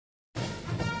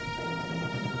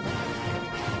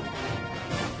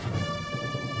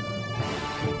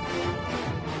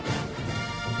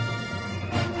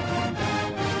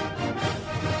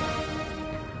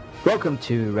Welcome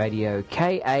to Radio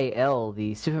KAL,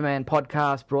 the Superman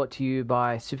podcast brought to you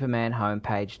by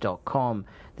SupermanHomepage.com,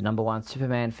 the number one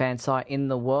Superman fan site in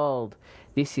the world.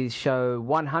 This is show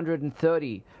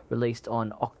 130, released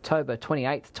on October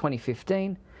 28th,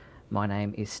 2015. My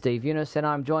name is Steve Eunice, and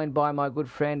I'm joined by my good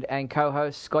friend and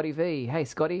co-host, Scotty V. Hey,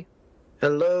 Scotty.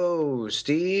 Hello,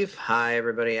 Steve. Hi,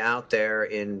 everybody out there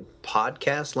in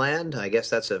podcast land. I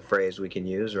guess that's a phrase we can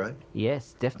use, right?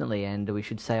 Yes, definitely. And we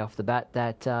should say off the bat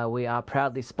that we are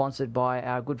proudly sponsored by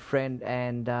our good friend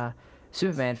and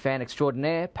Superman fan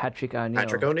extraordinaire, Patrick O'Neill.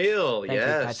 Patrick O'Neill, Thank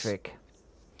yes. you, Patrick.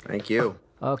 Thank you.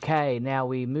 Okay, now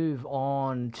we move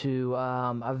on to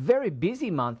a very busy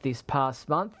month this past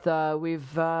month.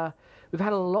 We've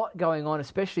had a lot going on,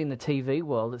 especially in the TV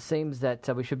world. It seems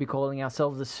that we should be calling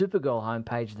ourselves the Supergirl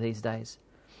homepage these days.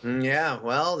 Yeah,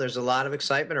 well, there's a lot of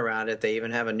excitement around it. They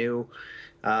even have a new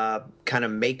kind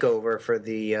of makeover for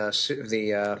the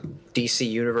DC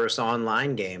Universe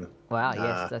online game. Wow,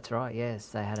 yes, that's right. Yes,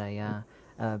 they had a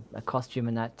costume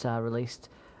in that released.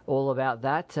 All about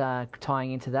that,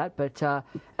 tying into that. But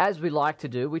as we like to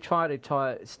do, we try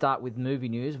to start with movie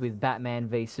news with Batman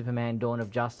v Superman Dawn of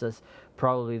Justice,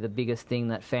 probably the biggest thing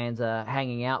that fans are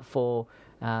hanging out for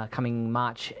coming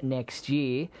March next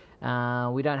year.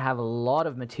 We don't have a lot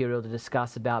of material to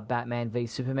discuss about Batman v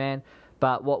Superman,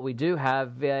 but what we do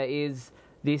have is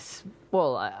this,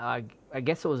 well, I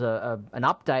guess it was an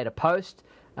update, a post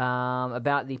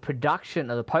about the production,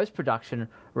 or the post-production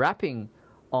wrapping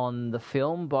on the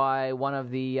film by one of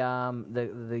the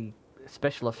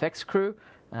special effects crew.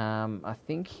 I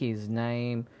think his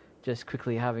name, just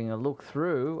quickly having a look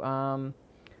through,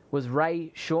 was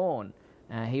Ray Sean.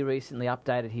 He recently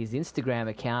updated his Instagram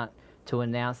account to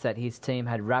announce that his team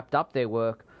had wrapped up their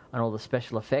work on all the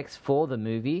special effects for the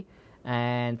movie,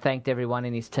 and thanked everyone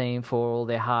in his team for all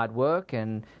their hard work,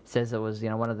 and says it was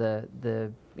one of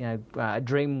the a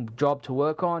dream job to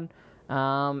work on.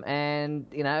 And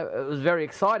it was very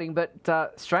exciting, but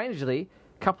strangely,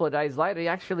 a couple of days later, he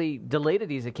actually deleted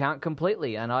his account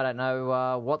completely, and I don't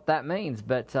know what that means,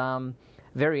 but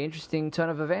very interesting turn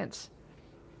of events.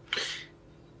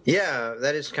 Yeah,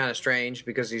 that is kind of strange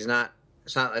because it's not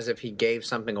as if he gave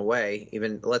something away.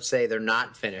 Even, let's say they're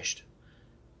not finished.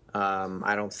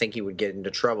 I don't think he would get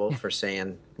into trouble for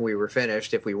saying we were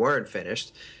finished if we weren't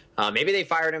finished. Maybe they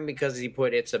fired him because he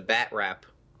put "it's a bat wrap"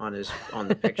 on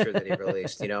the picture that he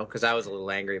released, because I was a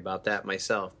little angry about that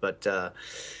myself. But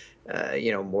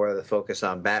more of the focus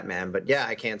on Batman. But yeah,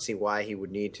 I can't see why he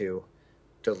would need to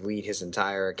delete his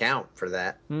entire account for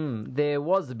that. There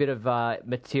was a bit of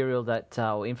material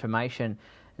or information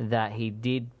that he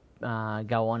did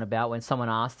go on about when someone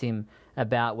asked him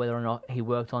about whether or not he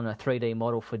worked on a 3D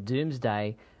model for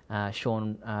Doomsday. Ray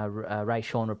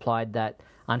Sean replied that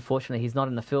unfortunately he's not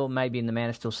in the film, maybe in the Man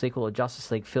of Steel sequel or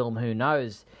Justice League film, who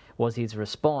knows, was his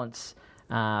response.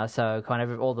 So kind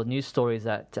of all the news stories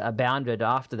that abounded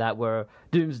after that were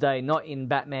Doomsday not in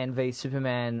Batman v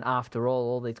Superman after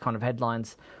all these kind of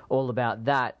headlines all about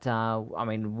that.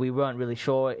 We weren't really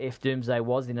sure if Doomsday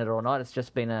was in it or not. It's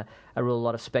just been a real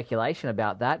lot of speculation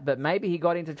about that. But maybe he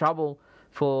got into trouble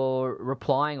for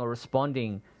replying or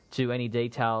responding to any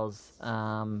details,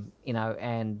 and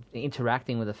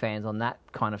interacting with the fans on that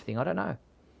kind of thing. I don't know.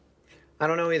 I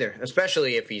don't know either,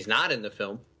 especially if he's not in the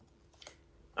film.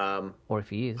 Or if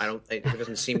he is. It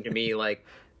doesn't seem to me like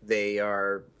they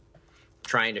are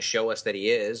trying to show us that he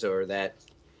is, or that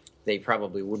they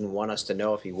probably wouldn't want us to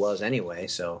know if he was anyway.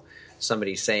 So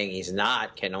somebody saying he's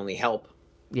not can only help,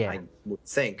 I would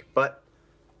think. But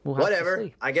whatever.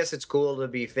 I guess it's cool to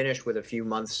be finished with a few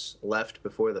months left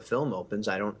before the film opens.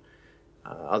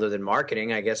 Other than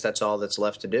marketing, I guess that's all that's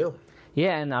left to do.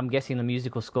 Yeah, and I'm guessing the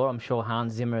musical score, I'm sure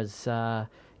Hans Zimmer is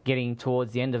getting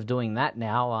towards the end of doing that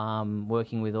now,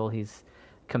 working with all his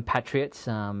compatriots,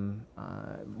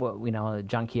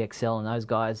 Junkie XL and those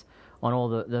guys on all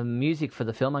the music for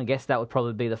the film. I guess that would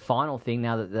probably be the final thing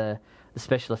now that the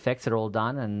special effects are all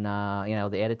done and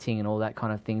the editing and all that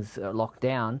kind of things are locked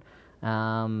down.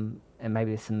 And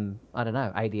maybe there's some, I don't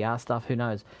know, ADR stuff, who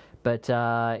knows. But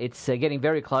it's getting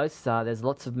very close. There's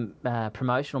lots of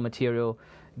promotional material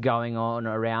going on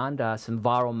around. Some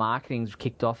viral marketing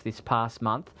kicked off this past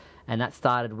month, and that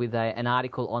started with an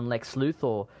article on Lex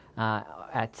Luthor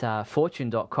at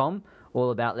Fortune.com,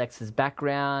 all about Lex's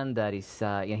background, that his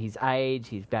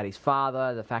age, about his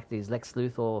father, the fact that he's Lex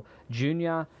Luthor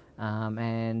Jr.,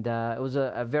 and it was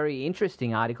a very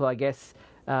interesting article, I guess,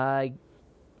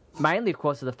 mainly, of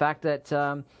course, of the fact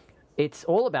that it's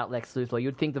all about Lex Luthor.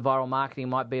 You'd think the viral marketing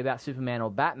might be about Superman or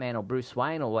Batman or Bruce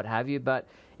Wayne or what have you, but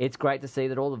it's great to see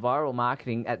that all the viral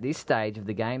marketing at this stage of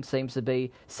the game seems to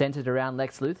be centered around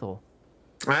Lex Luthor.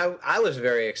 I was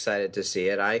very excited to see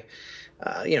it.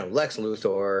 Lex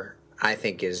Luthor, I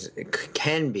think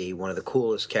can be one of the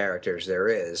coolest characters there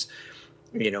is.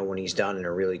 When he's done in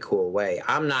a really cool way.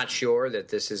 I'm not sure that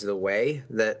this is the way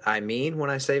that I mean when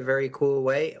I say very cool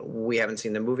way. We haven't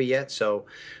seen the movie yet, so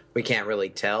we can't really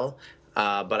tell.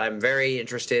 But I'm very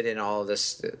interested in all of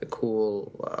this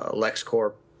cool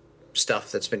LexCorp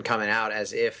stuff that's been coming out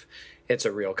as if it's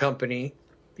a real company.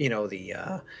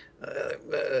 The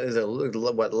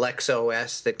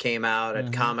LexOS that came out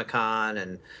at Comic-Con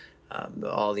and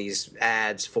all these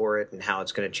ads for it and how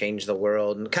it's going to change the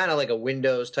world and kind of like a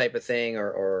Windows type of thing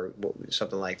or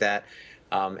something like that.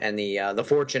 And the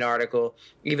Fortune article,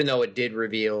 even though it did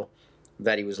reveal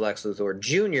that he was Lex Luthor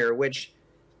Jr., which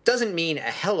doesn't mean a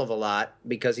hell of a lot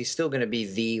because he's still going to be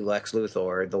the Lex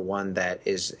Luthor, the one that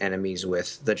is enemies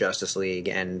with the Justice League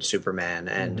and Superman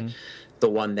and the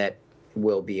one that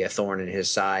will be a thorn in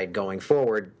his side going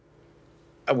forward,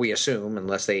 we assume,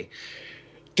 unless they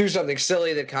do something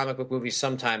silly that comic book movies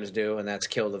sometimes do, and that's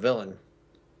kill the villain.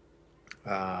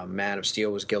 Man of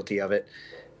Steel was guilty of it.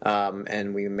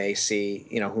 And we may see,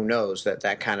 who knows,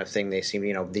 that kind of thing. They seem,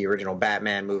 the original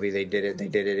Batman movie, they did it. They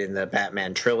did it in the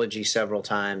Batman trilogy several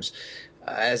times,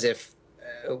 as if,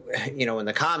 in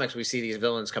the comics, we see these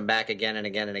villains come back again and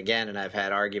again and again. And I've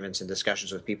had arguments and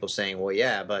discussions with people saying, well,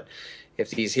 yeah, but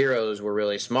if these heroes were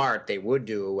really smart, they would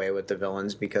do away with the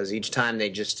villains because each time they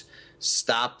just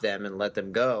stop them and let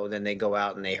them go, then they go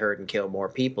out and they hurt and kill more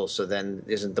people. So then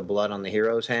isn't the blood on the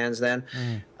heroes' hands then?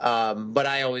 But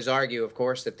I always argue, of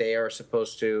course, that they are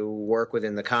supposed to work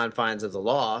within the confines of the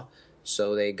law.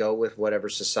 So they go with whatever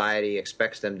society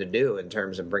expects them to do in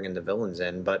terms of bringing the villains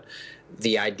in. But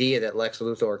the idea that Lex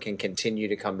Luthor can continue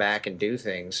to come back and do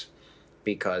things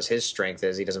because his strength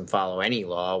is he doesn't follow any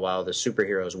law, while the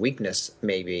superhero's weakness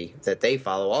may be that they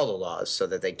follow all the laws so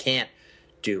that they can't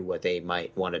do what they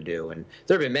might want to do. And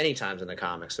there have been many times in the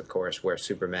comics, of course, where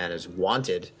Superman is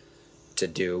wanted to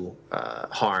do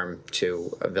harm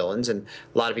to villains. And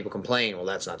a lot of people complain, well,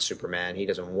 that's not Superman. He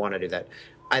doesn't want to do that.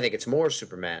 I think it's more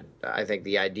Superman. I think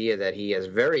the idea that he has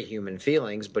very human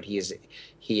feelings, but he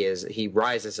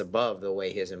rises above the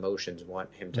way his emotions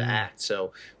want him to act.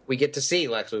 So we get to see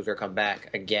Lex Luthor come back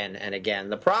again and again.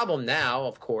 The problem now,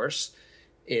 of course,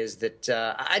 is that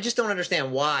I just don't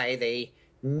understand why they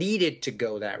needed to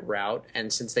go that route.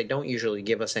 And since they don't usually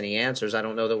give us any answers, I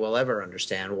don't know that we'll ever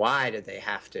understand why did they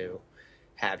have to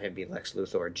have him be Lex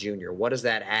Luthor Jr. What does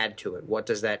that add to it? What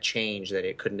does that change that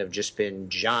it couldn't have just been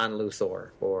John Luthor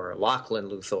or Lachlan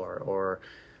Luthor or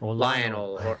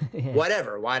Lionel or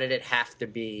whatever? Why did it have to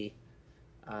be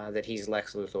that he's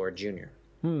Lex Luthor Jr.?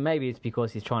 Maybe it's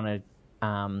because he's trying to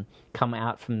come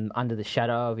out from under the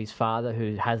shadow of his father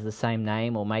who has the same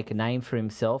name or make a name for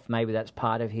himself. Maybe that's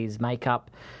part of his makeup,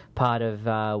 part of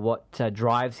what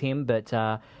drives him. But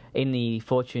in the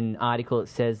Fortune article, it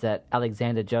says that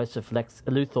Alexander Joseph Lex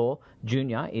Luthor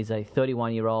Jr. is a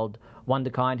 31-year-old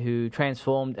wonderkind who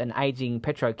transformed an aging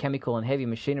petrochemical and heavy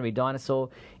machinery dinosaur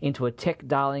into a tech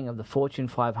darling of the Fortune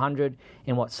 500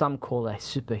 in what some call a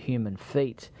superhuman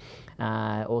feat.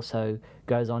 Also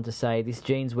goes on to say this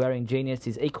jeans-wearing genius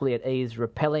is equally at ease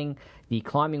rappelling the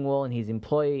climbing wall in his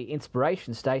employee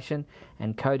inspiration station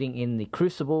and coding in the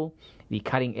Crucible, the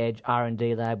cutting-edge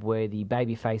R&D lab where the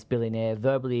baby-faced billionaire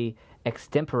verbally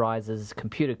extemporizes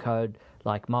computer code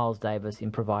like Miles Davis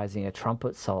improvising a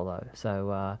trumpet solo.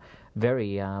 So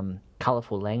very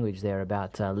colourful language there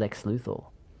about Lex Luthor.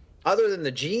 Other than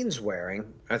the jeans wearing,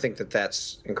 I think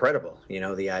that's incredible.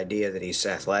 The idea that he's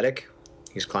athletic,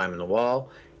 he's climbing the wall,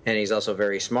 and he's also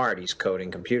very smart. He's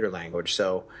coding computer language.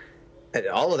 So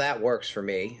all of that works for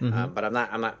me. But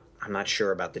I'm not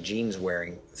sure about the jeans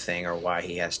wearing thing or why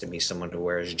he has to be someone who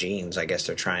wears jeans. I guess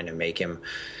they're trying to make him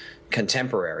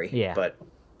contemporary. Yeah. But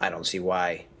I don't see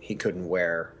why he couldn't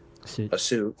wear a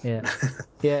suit. Yeah.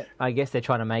 Yeah. I guess they're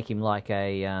trying to make him like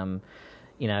a,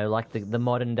 like the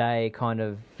modern day kind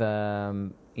of,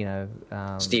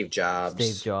 Steve Jobs.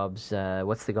 Steve Jobs.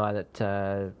 What's the guy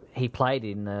that he played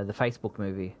in the Facebook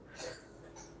movie?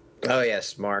 Oh,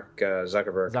 yes, Mark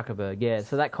Zuckerberg. Zuckerberg, yeah.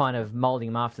 So that kind of molding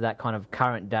him after that kind of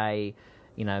current day,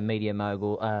 media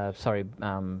mogul,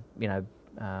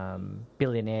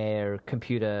 billionaire,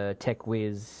 computer tech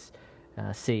whiz,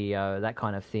 CEO, that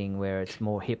kind of thing where it's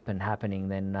more hip and happening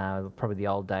than probably the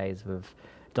old days of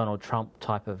Donald Trump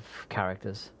type of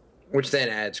characters. Which then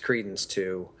adds credence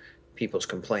to people's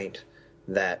complaint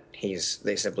that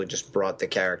they simply just brought the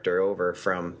character over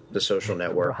from the Social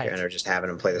Network and are just having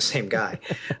him play the same guy,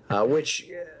 which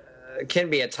can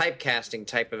be a typecasting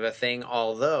type of a thing,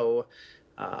 although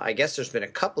I guess there's been a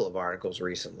couple of articles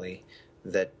recently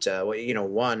that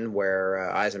one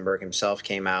where Eisenberg himself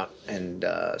came out and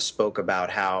spoke about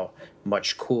how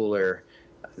much cooler.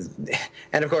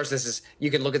 And of course, you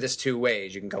can look at this two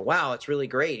ways. You can go, "Wow, it's really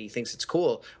great. He thinks it's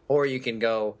cool," or you can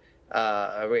go,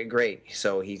 "Great."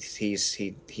 So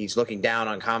he's looking down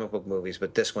on comic book movies,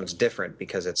 but this one's different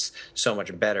because it's so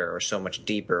much better, or so much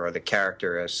deeper, or the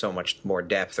character has so much more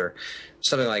depth, or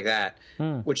something like that.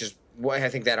 Which is why I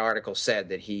think that article said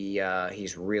that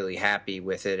he's really happy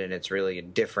with it, and it's really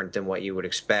different than what you would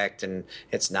expect, and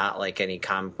it's not like any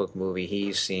comic book movie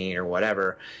he's seen or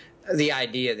whatever. The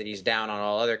idea that he's down on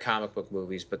all other comic book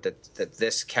movies, but that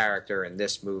this character in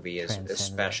this movie is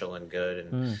special and good.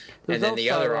 And then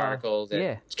the other article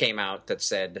that came out that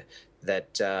said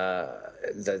that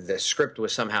the script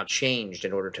was somehow changed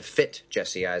in order to fit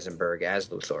Jesse Eisenberg as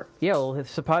Luthor. Yeah, well,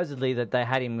 supposedly that they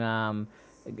had him,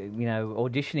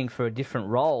 auditioning for a different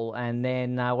role, and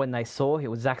then when they saw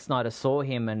him, Zack Snyder saw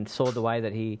him and saw the way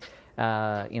that he,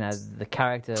 the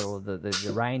character or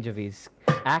the range of his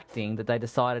acting, that they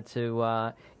decided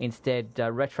to instead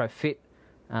retrofit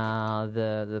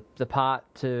the part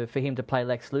for him to play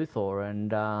Lex Luthor,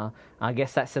 and I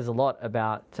guess that says a lot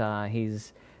about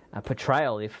his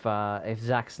portrayal. If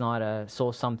Zack Snyder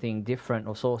saw something different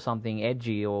or saw something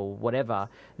edgy or whatever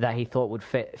that he thought would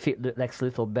fit Lex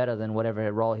Luthor better than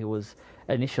whatever role he was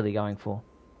initially going for.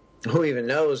 Who even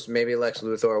knows? Maybe Lex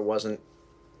Luthor wasn't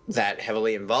that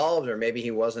heavily involved, or maybe he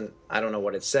wasn't. I don't know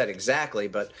what it said exactly,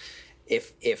 but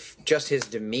if just his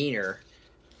demeanor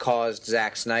caused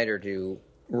Zack Snyder to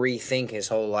rethink his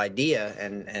whole idea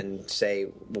and say,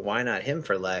 well, why not him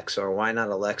for Lex, or why not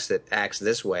a Lex that acts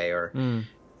this way, or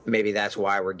maybe that's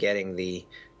why we're getting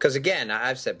because again,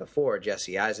 I've said before,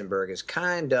 Jesse Eisenberg is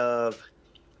kind of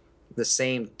the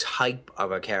same type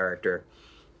of a character,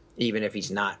 even if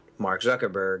he's not Mark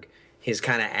Zuckerberg. His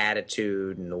kind of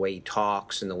attitude and the way he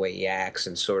talks and the way he acts,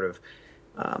 and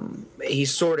he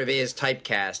sort of is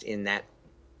typecast in that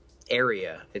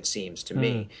area, it seems to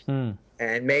me. And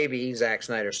maybe Zack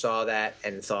Snyder saw that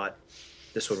and thought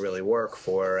this would really work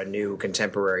for a new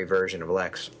contemporary version of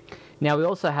Lex. Now, we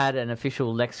also had an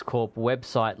official LexCorp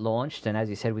website launched, and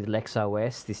as you said, with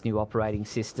LexOS, this new operating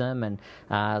system, and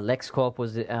LexCorp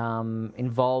was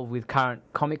involved with current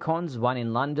Comic-Cons, one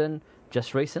in London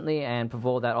just recently, and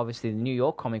before that, obviously, the New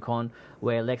York Comic-Con,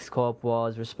 where LexCorp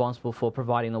was responsible for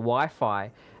providing the Wi-Fi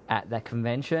at that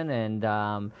convention, and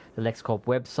the LexCorp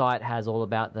website has all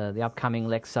about the upcoming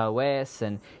LexOS,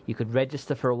 and you could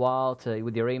register for a while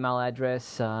with your email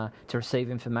address to receive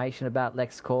information about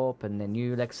LexCorp and the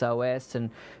new LexOS, and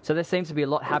so there seems to be a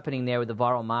lot happening there with the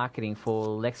viral marketing for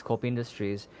LexCorp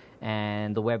Industries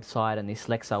and the website and this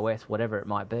LexOS, whatever it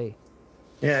might be.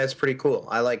 Yeah, it's pretty cool.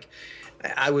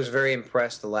 I was very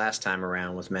impressed the last time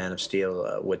around with Man of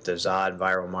Steel with the Zod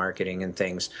viral marketing and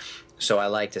things. So I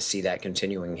like to see that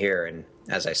continuing here. And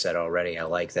as I said already, I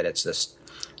like that it's this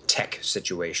tech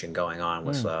situation going on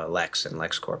with Lex and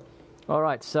LexCorp. All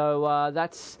right, so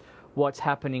that's what's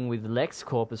happening with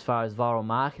LexCorp as far as viral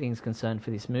marketing is concerned for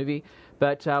this movie.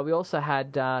 But we also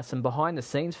had some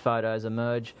behind-the-scenes photos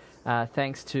emerge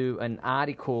thanks to an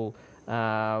article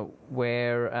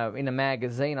where in a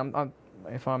magazine,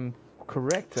 if I'm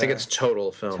correct, I think it's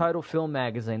Total Film. Total Film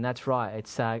magazine, that's right.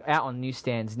 It's out on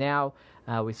newsstands now.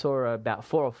 We saw about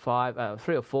 3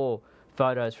 or 4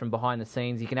 photos from behind the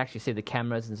scenes. You can actually see the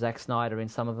cameras and Zack Snyder in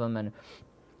some of them, and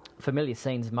familiar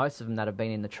scenes, most of them that have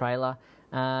been in the trailer.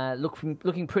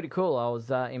 Looking pretty cool. I was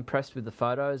impressed with the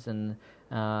photos and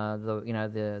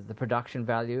the production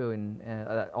value, and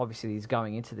obviously is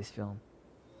going into this film.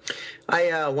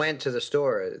 I went to the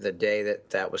store the day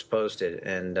that was posted,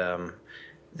 and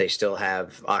they still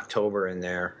have October in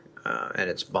there, and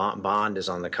it's Bond is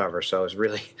on the cover, so I was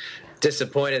really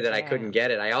disappointed that I couldn't get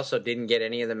it. I also didn't get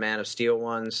any of the Man of Steel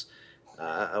ones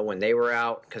when they were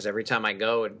out, because every time I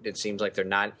go, it seems like they're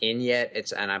not in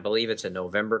yet. And I believe it's a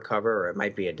November cover, or it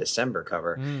might be a December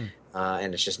cover,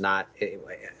 and it's just not.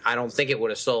 I don't think it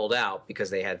would have sold out because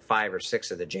they had 5 or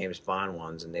 6 of the James Bond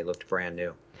ones, and they looked brand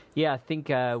new. Yeah, I think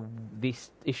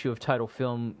this issue of Total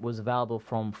Film was available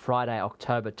from Friday,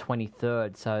 October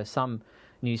 23rd, so some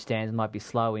newsstands might be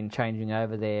slow in changing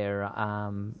over their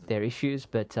issues,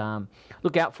 but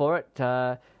look out for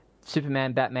it.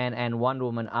 Superman, Batman, and Wonder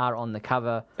Woman are on the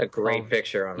cover. A great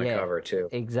picture on the cover, too.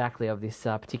 Exactly, of this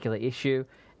particular issue,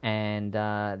 and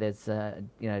there's a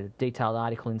detailed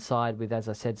article inside with, as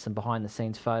I said, some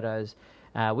behind-the-scenes photos,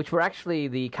 which were actually,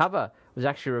 the cover was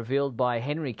actually revealed by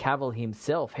Henry Cavill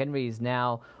himself. Henry is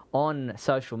now on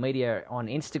social media, on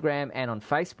Instagram and on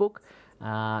Facebook.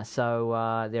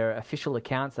 So there are official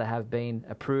accounts that have been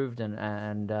approved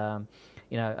and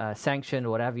sanctioned, or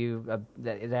what have you.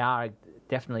 They are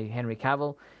definitely Henry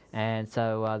Cavill. And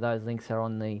so those links are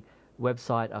on the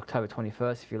website October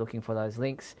 21st if you're looking for those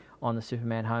links on the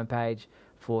Superman homepage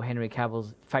for Henry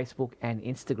Cavill's Facebook and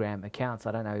Instagram accounts.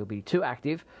 I don't know he'll be too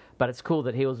active, but it's cool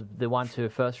that he was the one to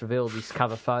first reveal this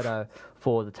cover photo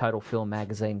for the Total Film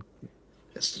magazine.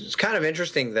 It's kind of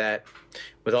interesting that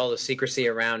with all the secrecy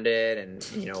around it and,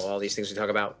 all these things we talk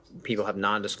about, people have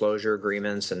non-disclosure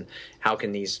agreements, and how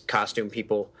can these costume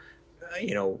people,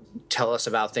 tell us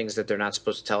about things that they're not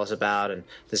supposed to tell us about, and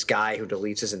this guy who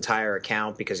deletes his entire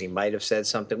account because he might have said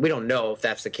something. We don't know if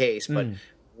that's the case, but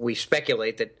we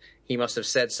speculate that he must have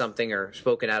said something or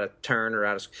spoken out of turn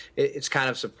or it's kind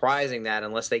of surprising that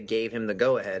unless they gave him the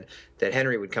go-ahead, that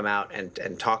Henry would come out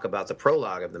and talk about the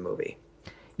prologue of the movie.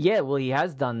 Yeah, well, he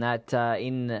has done that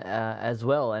as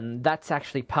well, and that's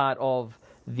actually part of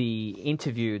the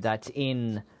interview that's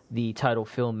in the Total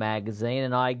Film magazine.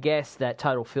 And I guess that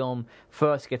Total Film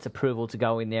first gets approval to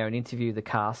go in there and interview the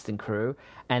cast and crew,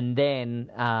 and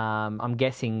then I'm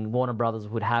guessing Warner Brothers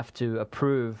would have to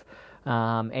approve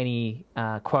any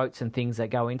quotes and things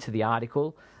that go into the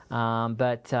article.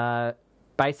 But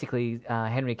basically,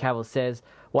 Henry Cavill says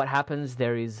what happens.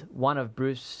 There is one of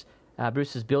Bruce's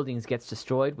buildings gets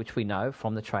destroyed, which we know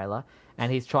from the trailer,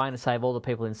 and he's trying to save all the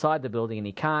people inside the building, and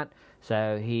he can't.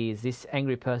 So he is this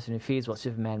angry person who fears what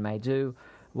Superman may do.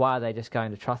 Why are they just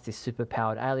going to trust this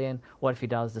super-powered alien? What if he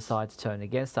does decide to turn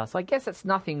against us? I guess it's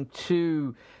nothing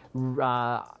too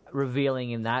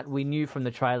revealing in that. We knew from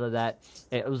the trailer that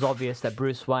it was obvious that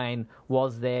Bruce Wayne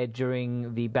was there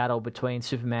during the battle between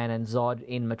Superman and Zod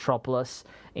in Metropolis,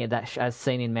 that as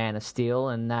seen in Man of Steel,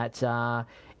 and that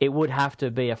it would have to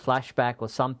be a flashback or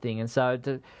something. And so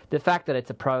the fact that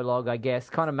it's a prologue, I guess,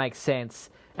 kind of makes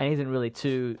sense and isn't really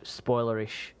too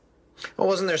spoilerish. Well,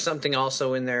 wasn't there something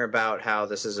also in there about how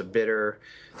this is a bitter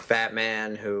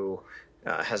Batman who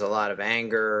has a lot of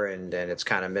anger and it's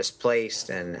kind of misplaced,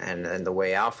 and the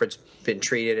way Alfred's been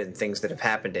treated and things that have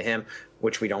happened to him,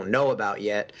 which we don't know about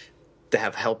yet, that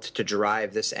have helped to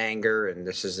drive this anger, and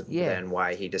this is then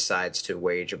why he decides to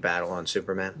wage a battle on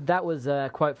Superman? That was a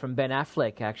quote from Ben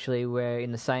Affleck, actually, where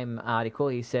in the same article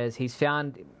he says he's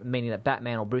found, meaning that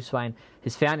Batman or Bruce Wayne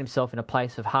has found himself in a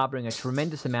place of harbouring a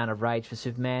tremendous amount of rage for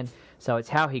Superman. So it's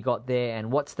how he got there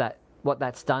and what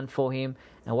that's done for him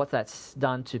and what that's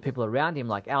done to people around him,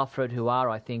 like Alfred, who are,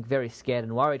 I think, very scared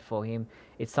and worried for him.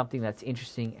 It's something that's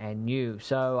interesting and new.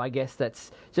 So I guess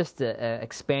that's just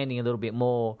expanding a little bit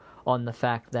more on the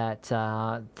fact that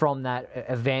from that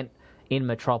event in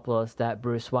Metropolis, that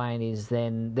Bruce Wayne is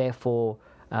then therefore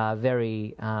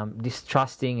very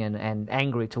distrusting and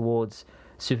angry towards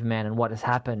Superman and what has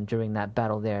happened during that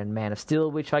battle there in Man of Steel,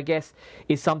 which I guess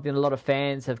is something a lot of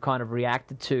fans have kind of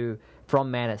reacted to from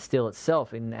Man of Steel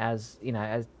itself, as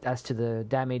to the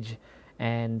damage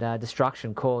and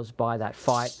destruction caused by that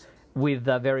fight with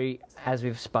a very, as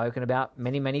we've spoken about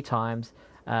many times,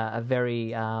 a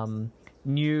very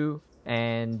new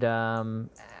and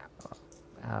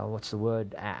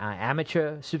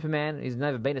amateur Superman. He's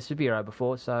never been a superhero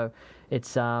before, so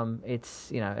it's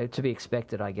to be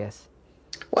expected, I guess.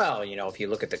 Well, if you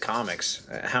look at the comics,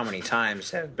 how many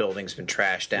times have buildings been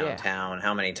trashed downtown? Yeah.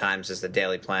 How many times has the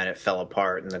Daily Planet fell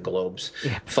apart and the globes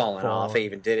fallen off? They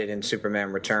even did it in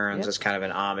Superman Returns as kind of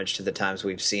an homage to the times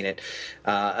we've seen it.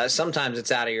 Sometimes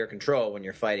it's out of your control when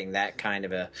you're fighting that kind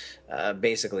of a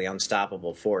basically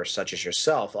unstoppable force such as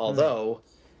yourself. Although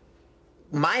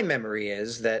my memory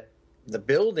is that the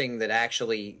building that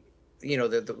actually...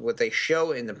 what they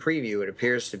show in the preview, it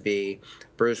appears to be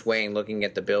Bruce Wayne looking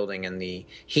at the building and the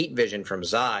heat vision from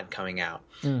Zod coming out.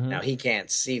 Mm-hmm. Now, he can't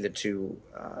see the two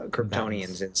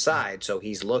Kryptonians inside, so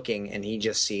he's looking and he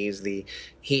just sees the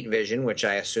heat vision, which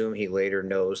I assume he later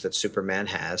knows that Superman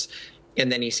has.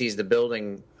 And then he sees the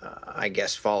building, I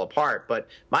guess, fall apart. But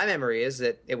my memory is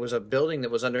that it was a building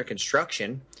that was under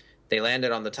construction. They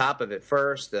landed on the top of it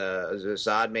first.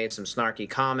 Zod made some snarky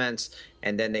comments,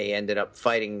 and then they ended up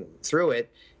fighting through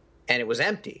it, and it was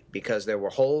empty because there were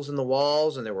holes in the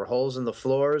walls and there were holes in the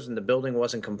floors, and the building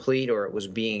wasn't complete, or it was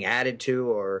being added to,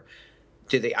 or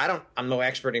I'm no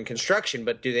expert in construction,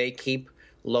 but do they keep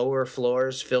lower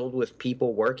floors filled with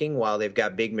people working while they've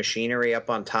got big machinery up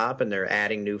on top and they're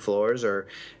adding new floors or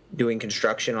doing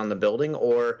construction on the building?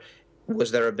 Or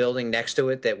was there a building next to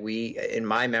it that we, in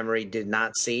my memory, did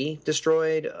not see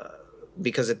destroyed?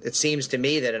 Because it seems to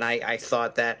me that, and I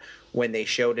thought that when they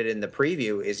showed it in the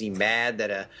preview, is he mad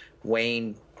that a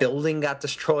Wayne building got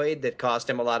destroyed that cost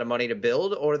him a lot of money to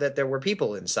build, or that there were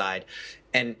people inside?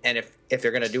 And if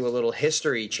they're going to do a little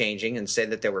history changing and say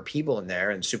that there were people in there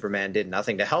and Superman did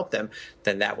nothing to help them,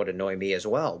 then that would annoy me as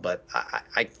well. But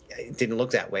it didn't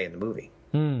look that way in the movie.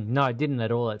 No, it didn't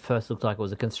at all. At first, it looked like it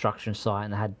was a construction site,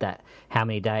 and they had that how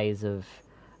many days of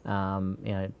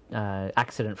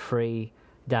accident-free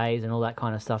days and all that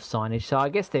kind of stuff signage. So I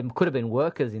guess there could have been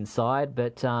workers inside,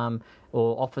 but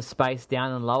or office space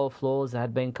down on lower floors that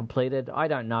had been completed. I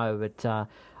don't know, but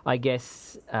I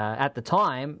guess at the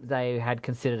time they had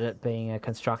considered it being a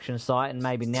construction site, and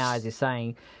maybe now, as you're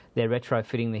saying, they're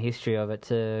retrofitting the history of it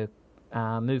to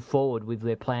move forward with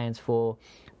their plans for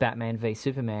Batman v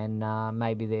Superman.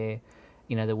 Maybe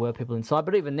there were people inside,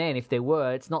 but even then, if there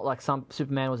were, it's not like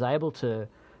Superman was able to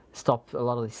stop a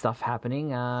lot of this stuff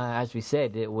happening. As we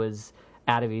said, it was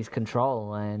out of his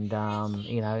control, and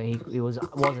he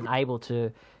wasn't able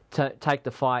to take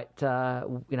the fight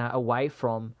away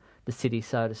from the city,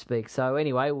 so to speak. So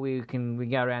anyway, we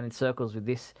go around in circles with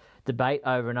this debate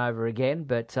over and over again,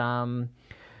 but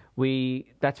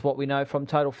that's what we know from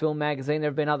Total Film Magazine. There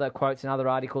have been other quotes and other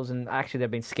articles, and actually there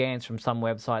have been scans from some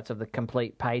websites of the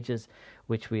complete pages,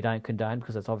 which we don't condone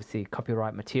because it's obviously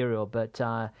copyright material. But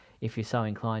if you're so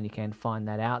inclined, you can find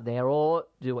that out there, or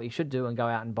do what you should do and go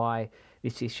out and buy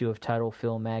this issue of Total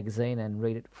Film Magazine and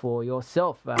read it for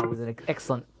yourself with an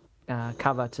excellent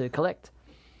cover to collect.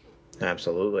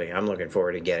 Absolutely. I'm looking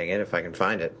forward to getting it if I can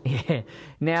find it. Yeah.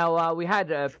 Now, we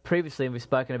had previously, we've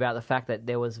spoken about the fact that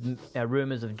there was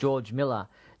rumours of George Miller,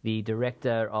 the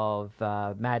director of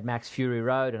Mad Max Fury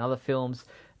Road and other films,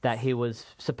 that he was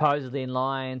supposedly in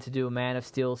line to do a Man of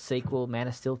Steel sequel, Man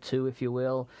of Steel 2, if you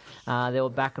will. They were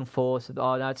back and forth.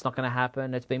 Oh, no, it's not going to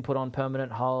happen. It's been put on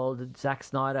permanent hold. Zack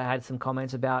Snyder had some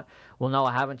comments about, well, no,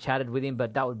 I haven't chatted with him,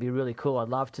 but that would be really cool. I'd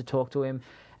love to talk to him.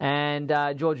 And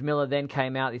George Miller then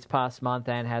came out this past month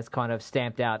and has kind of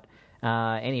stamped out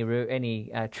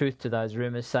any truth to those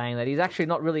rumours, saying that he's actually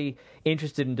not really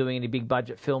interested in doing any big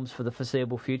budget films for the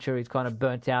foreseeable future. He's kind of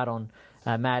burnt out on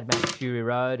Mad Max Fury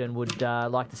Road and would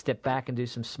like to step back and do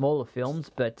some smaller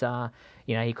films, but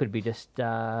he could be just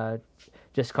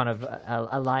kind of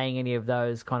allaying any of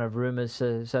those kind of rumours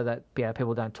so that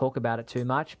people don't talk about it too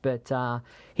much. But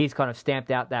he's kind of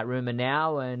stamped out that rumour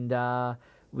now, and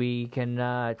we can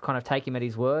kind of take him at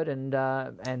his word and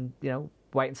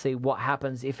wait and see what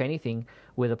happens, if anything,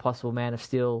 with a possible Man of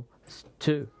Steel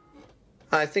 2.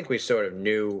 I think we sort of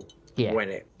knew when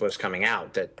it was coming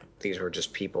out that these were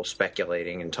just people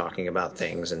speculating and talking about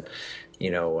things. And,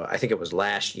 I think it was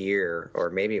last year, or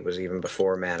maybe it was even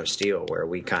before Man of Steel, where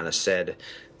we kind of said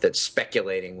that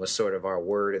speculating was sort of our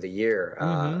word of the year.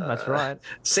 That's right.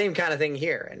 Same kind of thing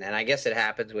here. And I guess it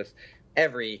happens with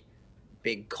every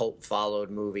big cult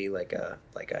followed movie, like a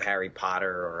Harry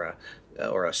Potter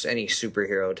or any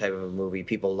superhero type of a movie.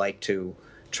 People like to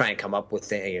try and come up with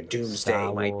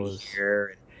Doomsday might be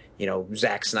here, and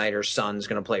Zack Snyder's son's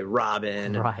going to play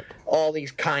Robin, right? All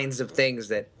these kinds of things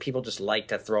that people just like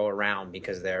to throw around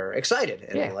because they're excited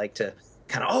and they like to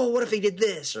kind of, what if they did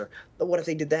this, or what if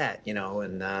they did that,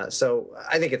 and so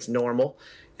I think it's normal.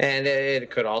 And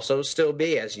it could also still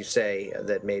be, as you say,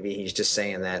 that maybe he's just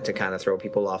saying that to kind of throw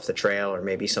people off the trail, or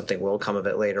maybe something will come of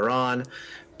it later on.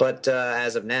 But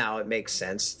as of now, it makes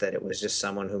sense that it was just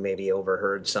someone who maybe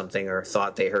overheard something or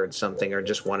thought they heard something or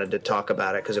just wanted to talk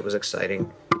about it because it was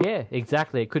exciting. Yeah,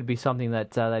 exactly. It could be something that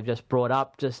they've just brought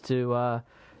up just to, a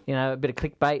bit of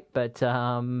clickbait. But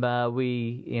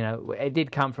it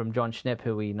did come from John Schnepp,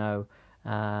 who we know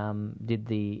did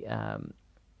the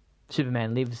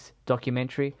Superman Lives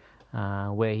documentary,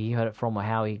 where he heard it from or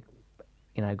how he,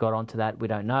 got onto that, we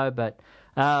don't know. But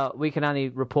we can only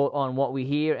report on what we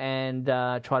hear and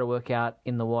try to work out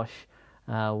in the wash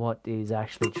what is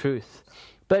actually truth.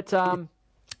 But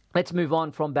let's move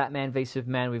on from Batman v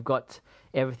Superman. We've got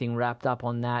everything wrapped up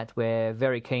on that. We're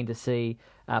very keen to see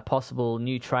a possible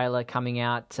new trailer coming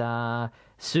out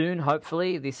soon,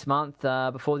 hopefully this month,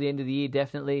 before the end of the year,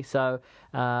 definitely. So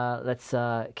let's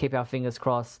keep our fingers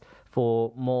crossed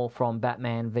for more from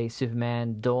Batman v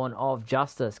Superman. Dawn of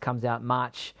Justice comes out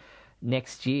March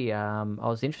next year. I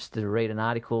was interested to read an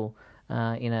article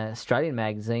in an Australian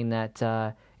magazine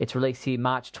that it's released here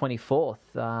March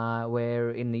 24th,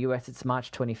 where in the US it's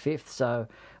March 25th. So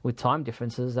with time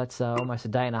differences, that's almost a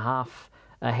day and a half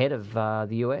ahead of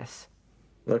the US.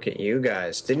 Look at you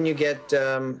guys! Didn't you get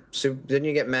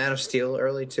Man of Steel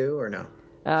early too, or no?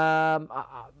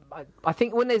 I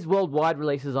think when there's worldwide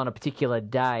releases on a particular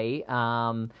day,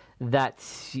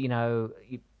 that's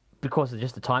because of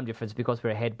just the time difference, because we're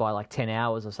ahead by like 10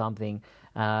 hours or something.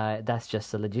 That's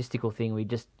just a logistical thing. We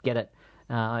just get it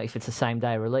if it's the same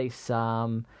day release.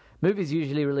 Movies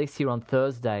usually released here on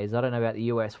Thursdays. I don't know about the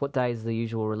US. What day is the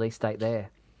usual release date there?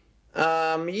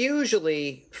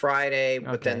 Usually Friday,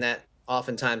 but then that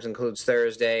oftentimes includes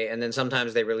Thursday, and then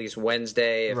sometimes they release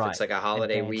Wednesday if Right. it's like a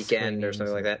holiday Advanced weekend or screenings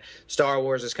something like and- that. Star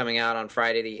Wars is coming out on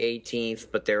Friday the 18th,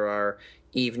 but there are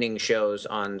evening shows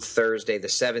on Thursday the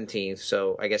 17th.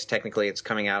 So I guess technically it's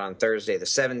coming out on Thursday the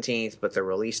 17th, but the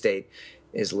release date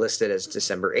is listed as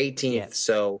December 18th. Yeah.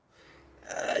 So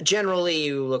generally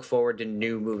you look forward to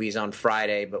new movies on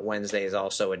Friday, but Wednesday is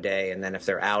also a day. And then if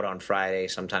they're out on Friday,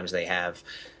 sometimes they have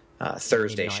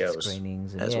Thursday midnight shows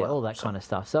screenings and as well. all that kind of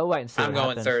stuff. So wait and see. I'm what going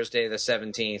happens. Thursday the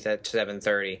 17th at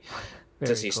 7:30 to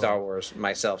Very see cool. Star Wars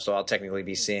myself, so I'll technically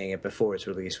be seeing it before it's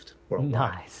released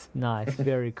worldwide. Nice,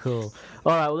 very cool.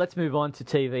 All right, well, let's move on to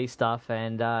TV stuff.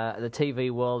 And the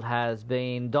TV world has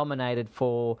been dominated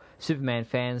for Superman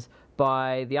fans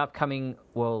by the upcoming,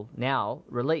 well, now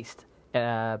released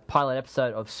pilot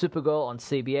episode of Supergirl on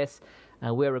CBS.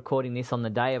 We're recording this on the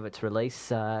day of its release,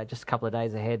 just a couple of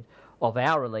days ahead of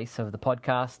our release of the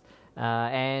podcast.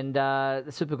 And the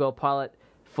Supergirl pilot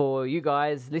for you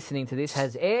guys listening to this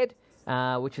has aired,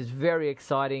 which is very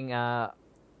exciting. I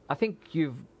think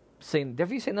you've seen...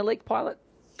 Have you seen the leaked pilot,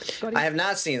 Scotty? I have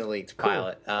not seen the leaked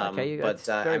pilot, Okay, but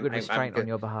very good I'm restraint good. on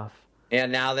your behalf. Yeah,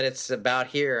 now that it's about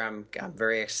here, I'm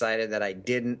very excited that I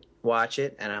didn't watch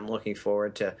it, and I'm looking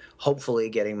forward to hopefully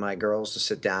getting my girls to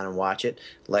sit down and watch it.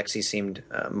 Lexi seemed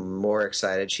more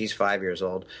excited. She's 5 years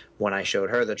old. When I showed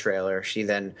her the trailer, she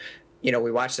then,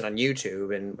 we watched it on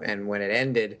YouTube, and when it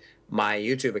ended, my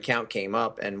YouTube account came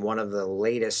up, and one of the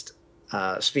latest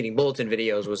Speeding Bulletin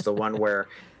videos was the one where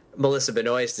Melissa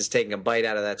Benoist is taking a bite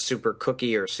out of that super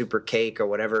cookie or super cake or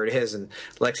whatever it is, and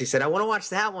Lexi said, "I want to watch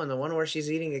that one, the one where she's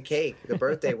eating a cake, the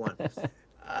birthday one."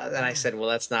 Then I said, "Well,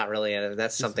 that's not really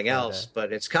that's something else,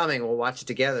 but it's coming. We'll watch it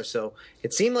together." So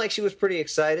it seemed like she was pretty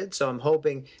excited. So I'm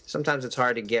hoping. Sometimes it's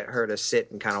hard to get her to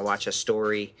sit and kind of watch a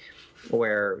story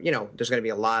where there's going to be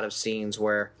a lot of scenes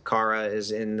where Kara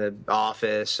is in the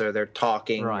office or they're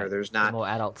talking Right. or there's not more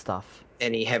adult stuff.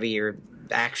 any heavier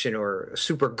action or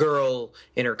Supergirl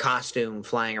in her costume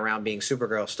flying around being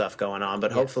Supergirl stuff going on.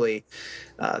 But hopefully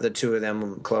the two of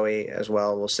them, Chloe as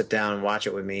well, will sit down and watch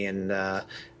it with me, and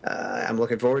I'm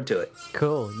looking forward to it.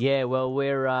 Cool. Yeah, well,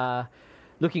 we're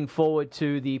looking forward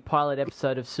to the pilot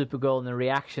episode of Supergirl and the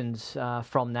reactions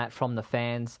from the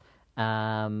fans.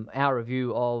 Our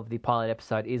review of the pilot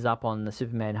episode is up on the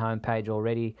Superman homepage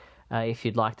already, if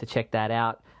you'd like to check that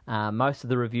out. Most of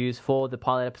the reviews for the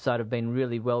pilot episode have been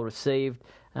really well received.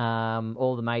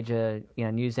 All the major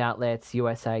news outlets,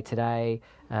 USA Today,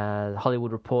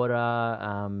 Hollywood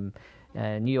Reporter,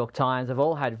 New York Times, have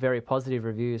all had very positive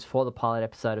reviews for the pilot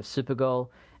episode of Supergirl.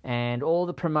 And all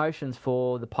the promotions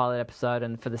for the pilot episode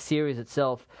and for the series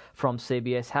itself from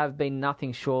CBS have been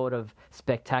nothing short of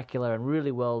spectacular and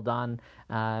really well done.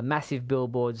 Massive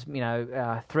billboards,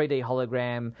 3D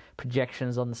hologram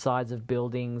projections on the sides of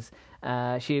buildings.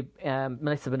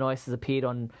 Melissa Benoist has appeared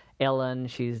on Ellen.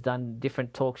 She's done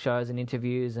different talk shows and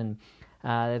interviews, and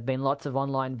there have been lots of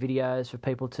online videos for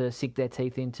people to sink their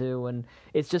teeth into, and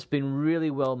it's just been really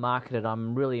well marketed.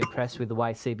 I'm really impressed with the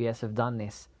way CBS have done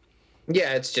this.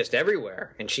 Yeah, it's just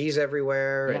everywhere, and she's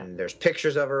everywhere, and there's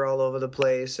pictures of her all over the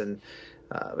place, and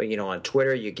on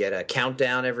Twitter you get a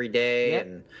countdown every day,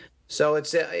 and so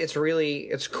it's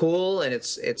cool, and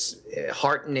it's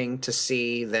heartening to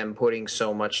see them putting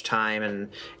so much time and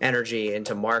energy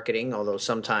into marketing. Although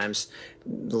sometimes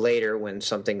later, when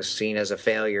something's seen as a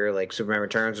failure, like Superman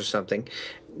Returns or something,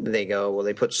 they go, well,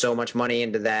 they put so much money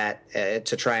into that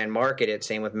to try and market it.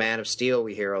 Same with Man of Steel,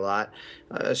 we hear a lot.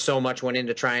 So much went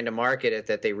into trying to market it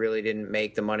that they really didn't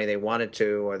make the money they wanted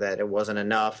to, or that it wasn't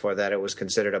enough, or that it was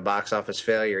considered a box office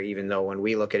failure, even though when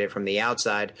we look at it from the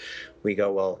outside, we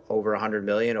go, well, over 100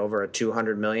 million, over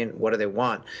 200 million, what do they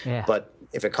want? Yeah. But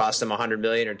if it costs them 100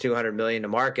 million or 200 million to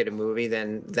market a movie,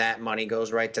 then that money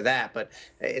goes right to that. But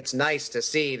it's nice to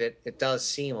see that it does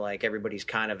seem like everybody's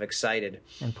kind of excited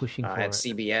and pushing for at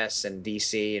CBS and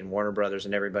DC and Warner Brothers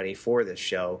and everybody for this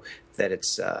show, that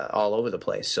it's all over the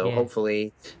place. So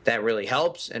hopefully that really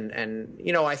helps. And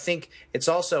I think it's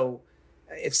also,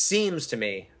 it seems to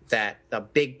me that a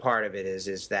big part of it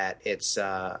is that it's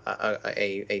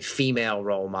a female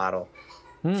role model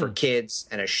for kids,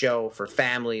 and a show for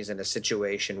families, in a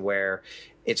situation where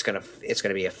it's gonna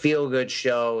be a feel-good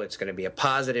show. It's gonna be a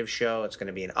positive show. It's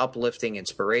gonna be an uplifting,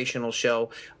 inspirational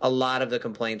show. A lot of the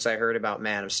complaints I heard about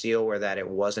Man of Steel were that it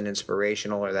wasn't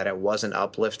inspirational, or that it wasn't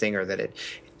uplifting, or that it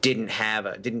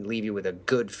didn't leave you with a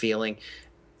good feeling.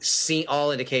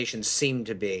 All indications seem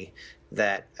to be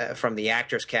that from the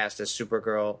actors cast as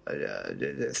Supergirl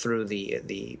through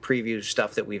the preview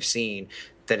stuff that we've seen,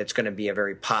 that it's going to be a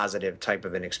very positive type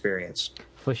of an experience.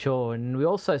 For sure. And we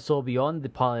also saw beyond the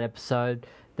pilot episode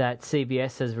that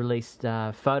CBS has released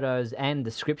photos and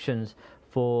descriptions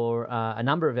for a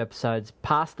number of episodes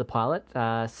past the pilot.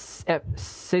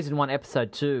 Season 1,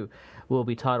 Episode 2 will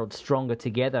be titled Stronger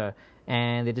Together,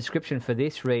 and the description for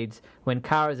this reads, when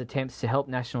Kara's attempts to help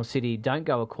National City don't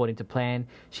go according to plan,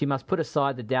 she must put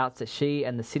aside the doubts that she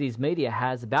and the city's media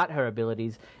has about her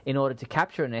abilities in order to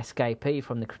capture an escapee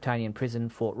from the Kryptonian prison,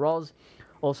 Fort Roz.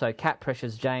 Also, Kat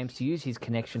pressures James to use his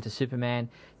connection to Superman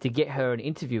to get her an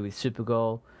interview with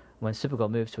Supergirl when Supergirl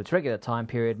moves to its regular time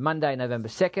period, Monday, November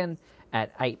 2nd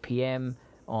at 8 p.m.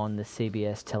 on the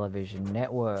CBS television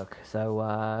network.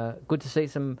 So good to see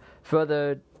some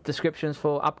further descriptions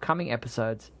for upcoming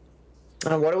episodes.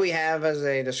 What do we have as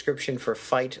a description for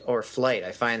fight or flight?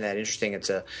 I find that interesting. It's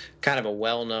a kind of a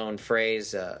well-known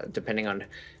phrase.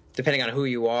 Depending on who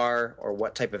you are or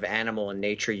what type of animal in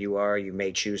nature you are, you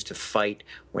may choose to fight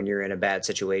when you're in a bad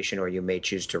situation, or you may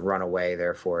choose to run away.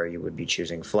 Therefore, you would be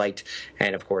choosing flight.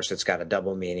 And of course, it's got a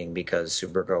double meaning because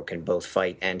Supergirl can both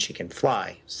fight and she can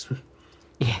fly.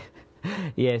 Yeah.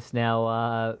 Yes.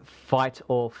 Now, fight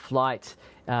or flight,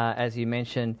 as you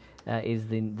mentioned, is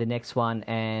the next one,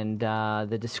 and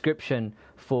the description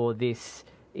for this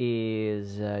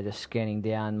is just scanning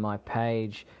down my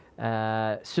page.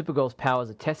 Supergirl's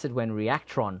powers are tested when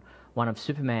Reactron, one of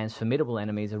Superman's formidable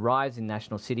enemies, arrives in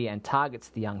National City and targets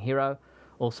the young hero.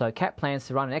 Also, Kat plans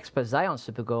to run an expose on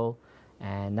Supergirl,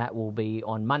 and that will be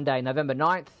on Monday, November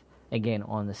 9th, again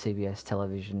on the CBS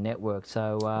television network.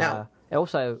 So,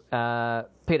 also,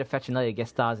 Peter Facinelli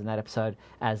guest stars in that episode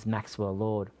as Maxwell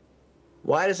Lord.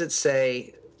 Why does it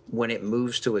say when it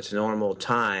moves to its normal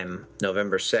time,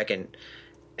 November 2nd,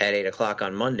 at 8 o'clock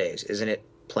on Mondays? Isn't it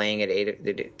playing at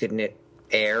 8? Didn't it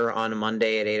air on a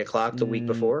Monday at 8 o'clock the week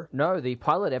before? No, the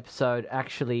pilot episode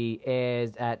actually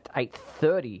airs at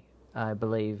 8:30, I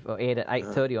believe, or aired at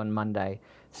 8:30 on Monday.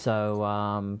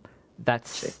 So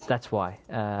that's why.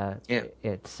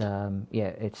 It's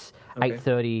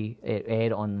 8:30. It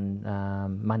aired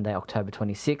on Monday, October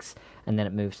 26th, and then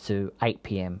it moves to 8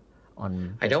 p.m.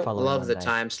 on. I don't love Monday. the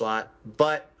time slot,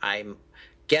 but I'm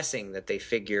guessing that they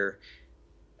figure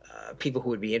people who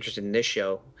would be interested in this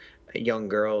show, young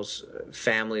girls,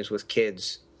 families with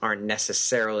kids, aren't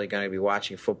necessarily going to be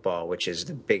watching football, which is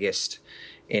the biggest.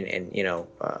 And you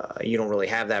don't really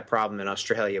have that problem in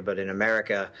Australia, but in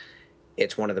America,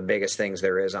 it's one of the biggest things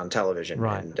there is on television.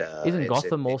 Right. And, isn't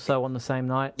Gotham also on the same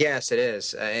night? Yes, it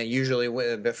is.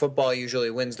 Football usually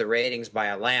wins the ratings by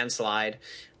a landslide.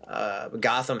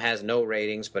 Gotham has no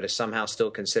ratings, but is somehow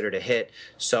still considered a hit.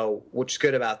 So what's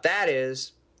good about that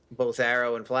is both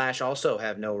Arrow and Flash also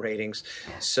have no ratings.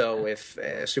 So if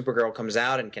Supergirl comes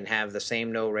out and can have the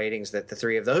same no ratings that the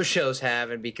three of those shows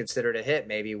have and be considered a hit,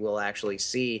 maybe we'll actually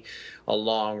see a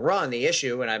long run. The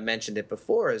issue, and I've mentioned it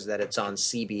before, is that it's on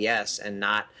CBS and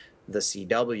not the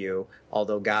CW,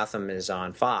 although Gotham is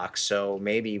on Fox. So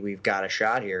maybe we've got a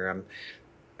shot here.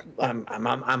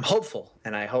 I'm hopeful,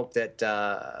 and I hope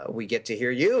that we get to hear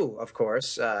you. Of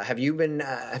course, have you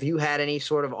had any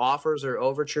sort of offers or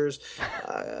overtures?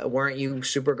 Weren't you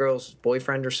Supergirl's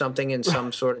boyfriend or something in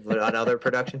some sort of another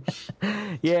production?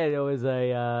 Yeah, there was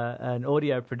an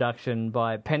audio production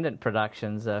by Pendant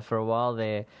Productions for a while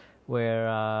there, where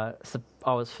I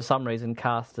was for some reason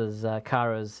cast as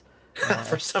Kara's.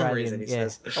 For some reason, he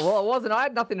says. Well, it wasn't. I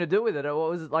had nothing to do with it. It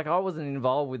was like I wasn't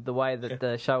involved with the way that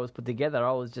the show was put together.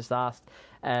 I was just asked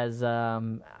as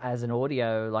an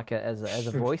audio, like as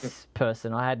a voice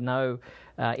person. I had no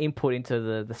input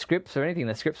into the scripts or anything.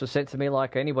 The scripts were sent to me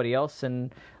like anybody else,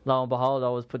 and lo and behold, I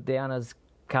was put down as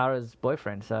Kara's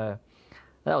boyfriend. So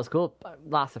that was cool. It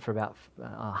lasted for about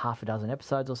half a dozen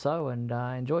episodes or so, and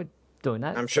I enjoyed doing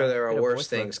that. I'm sure there are worse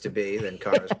things to be than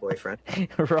Kara's boyfriend.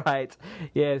 Right.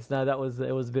 Yes, no, it was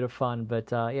a bit of fun. But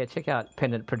check out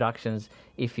Pendant Productions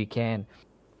if you can.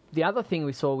 The other thing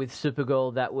we saw with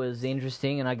Supergirl that was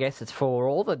interesting, and I guess it's for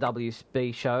all the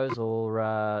WB shows or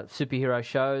superhero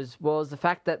shows, was the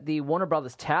fact that the Warner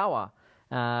Brothers Tower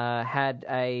had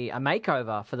a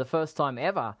makeover for the first time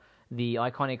ever. The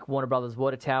iconic Warner Brothers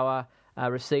Water Tower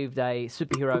received a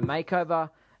superhero makeover,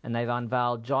 and they've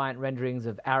unveiled giant renderings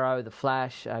of Arrow, The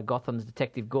Flash, Gotham's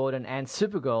Detective Gordon, and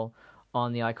Supergirl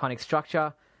on the iconic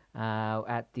structure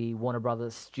at the Warner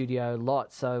Brothers studio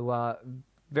lot. So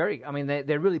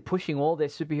they're really pushing all their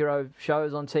superhero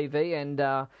shows on TV, and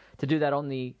to do that on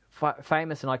the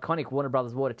famous and iconic Warner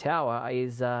Brothers Water Tower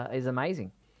is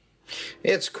amazing.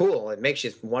 It's cool. It makes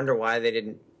you wonder why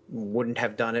they wouldn't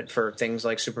have done it for things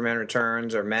like Superman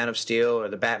Returns or Man of Steel or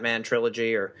the Batman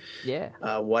trilogy or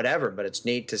whatever. But it's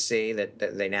neat to see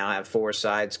that they now have 4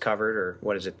 sides covered, or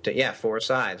what is it? 4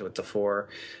 sides with the 4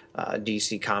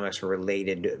 DC Comics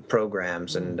related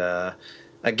programs. And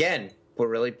again, we're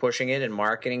really pushing it and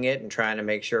marketing it and trying to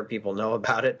make sure people know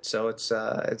about it. So it's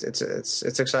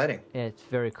exciting. Yeah, it's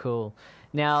very cool.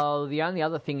 Now, the only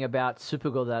other thing about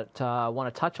Supergirl that I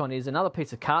want to touch on is another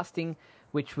piece of casting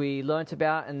which we learnt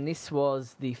about, and this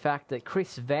was the fact that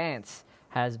Chris Vance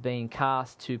has been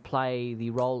cast to play the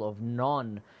role of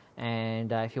Non.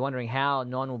 And if you're wondering how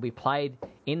Non will be played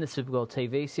in the Supergirl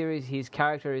TV series, his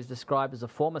character is described as a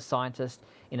former scientist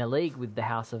in a league with the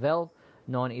House of El.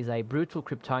 Non is a brutal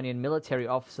Kryptonian military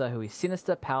officer who is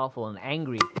sinister, powerful, and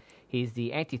angry. He's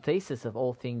the antithesis of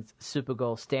all things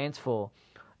Supergirl stands for.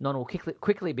 Non will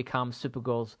quickly become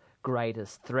Supergirl's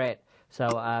greatest threat. So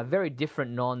a very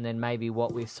different Non than maybe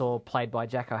what we saw played by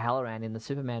Jack O'Halloran in the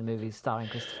Superman movies starring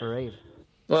Christopher Reeve.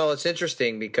 Well, it's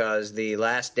interesting because the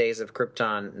Last Days of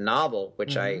Krypton novel,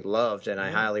 which I loved and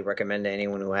I highly recommend to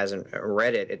anyone who hasn't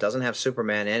read it, it doesn't have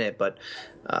Superman in it, but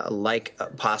like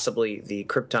possibly the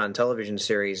Krypton television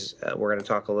series we're going to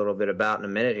talk a little bit about in a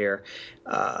minute here,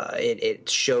 it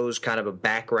shows kind of a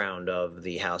background of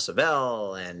the House of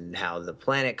El and how the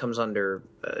planet comes under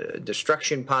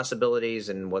destruction possibilities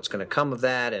and what's going to come of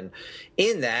that. And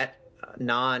in that,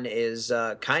 Non is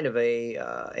kind of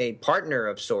a partner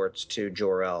of sorts to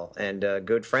Jor-El and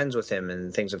good friends with him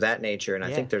and things of that nature. And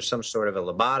I think there's some sort of a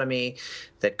lobotomy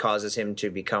that causes him to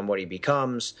become what he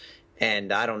becomes.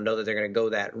 And I don't know that they're going to go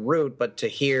that route, but to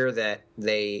hear that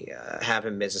they have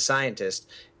him as a scientist,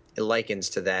 it likens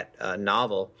to that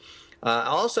novel.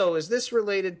 Also, is this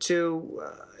related to,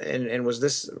 and was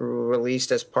this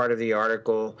released as part of the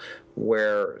article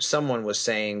where someone was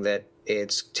saying that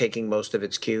it's taking most of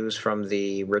its cues from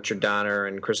the Richard Donner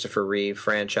and Christopher Reeve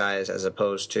franchise as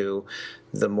opposed to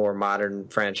the more modern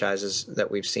franchises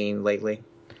that we've seen lately?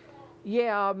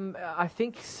 Yeah, I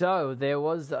think so. There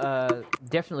was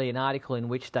definitely an article in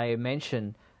which they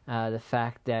mention the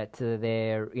fact that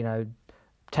they're,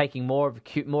 taking more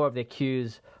of their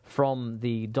cues from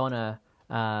the Donner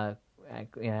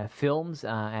films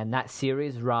and that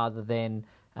series rather than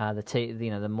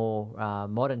the more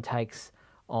modern takes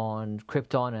on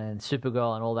Krypton and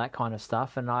Supergirl and all that kind of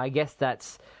stuff. And I guess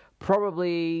that's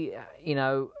probably,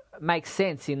 makes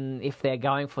sense if they're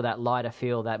going for that lighter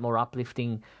feel, that more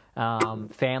uplifting,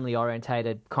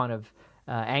 family-orientated kind of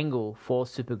angle for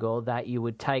Supergirl, that you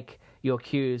would take your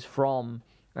cues from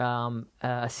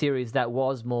a series that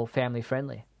was more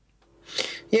family-friendly.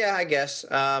 Yeah, I guess.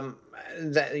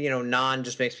 That Non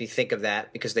just makes me think of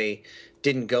that because they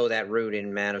didn't go that route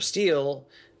in Man of Steel.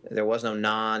 There was no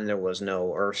Non, there was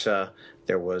no Ursa,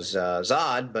 there was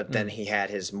Zod, but then he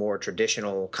had his more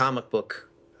traditional comic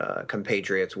book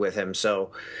compatriots with him.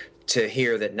 So to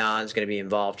hear that Non's going to be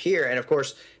involved here, and of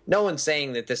course, no one's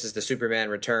saying that this is the Superman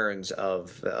Returns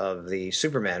of the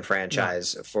Superman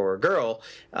franchise for a girl,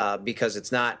 because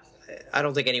it's not. I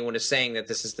don't think anyone is saying that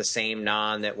this is the same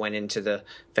Non that went into the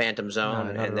Phantom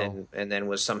Zone and then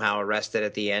was somehow arrested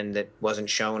at the end that wasn't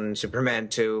shown in Superman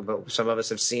 2. But some of us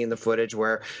have seen the footage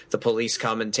where the police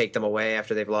come and take them away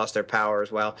after they've lost their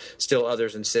powers. While still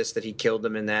others insist that he killed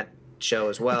them in that show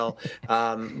as well.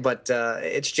 But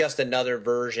it's just another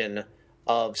version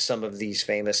of some of these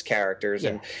famous characters.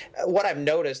 And what I've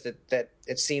noticed that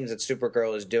it seems that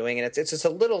Supergirl is doing, and it's a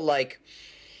little like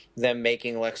them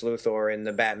making Lex Luthor in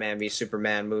the Batman v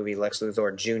Superman movie, Lex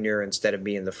Luthor Jr., instead of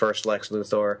being the first Lex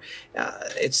Luthor.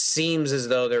 It seems as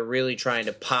though they're really trying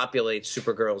to populate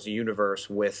Supergirl's universe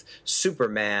with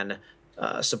Superman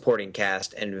supporting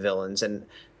cast and villains. And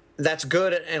that's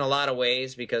good in a lot of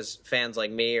ways because fans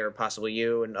like me or possibly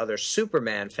you and other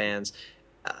Superman fans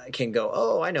can go,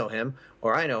 oh, I know him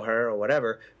or I know her or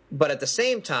whatever. But at the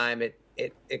same time,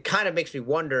 it kind of makes me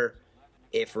wonder,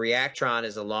 if Reactron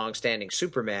is a long-standing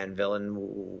Superman villain,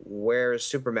 where is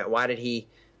Superman? Why did he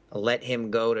let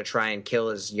him go to try and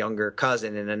kill his younger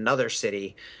cousin in another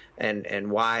city?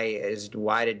 And why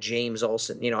did James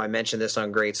Olsen? I mentioned this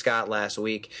on Great Scott last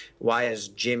week. Why is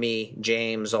Jimmy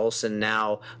James Olsen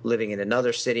now living in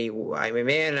another city? I mean,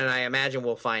 and I imagine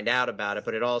we'll find out about it.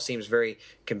 But it all seems very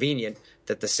convenient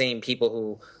that the same people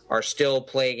who are still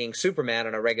plaguing Superman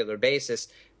on a regular basis,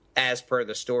 as per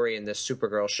the story in this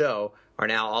Supergirl show, are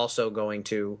now also going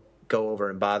to go over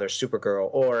and bother Supergirl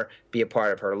or be a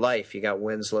part of her life. You got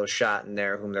Winslow Schott in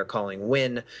there, whom they're calling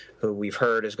Win, who we've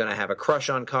heard is going to have a crush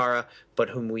on Kara, but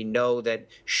whom we know that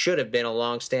should have been a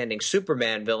long-standing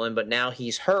Superman villain, but now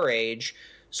he's her age.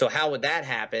 So how would that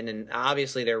happen? And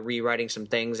obviously they're rewriting some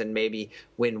things, and maybe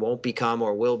Win won't become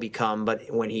or will become,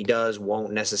 but when he does,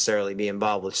 won't necessarily be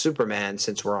involved with Superman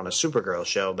since we're on a Supergirl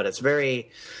show. But it's very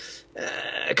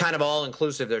kind of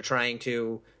all-inclusive. They're trying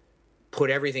to put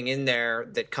everything in there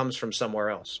that comes from somewhere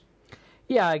else.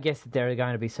 Yeah, I guess that there are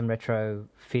going to be some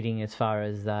retrofitting as far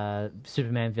as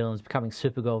Superman villains becoming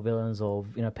Supergirl villains, or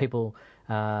people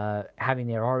having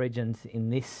their origins in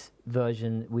this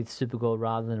version with Supergirl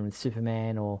rather than with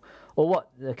Superman, or what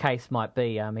the case might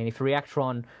be. I mean, if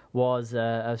Reactron was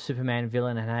a Superman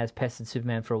villain and has pestered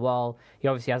Superman for a while, he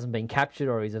obviously hasn't been captured,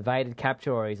 or he's evaded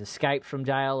capture, or he's escaped from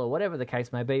jail, or whatever the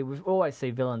case may be. We've always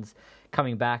see villains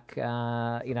coming back,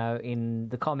 in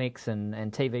the comics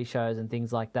and TV shows and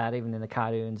things like that, even in the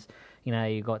cartoons.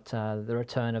 You've got the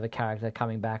return of a character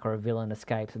coming back, or a villain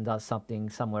escapes and does something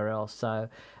somewhere else. So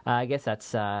I guess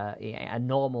that's a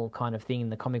normal kind of thing in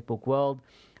the comic book world.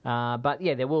 But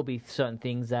yeah, there will be certain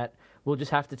things that we'll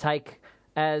just have to take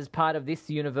as part of this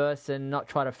universe and not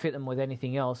try to fit them with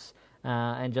anything else.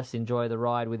 And just enjoy the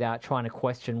ride without trying to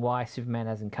question why Superman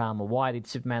hasn't come, or why did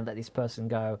Superman let this person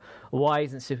go, or why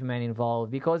isn't Superman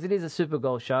involved, because it is a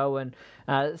Supergirl show. And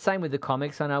same with the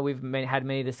comics. I know we've had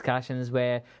many discussions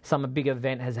where some big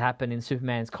event has happened in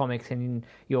Superman's comics, and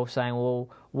you're saying, well,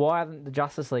 why isn't the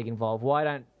Justice League involved? Why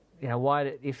don't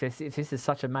if this is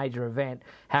such a major event,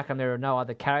 how come there are no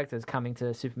other characters coming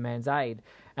to Superman's aid?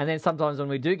 And then sometimes when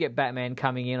we do get Batman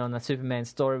coming in on the Superman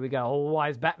story, we go, oh, why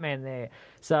is Batman there?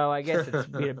 So I guess it's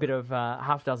a bit of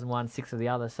half dozen one, six of the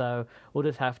other. So we'll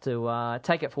just have to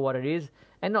take it for what it is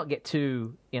and not get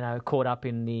too, caught up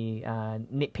in the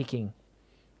nitpicking.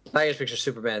 I just picture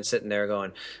Superman sitting there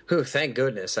going, "Whew, thank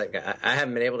goodness I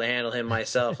haven't been able to handle him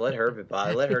myself. Let her be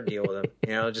bothered. Let her deal with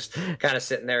him." Just kind of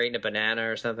sitting there eating a banana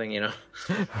or something.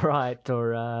 Right,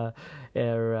 or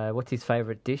what's his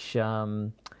favorite dish?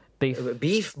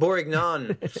 Beef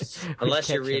bourguignon. Unless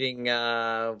you're reading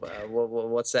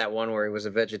what's that one where he was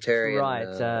a vegetarian? Right.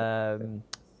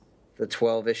 The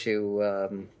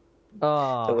 12-issue.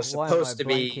 It was supposed to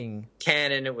be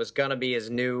canon. It was going to be his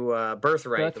new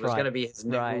birthright. It was going to be his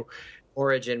new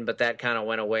origin, but that kind of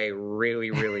went away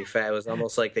really, really fast. It was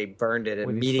almost like they burned it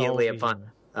immediately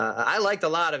upon. I liked a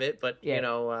lot of it, but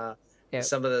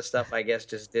some of the stuff I guess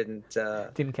just didn't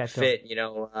catch fit.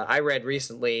 I read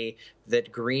recently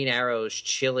that Green Arrow's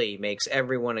chili makes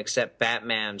everyone except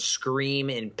Batman scream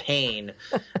in pain,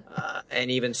 and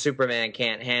even Superman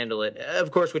can't handle it.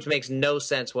 Of course, which makes no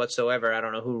sense whatsoever. I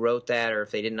don't know who wrote that, or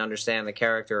if they didn't understand the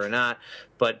character or not.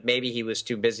 But maybe he was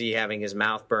too busy having his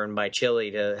mouth burned by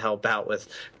chili to help out with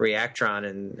Reactron,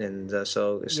 and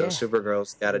so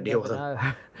Supergirl's got to deal with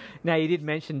him. Now, you did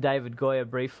mention David Goyer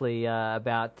briefly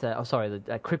about the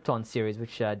Krypton series,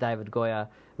 which David Goyer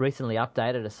recently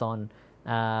updated us on.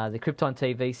 The Krypton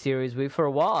TV series for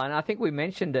a while, and I think we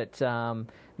mentioned it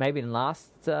maybe in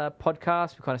last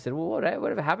podcast. We kind of said, well,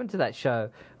 whatever happened to that show?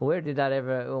 Where did that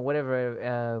ever, or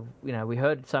whatever, we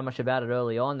heard so much about it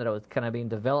early on that it was going to be in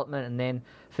development, and then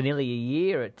for nearly a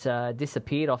year it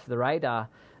disappeared off the radar.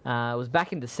 It was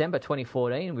back in December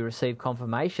 2014 we received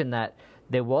confirmation that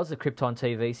there was a Krypton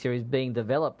TV series being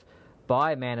developed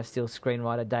by Man of Steel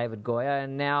screenwriter David Goyer,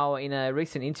 and now in a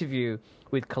recent interview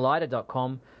with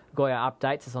Collider.com, Goyer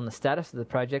updates us on the status of the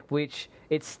project, which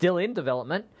it's still in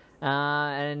development,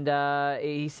 and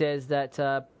he says that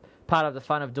part of the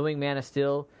fun of doing Man of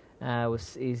Steel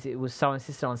it was so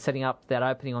insistent on setting up that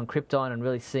opening on Krypton and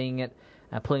really seeing it,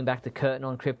 pulling back the curtain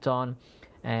on Krypton.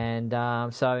 And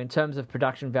so in terms of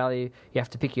production value, you have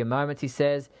to pick your moments, he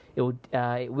says. It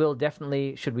will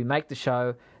definitely, should we make the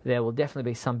show, there will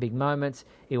definitely be some big moments.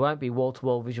 It won't be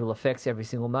wall-to-wall visual effects every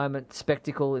single moment,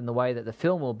 spectacle in the way that the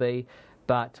film will be,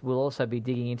 but we'll also be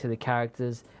digging into the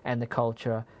characters and the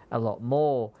culture a lot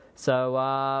more.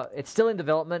 So it's still in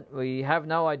development. We have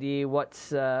no idea when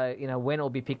it will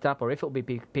be picked up or if it will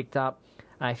be picked up.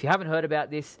 If you haven't heard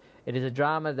about this, it is a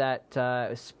drama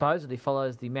that supposedly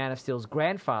follows the Man of Steel's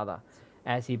grandfather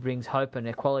as he brings hope and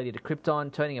equality to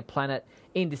Krypton, turning a planet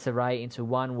in disarray into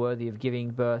one worthy of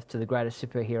giving birth to the greatest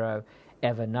superhero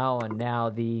ever known. Now,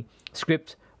 the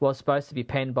script was supposed to be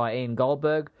penned by Ian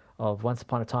Goldberg of Once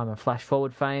Upon a Time and Flash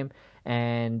Forward fame,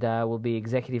 and will be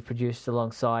executive produced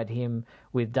alongside him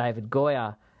with David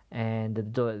Goyer. And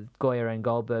Goyer and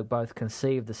Goldberg both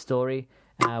conceived the story,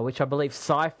 which I believe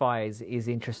Sci-Fi is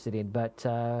interested in, but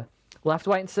we'll have to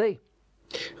wait and see.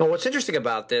 Well, what's interesting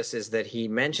about this is that he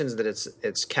mentions that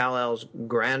it's Kal-El's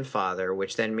grandfather,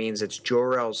 which then means it's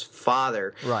Jor-El's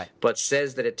father, right? But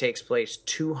says that it takes place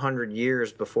 200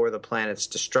 years before the planet's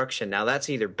destruction. Now, that's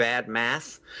either bad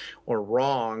math or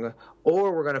wrong,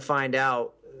 or we're going to find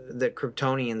out that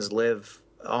Kryptonians live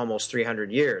almost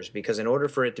 300 years, because in order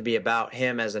for it to be about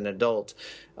him as an adult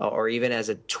or even as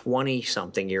a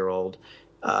 20-something-year-old,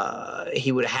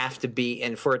 he would have to be,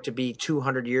 and for it to be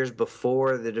 200 years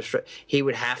before he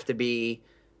would have to be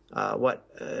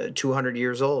 200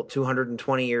 years old,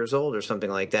 220 years old or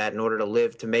something like that in order to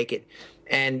live to make it.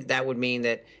 and that would mean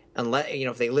that unless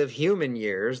if they live human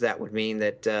years, that would mean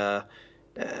that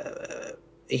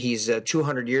he's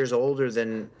 200 years older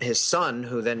than his son,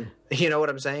 who then you know what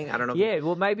I'm saying? I don't know. Yeah,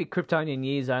 well, maybe Kryptonian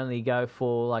years only go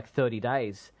for like 30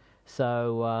 days.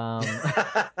 So,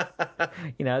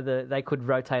 they could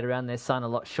rotate around their sun a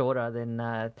lot shorter than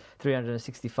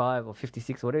 365 or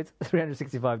 56, what is it?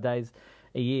 365 days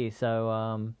a year.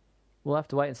 So we'll have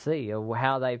to wait and see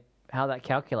how that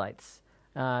calculates.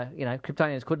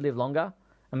 Kryptonians could live longer.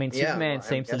 I mean, Superman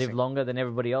seems to live longer than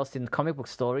everybody else in the comic book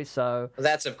stories. So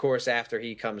that's, of course, after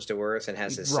he comes to Earth and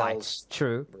has his cells.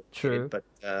 True. But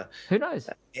who knows?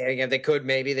 Yeah, they could.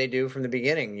 Maybe they do from the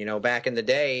beginning. Back in the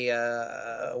day,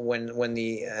 when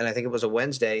and I think it was a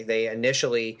Wednesday, they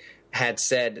initially had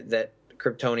said that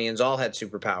Kryptonians all had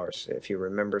superpowers. If you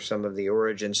remember some of the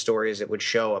origin stories, it would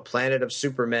show a planet of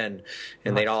supermen,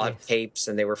 and they'd all have capes,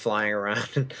 and they were flying around.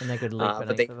 And they could leap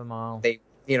an eighth of a mile.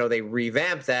 They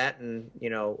revamped that, and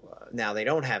now they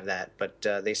don't have that, but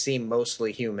they seem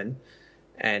mostly human,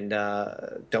 and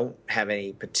don't have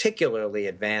any particularly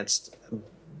advanced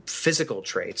physical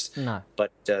traits. No,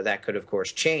 but that could, of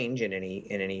course, change in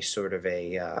any sort of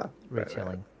a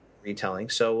retelling.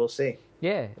 So we'll see.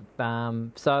 Yeah.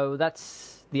 So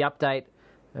that's the update.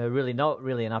 Really, not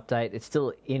really an update. It's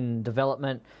still in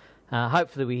development.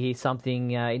 Hopefully, we hear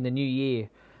something in the new year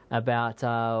about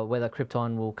whether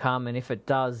Krypton will come, and if it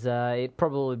does, it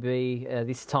probably be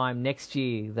this time next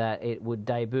year that it would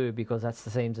debut, because that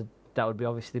would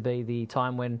obviously be the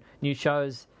time when new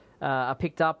shows are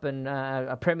picked up and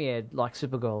are premiered, like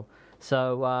Supergirl.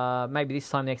 So maybe this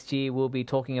time next year we'll be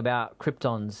talking about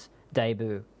Krypton's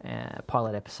debut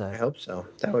pilot episode. I hope so.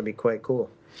 That would be quite cool.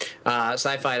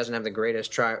 Sci-Fi doesn't have the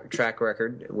greatest track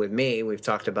record with me. We've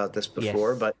talked about this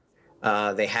before, but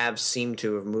they have seemed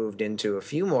to have moved into a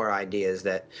few more ideas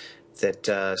that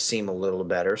seem a little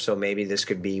better. So maybe this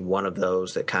could be one of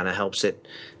those that kind of helps it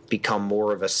become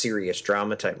more of a serious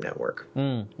drama type network.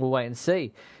 We'll wait and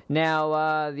see.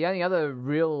 Now, the only other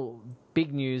real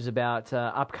big news about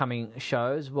upcoming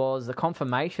shows was the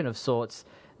confirmation of sorts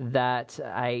that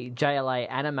a JLA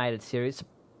animated series,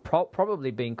 probably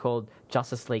being called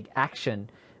Justice League Action,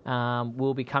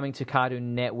 will be coming to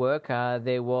Cartoon Network.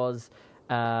 There was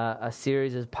a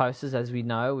series of posters, as we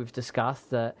know. We've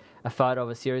discussed a photo of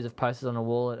a series of posters on a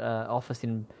wall at office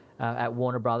at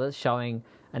Warner Brothers, showing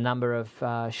a number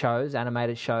of shows,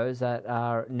 animated shows that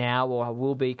are now or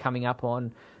will be coming up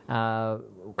on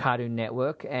Cartoon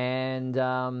Network. And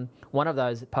one of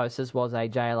those posters was a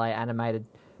JLA animated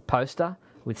poster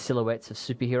with silhouettes of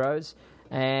superheroes.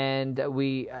 And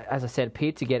we, as I said,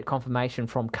 appeared to get confirmation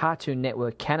from Cartoon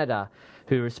Network Canada,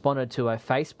 who responded to a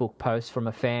Facebook post from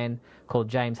a fan called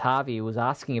James Harvey, who was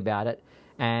asking about it.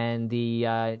 And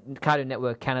the Cartoon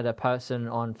Network Canada person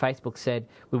on Facebook said,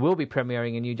 we will be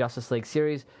premiering a new Justice League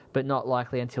series, but not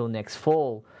likely until next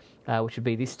fall, which would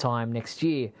be this time next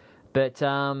year. But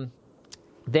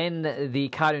then the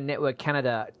Cartoon Network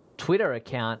Canada Twitter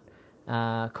account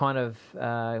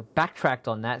backtracked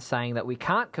on that, saying that we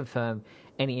can't confirm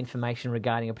any information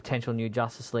regarding a potential new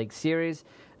Justice League series.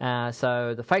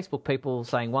 So the Facebook people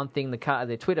saying one thing,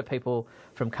 the Twitter people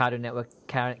from Cartoon Network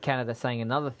Canada saying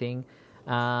another thing.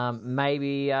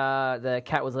 Maybe the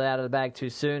cat was let out of the bag too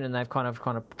soon, and they've kind of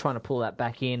trying to pull that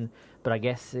back in. But I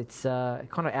guess it's kind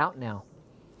of out now.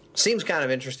 Seems kind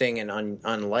of interesting and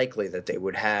unlikely that they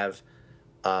would have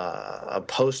a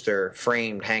poster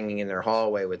framed hanging in their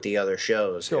hallway with the other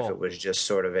shows if it was just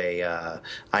sort of a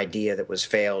idea that was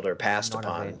failed or passed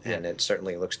upon. And it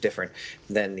certainly looks different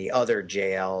than the other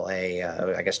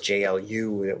JLA, I guess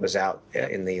JLU that was out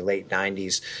in the late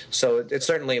 90s. So it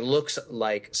certainly looks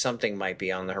like something might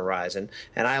be on the horizon.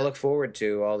 And I look forward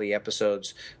to all the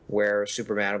episodes where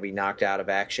Superman will be knocked out of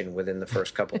action within the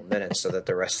first couple of minutes so that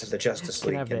the rest of the Justice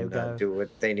League can do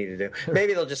what they need to do.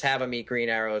 Maybe they'll just have him eat Green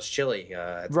Arrow's chili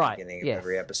at the beginning of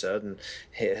every episode, and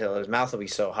his mouth will be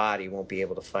so hot he won't be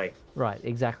able to fight. Right,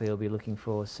 exactly. He'll be looking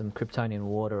for some Kryptonian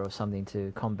water or something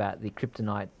to combat the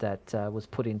kryptonite that was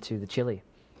put into the chili.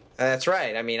 That's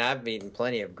right. I mean, I've eaten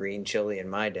plenty of green chili in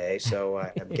my day, so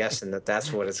I'm guessing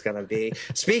that's what it's going to be.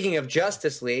 Speaking of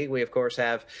Justice League, we, of course,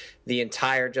 have the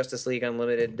entire Justice League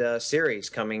Unlimited series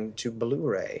coming to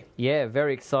Blu-ray. Yeah,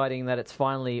 very exciting that it's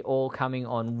finally all coming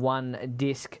on one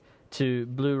disc to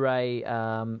Blu-ray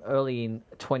early in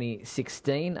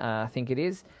 2016, I think it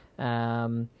is.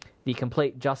 The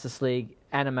complete Justice League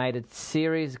animated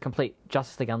series, complete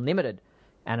Justice League Unlimited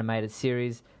animated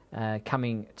series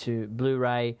coming to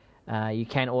Blu-ray. You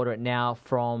can order it now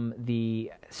from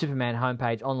the Superman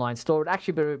homepage online store. It'll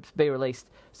actually be released,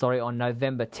 on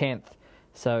November 10th.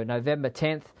 So November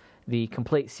 10th, the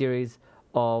complete series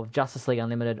of Justice League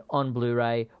Unlimited on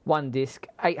Blu-ray, one disc,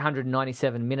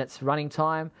 897 minutes running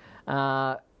time.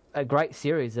 A great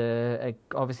series,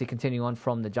 obviously continuing on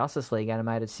from the Justice League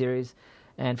animated series,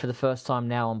 and for the first time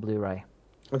now on Blu-ray.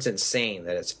 It's insane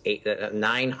that it's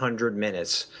 900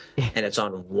 minutes and it's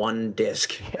on one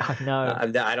disc. Yeah, I know.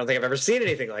 I don't think I've ever seen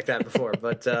anything like that before.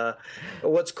 But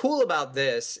what's cool about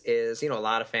this is, a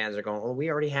lot of fans are going, well, we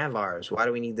already have ours. Why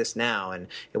do we need this now? And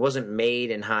it wasn't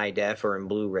made in high def or in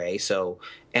Blu-ray, so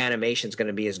animation's going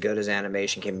to be as good as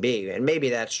animation can be. And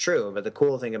maybe that's true, but the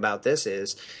cool thing about this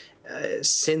is,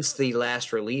 since the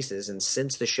last releases and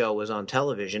since the show was on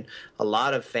television, a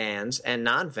lot of fans and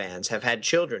non-fans have had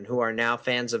children who are now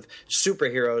fans of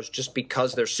superheroes just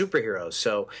because they're superheroes.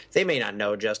 So they may not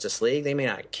know Justice League. They may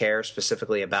not care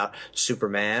specifically about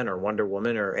Superman or Wonder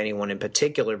Woman or anyone in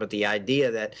particular, but the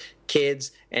idea that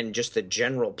kids and just the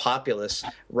general populace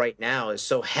right now is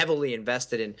so heavily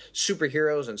invested in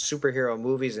superheroes and superhero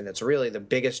movies, and it's really the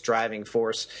biggest driving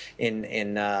force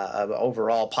in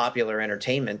overall popular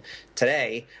entertainment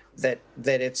today. That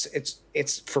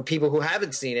it's for people who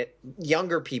haven't seen it,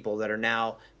 younger people that are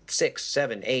now 6,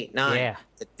 7, 8, 9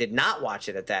 that did not watch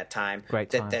it at that time.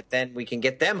 Great time. That then we can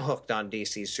get them hooked on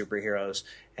DC's superheroes,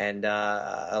 and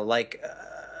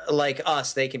like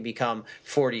us, they can become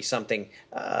 40-something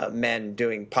men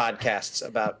doing podcasts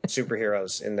about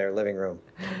superheroes in their living room.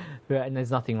 Yeah, and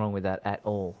there's nothing wrong with that at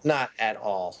all. Not at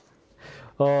all.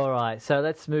 All right, so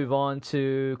let's move on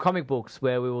to comic books,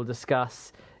 where we will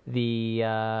discuss the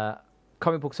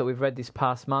comic books that we've read this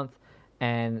past month.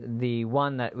 And the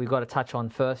one that we've got to touch on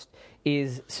first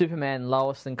is Superman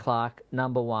Lois and Clark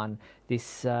 #1.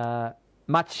 This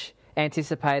much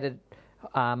anticipated,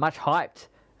 much hyped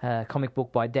comic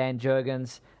book by Dan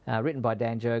Jurgens, written by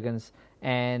Dan Jurgens,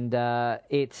 and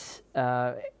it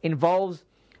involves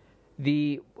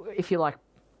the, if you like,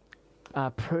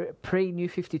 pre-New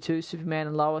 52 Superman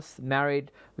and Lois,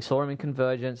 married. We saw them in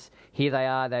Convergence. Here they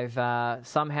are. They've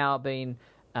somehow been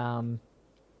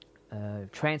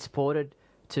transported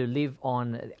to live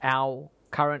on our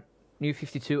current New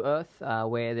 52 Earth,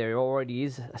 where there already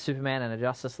is a Superman and a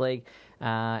Justice League.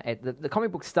 The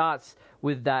comic book starts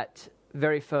with that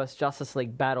very first Justice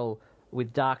League battle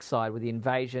with Darkseid, with the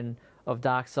invasion of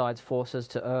Darkseid's forces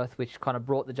to Earth, which kind of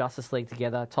brought the Justice League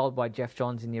together, told by Jeff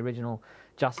Johns in the original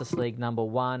Justice League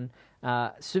 #1.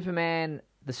 Superman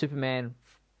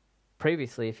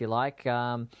previously, if you like,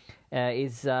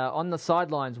 is on the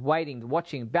sidelines, waiting,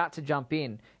 watching, about to jump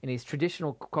in his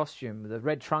traditional costume, the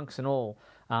red trunks and all.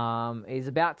 He's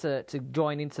about to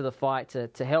join into the fight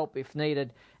to help if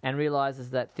needed, and realizes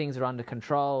that things are under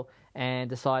control, and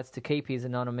decides to keep his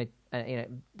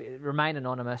remain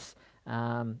anonymous.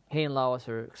 He and Lois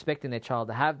are expecting their child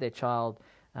to have their child.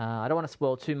 I don't want to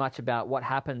spoil too much about what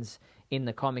happens in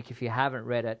the comic if you haven't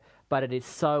read it, but it is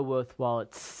so worthwhile.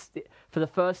 It's, for the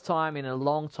first time in a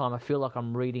long time, I feel like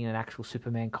I'm reading an actual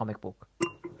Superman comic book.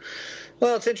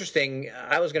 Well, it's interesting.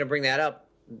 I was going to bring that up.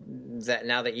 That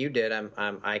now that you did,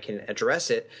 I can address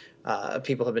it.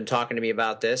 People have been talking to me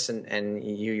about this, and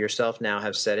you yourself now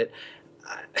have said it.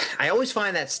 I always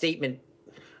find that statement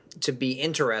to be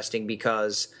interesting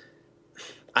because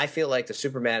I feel like the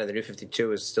Superman of the New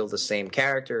 52 is still the same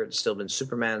character. It's still been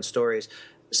Superman stories.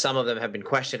 Some of them have been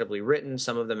questionably written.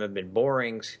 Some of them have been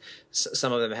boring.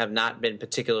 Some of them have not been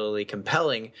particularly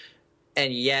compelling.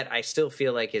 And yet I still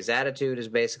feel like his attitude is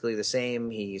basically the same.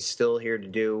 He's still here to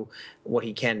do what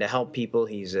he can to help people.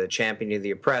 He's a champion of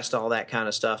the oppressed, all that kind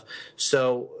of stuff.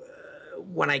 So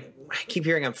when I keep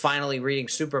hearing I'm finally reading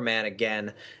Superman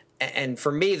again, and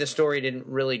for me, the story didn't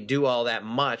really do all that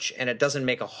much, and it doesn't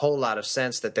make a whole lot of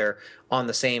sense that they're on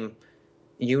the same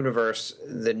universe,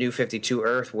 the New 52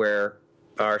 Earth, where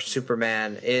our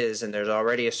Superman is, and there's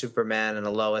already a Superman and a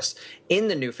Lois in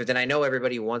the New 50. And I know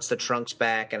everybody wants the Trunks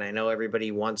back, and I know everybody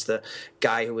wants the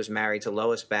guy who was married to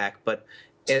Lois back, but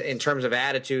in terms of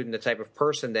attitude and the type of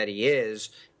person that he is,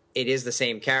 it is the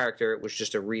same character. It was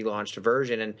just a relaunched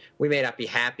version, and we may not be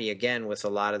happy again with a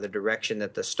lot of the direction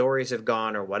that the stories have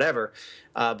gone or whatever.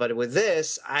 But with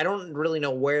this, I don't really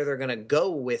know where they're going to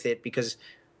go with it because,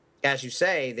 as you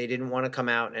say, they didn't want to come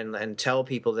out and tell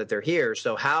people that they're here.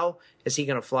 So how is he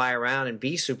going to fly around and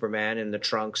be Superman in the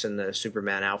trunks and the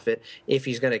Superman outfit if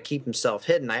he's going to keep himself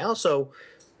hidden? I also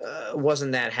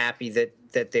wasn't that happy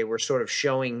that they were sort of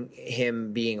showing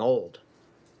him being old.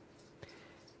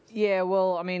 Yeah,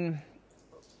 well, I mean,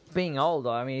 being old,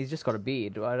 he's just got a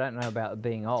beard. I don't know about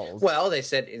being old. Well, they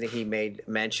said that he made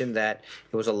mention that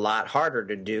it was a lot harder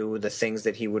to do the things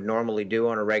that he would normally do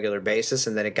on a regular basis,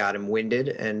 and that it got him winded.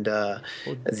 And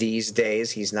these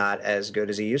days, he's not as good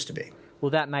as he used to be.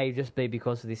 well, that may just be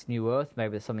because of this new Earth.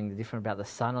 Maybe there's something different about the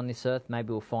sun on this Earth.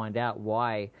 Maybe we'll find out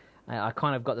why. I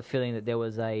kind of got the feeling that there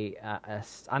was a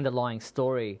underlying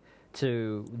story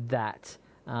to that.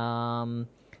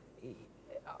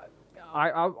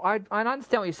 I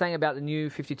understand what you're saying about the new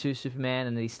 52 Superman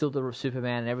and he's still the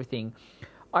Superman and everything.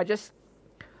 I don't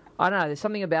know. There's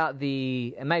something about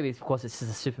and maybe it's because this is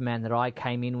the Superman that I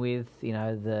came in with. You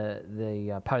know,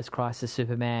 the post-crisis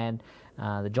Superman,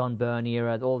 the John Byrne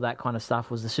era, all that kind of stuff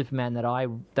was the Superman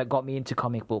that got me into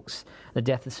comic books. The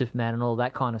death of Superman and all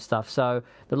that kind of stuff. So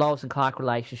the Lois and Clark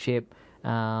relationship,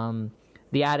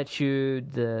 the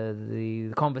attitude,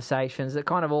 the conversations, it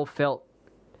kind of all felt.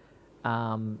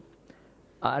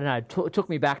 I don't know. It took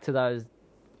me back to those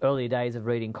early days of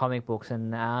reading comic books,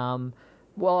 and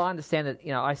well, I understand that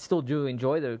I still do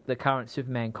enjoy the current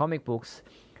Superman comic books.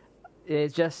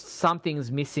 There's just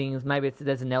something's missing. Maybe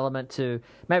there's an element to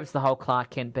maybe it's the whole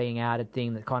Clark Kent being outed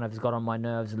thing that kind of has got on my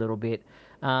nerves a little bit.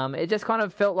 It just kind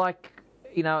of felt like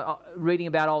reading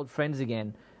about old friends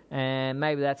again, and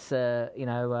maybe that's more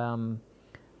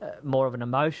of an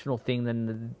emotional thing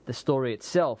than the story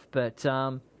itself. But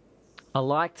I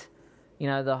liked.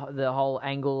 The whole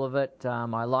angle of it.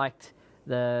 I liked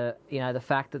the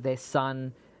fact that their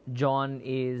son John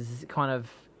is kind of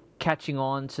catching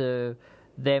on to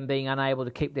them being unable to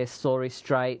keep their story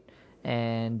straight,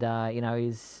 and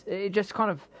it just kind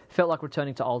of felt like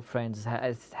returning to old friends.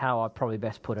 Is how I probably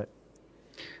best put it.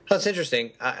 That's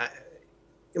interesting.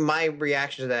 My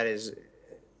reaction to that is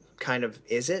kind of,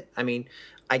 is it? I mean,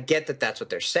 I get that that's what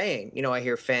they're saying. I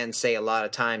hear fans say a lot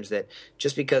of times that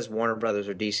just because Warner Brothers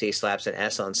or DC slaps an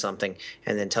S on something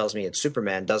and then tells me it's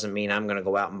Superman doesn't mean I'm going to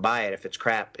go out and buy it. If it's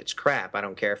crap, it's crap. I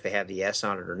don't care if they have the S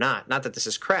on it or not. Not that this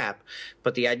is crap,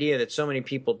 but the idea that so many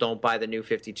people don't buy the New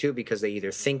 52 because they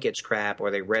either think it's crap or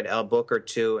they read a book or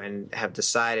two and have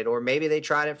decided, or maybe they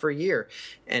tried it for a year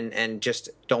and just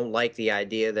don't like the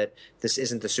idea that this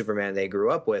isn't the Superman they grew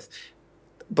up with.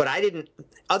 But I didn't,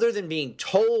 other than being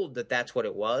told that that's what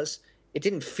it was, it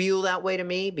didn't feel that way to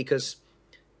me because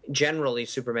generally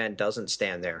Superman doesn't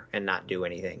stand there and not do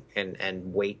anything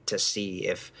and wait to see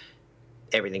if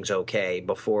everything's okay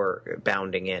before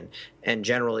bounding in. And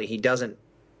generally he doesn't,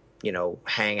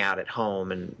 hang out at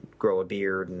home and grow a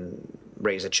beard and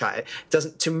raise a child.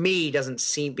 Doesn't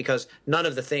seem, because none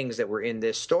of the things that were in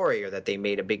this story or that they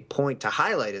made a big point to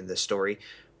highlight in this story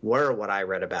were what I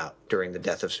read about during the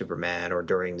death of Superman or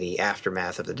during the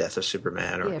aftermath of the death of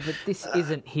Superman. Yeah, but this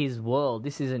isn't his world.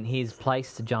 This isn't his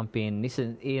place to jump in. This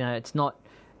is, it's not.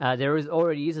 There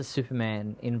already is a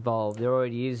Superman involved. There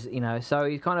already is, So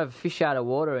he's kind of fish out of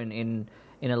water in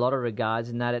a lot of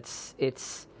regards. In that it's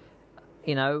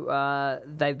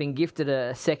they've been gifted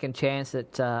a second chance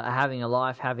at having a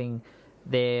life, having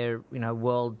their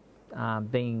world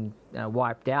being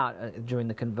wiped out during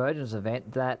the Convergence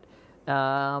event. That.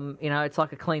 It's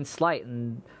like a clean slate,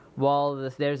 and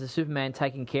while there's a Superman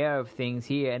taking care of things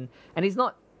here, and he's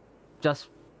not just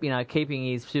keeping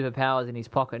his superpowers in his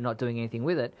pocket and not doing anything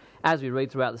with it. As we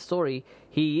read throughout the story,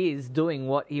 he is doing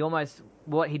what he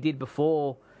did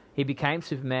before he became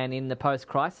Superman in the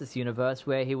post-crisis universe,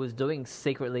 where he was doing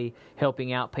secretly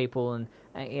helping out people, and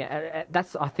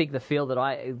that's I think the feel that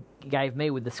I gave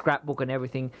me with the scrapbook and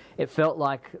everything. It felt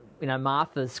like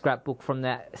Martha's scrapbook from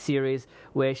that series,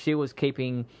 where she was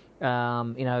keeping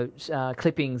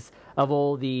clippings of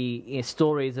all the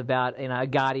stories about a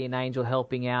guardian angel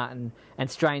helping out and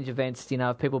strange events,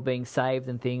 of people being saved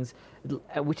and things,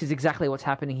 which is exactly what's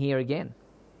happening here again.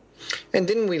 And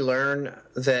didn't we learn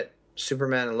that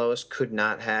Superman and Lois could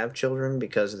not have children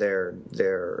because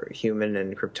their human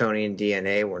and Kryptonian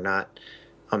DNA were not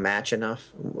a match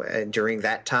enough during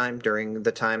the time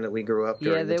that we grew up?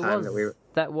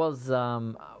 That was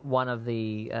one of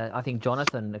the I think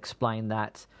Jonathan explained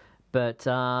that, but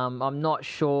I'm not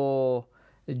sure.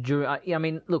 I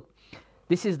mean, look,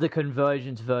 this is the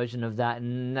Convergence version of that,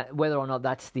 and whether or not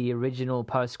that's the original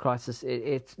post-crisis,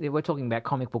 we're talking about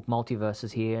comic book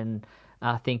multiverses here, and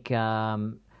I think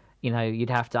you'd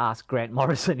have to ask Grant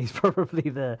Morrison. He's probably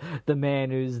the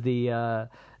man who's the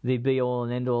be-all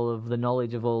and end-all of the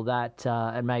knowledge of all that,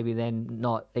 and maybe then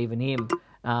not even him,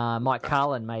 Mike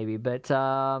Carlin maybe. But there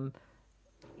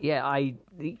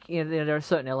are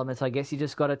certain elements I guess you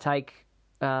just got to take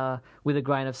with a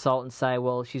grain of salt and say,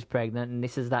 well, she's pregnant and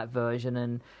this is that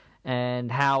version,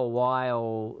 and how or why,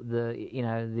 or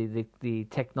the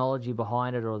technology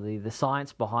behind it or the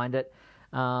science behind it.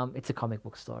 It's a comic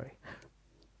book story.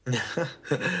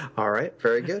 All right,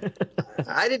 very good.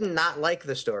 I did not like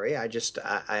the story. I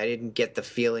didn't get the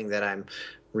feeling that I'm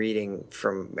reading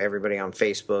from everybody on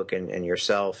Facebook and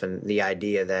yourself, and the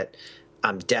idea that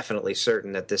I'm definitely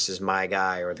certain that this is my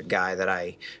guy, or the guy that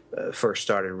I first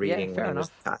started reading fair when he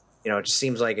was. enough. It just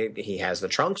seems like he has the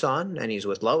trunks on and he's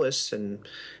with Lois, and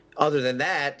other than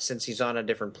that, since he's on a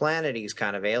different planet, he's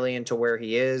kind of alien to where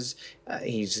he is.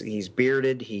 He's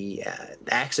bearded. He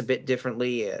acts a bit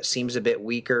differently. Seems a bit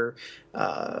weaker.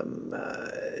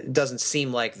 Doesn't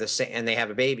seem like the same. And they have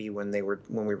a baby when we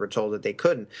were told that they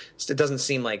couldn't. So it doesn't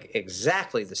seem like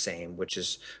exactly the same, which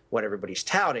is what everybody's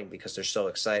touting because they're so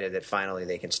excited that finally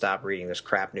they can stop reading this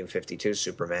crap New 52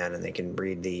 Superman and they can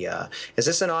read the. Is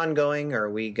this an ongoing, or are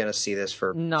we going to see this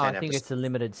for? No, 10 I think episodes? it's a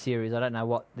limited series. I don't know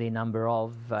what the number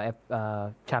of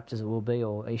chapters it will be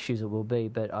or issues it will be,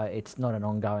 but it's not an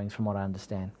ongoing, from what I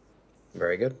understand.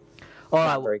 Very good. All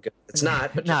Not right, very good. It's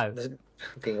not. But no. just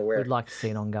being aware. We'd like to see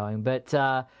an ongoing, but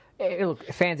look,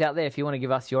 fans out there, if you want to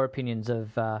give us your opinions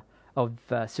of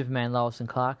Superman, Lois and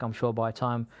Clark, I'm sure by the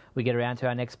time we get around to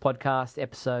our next podcast,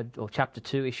 episode or chapter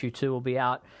 2, issue 2 will be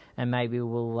out, and maybe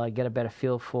we'll get a better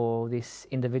feel for this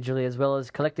individually as well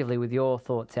as collectively with your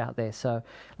thoughts out there. So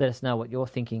let us know what you're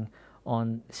thinking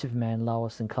on Superman,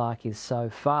 Lois and Clark is so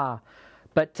far.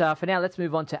 But for now, let's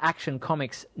move on to Action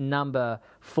Comics number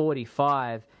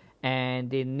 45.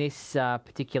 And in this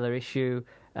particular issue,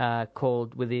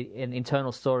 called with an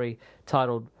internal story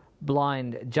titled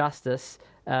Blind Justice,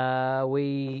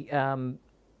 we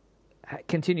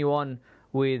continue on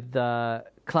with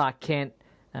Clark Kent.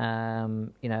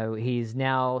 He's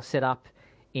now set up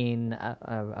in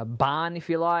a barn, if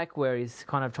you like, where he's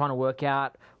kind of trying to work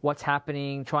out what's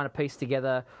happening, trying to piece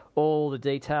together all the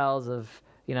details of,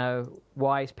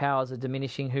 why his powers are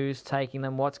diminishing, who's taking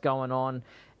them, what's going on.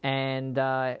 And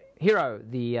Hero,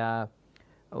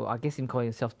 I guess he's calling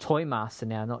himself Toy Master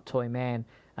now, not Toy Man,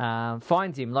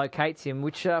 finds him, locates him,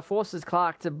 which forces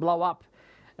Clark to blow up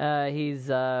his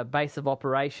base of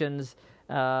operations.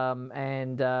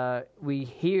 And we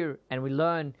hear and we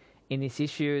learn in this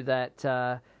issue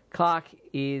that Clark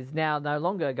is now no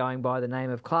longer going by the name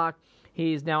of Clark.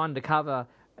 He is now undercover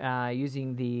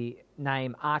using the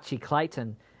name Archie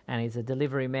Clayton, and he's a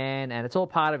delivery man, and it's all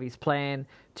part of his plan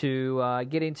to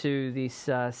get into this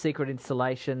secret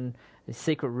installation, this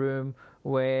secret room,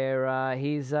 where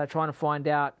he's trying to find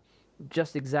out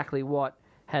just exactly what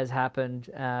has happened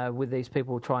with these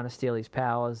people trying to steal his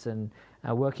powers and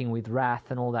working with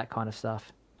Wrath and all that kind of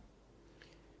stuff.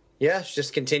 Yeah, it's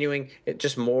just continuing,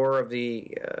 just more of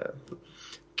the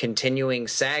continuing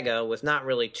saga with not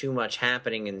really too much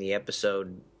happening in the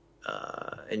episode,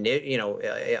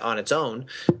 on its own,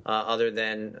 other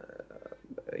than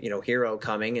Hero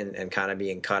coming and kind of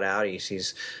being cut out.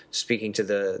 He's speaking to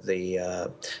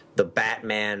the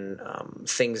Batman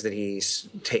things that he's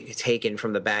taken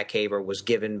from the Batcave or was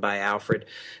given by Alfred.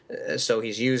 So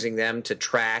he's using them to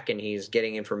track, and he's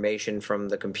getting information from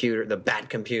the computer, the Bat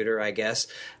computer, I guess.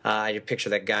 I picture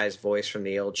that guy's voice from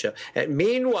the old show. And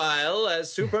meanwhile,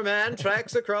 as Superman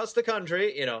tracks across the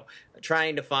country,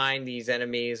 trying to find these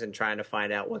enemies and trying to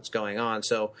find out what's going on.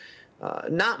 So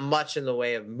not much in the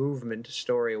way of movement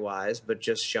story-wise, but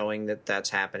just showing that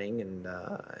that's happening, and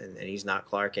he's not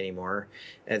Clark anymore,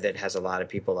 and that has a lot of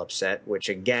people upset. Which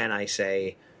again, I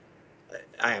say,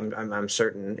 I'm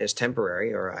certain is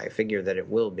temporary, or I figure that it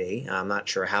will be. I'm not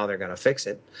sure how they're going to fix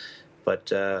it, but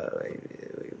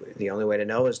the only way to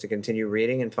know is to continue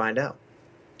reading and find out.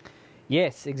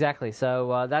 Yes, exactly.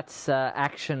 So that's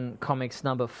Action Comics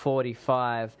number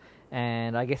 45.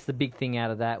 And I guess the big thing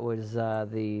out of that was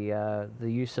the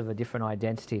use of a different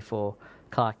identity for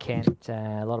Clark Kent.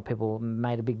 A lot of people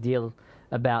made a big deal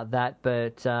about that,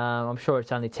 but I'm sure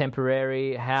it's only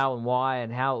temporary. How and why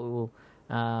and how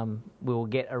we will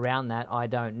get around that, I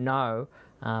don't know.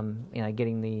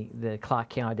 Getting the Clark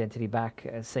Kent identity back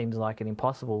seems like an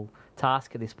impossible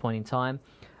task at this point in time.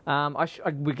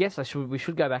 We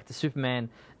should go back to Superman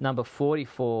number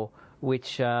 44.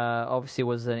 Which obviously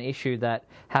was an issue that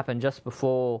happened just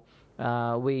before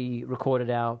we recorded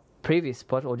our previous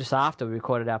or just after we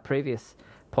recorded our previous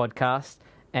podcast.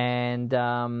 And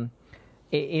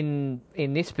in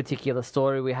this particular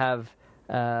story, we have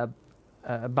a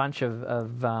bunch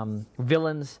of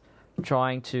villains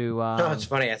trying to. It's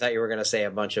funny. I thought you were going to say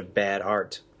a bunch of bad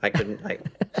art. I couldn't.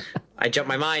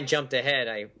 My mind jumped ahead.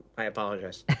 I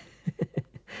apologize.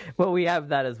 Well, we have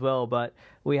that as well, but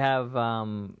we have.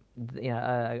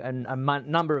 A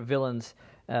number of villains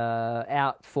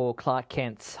out for Clark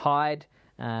Kent's hide,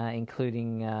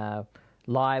 including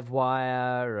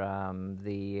Livewire,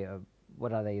 the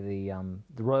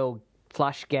Royal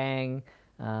Flush Gang.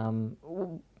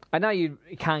 I know you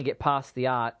can't get past the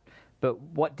art, but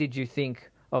what did you think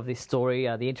of this story?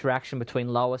 The interaction between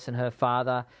Lois and her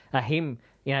father, him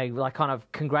like kind of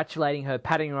congratulating her,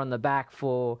 patting her on the back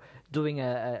for doing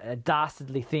a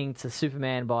dastardly thing to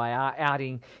Superman by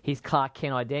outing his Clark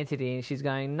Kent identity. And she's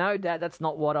going, "No, Dad, that's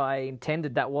not what I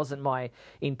intended. That wasn't my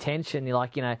intention."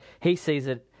 He sees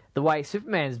it the way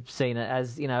Superman's seen it,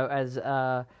 as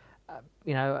a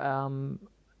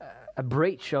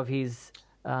breach of his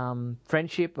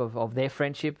friendship, of their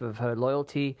friendship, of her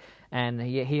loyalty. And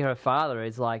her father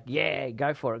is like, "Yeah,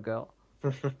 go for it, girl."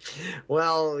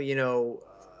 Well,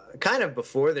 kind of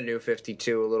before the New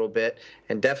 52 a little bit,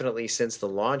 and definitely since the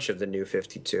launch of the New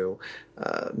 52,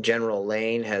 General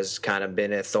Lane has kind of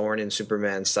been a thorn in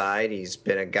Superman's side. He's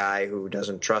been a guy who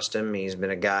doesn't trust him. He's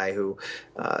been a guy who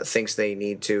thinks they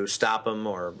need to stop him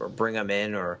or bring him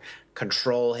in or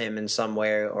control him in some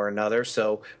way or another.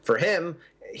 So for him,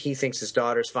 he thinks his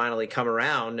daughter's finally come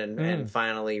around and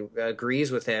finally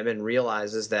agrees with him and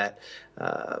realizes that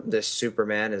this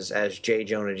Superman is, as J.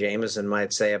 Jonah Jameson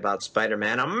might say about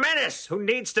Spider-Man, a menace who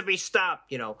needs to be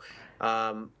stopped,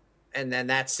 and then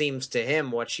that seems to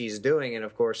him what she's doing. And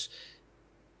of course,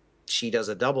 she does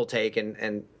a double take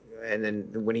and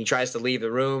then when he tries to leave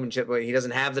the room, he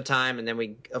doesn't have the time. And then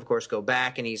we, of course, go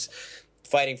back and he's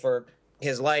fighting for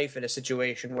his life in a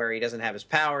situation where he doesn't have his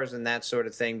powers and that sort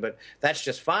of thing. But that's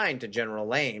just fine to General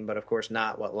Lane, but of course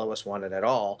not what Lois wanted at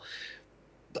all.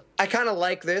 I kind of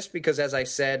like this because, as I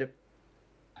said,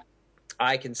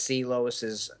 I can see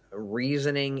Lois's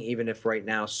reasoning, even if right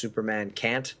now Superman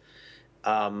can't.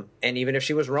 And even if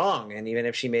she was wrong, and even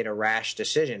if she made a rash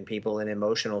decision, people in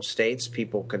emotional states,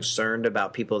 people concerned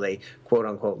about people they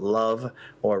quote-unquote love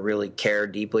or really care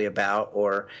deeply about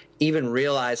or even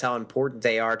realize how important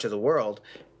they are to the world,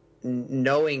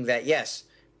 knowing that, yes,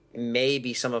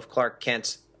 maybe some of Clark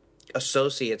Kent's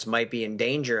associates might be in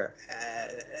danger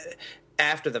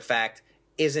after the fact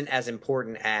isn't as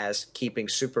important as keeping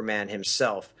Superman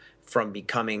himself from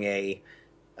becoming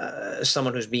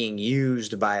someone who's being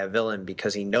used by a villain,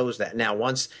 because he knows that. Now,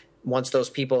 once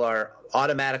those people are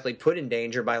automatically put in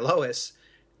danger by Lois,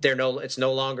 it's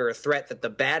no longer a threat that the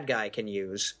bad guy can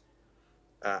use.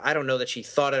 I don't know that she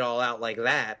thought it all out like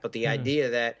that, but the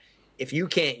idea that if you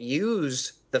can't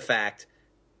use the fact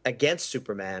against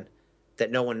Superman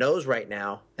that no one knows right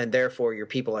now, and therefore your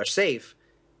people are safe,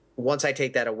 once I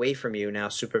take that away from you, now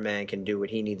Superman can do what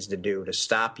he needs to do to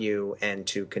stop you and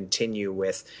to continue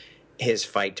with his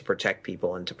fight to protect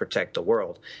people and to protect the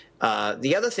world.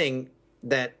 The other thing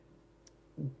that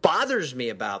bothers me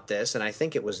about this, and I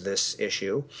think it was this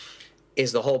issue,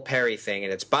 is the whole Perry thing,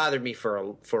 and it's bothered me for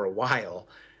a while.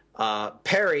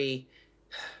 Perry,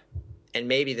 and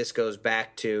maybe this goes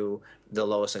back to the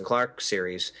Lois and Clark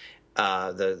series,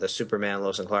 the Superman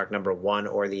Lois and Clark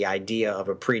 #1, or the idea of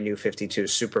a pre-New 52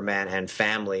 Superman and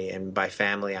family, and by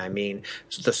family I mean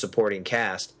the supporting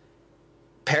cast.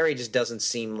 Perry just doesn't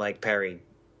seem like Perry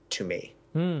to me.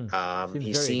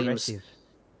 He seems aggressive.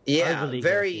 Yeah,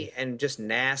 very aggressive. and just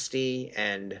nasty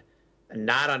and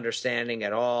not understanding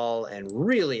at all, and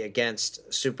really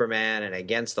against Superman and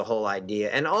against the whole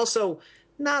idea, and also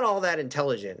not all that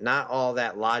intelligent, not all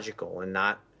that logical, and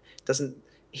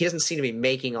he doesn't seem to be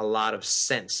making a lot of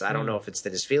sense. I don't know if it's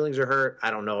that his feelings are hurt. I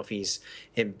don't know if he's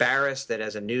embarrassed that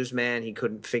as a newsman he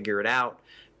couldn't figure it out.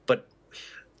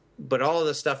 But all of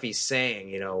the stuff he's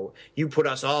saying, you put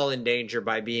us all in danger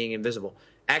by being invisible.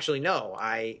 Actually, no,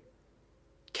 I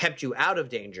kept you out of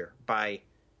danger by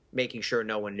making sure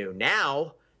no one knew.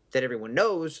 Now that everyone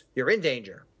knows, you're in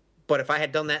danger. But if I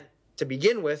had done that to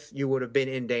begin with, you would have been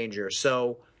in danger.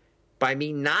 So by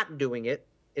me not doing it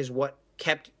is what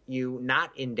kept you not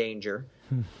in danger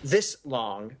this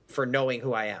long for knowing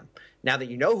who I am. Now that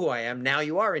you know who I am, now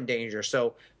you are in danger.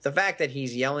 So the fact that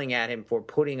he's yelling at him for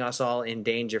putting us all in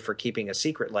danger for keeping a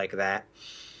secret like that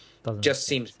just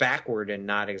seems backward and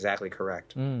not exactly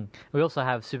correct. We also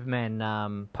have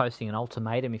Superman posting an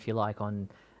ultimatum, if you like, on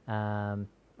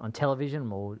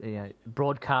television, or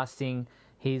broadcasting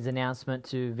his announcement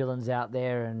to villains out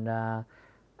there. And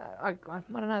I don't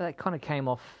know, that kind of came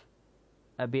off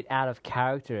a bit out of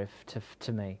character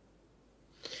to me.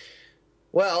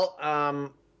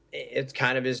 Well, it's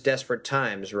kind of his desperate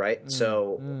times, right?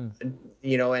 And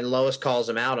Lois calls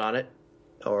him out on it,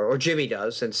 or Jimmy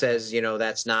does, and says,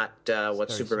 that's not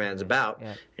what Superman's about.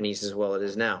 Yeah. And he says, well, it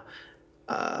is now.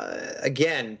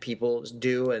 Again, people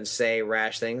do and say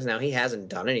rash things. Now, he hasn't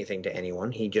done anything to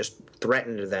anyone. He just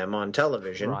threatened them on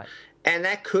television. Right. And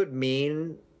that could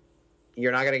mean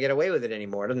you're not going to get away with it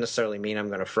anymore. It doesn't necessarily mean I'm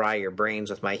going to fry your brains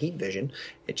with my heat vision.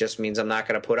 It just means I'm not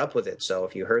going to put up with it. So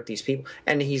if you hurt these people,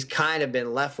 and he's kind of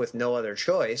been left with no other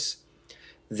choice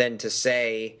than to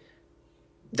threaten,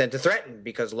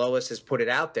 because Lois has put it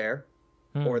out there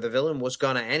or the villain was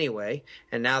gonna anyway.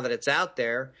 And now that it's out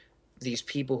there, these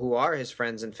people who are his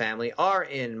friends and family are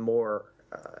in more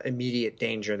immediate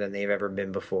danger than they've ever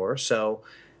been before. So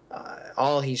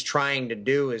all he's trying to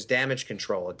do is damage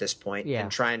control at this point,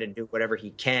 and trying to do whatever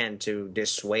he can to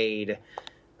dissuade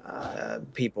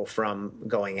people from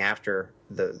going after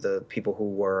the people who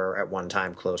were at one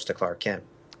time close to Clark Kent.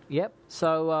 Yep.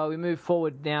 So we move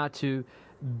forward now to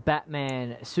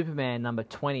Batman Superman number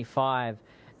 25.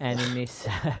 And in this,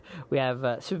 we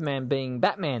have Superman being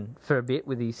Batman for a bit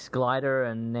with his glider,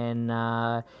 and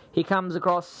then he comes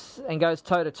across and goes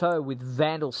toe-to-toe with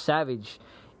Vandal Savage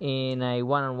in a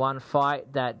one-on-one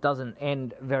fight that doesn't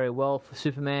end very well for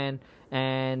Superman.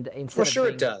 And instead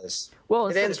it does. Well,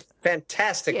 it ends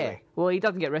fantastically. Yeah. Well, he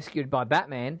doesn't get rescued by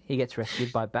Batman. He gets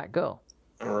rescued by Batgirl.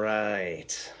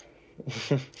 Right.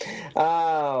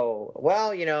 Oh,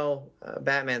 well,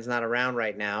 Batman's not around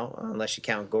right now, unless you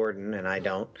count Gordon, and I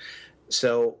don't.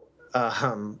 So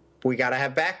we got to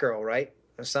have Batgirl, right?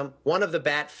 One of the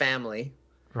Bat family.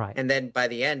 Right. And then by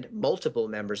the end, multiple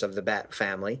members of the Bat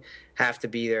family have to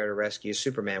be there to rescue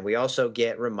Superman. We also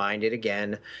get reminded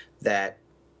again that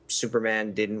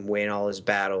Superman didn't win all his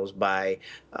battles by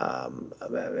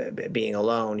being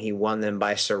alone. He won them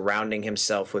by surrounding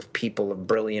himself with people of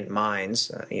brilliant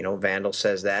minds. Vandal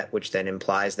says that, which then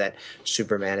implies that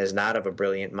Superman is not of a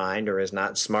brilliant mind or is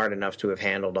not smart enough to have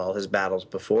handled all his battles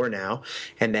before now.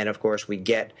 And then, of course, we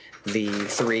get the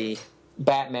three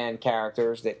Batman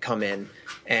characters that come in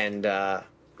and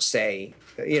say,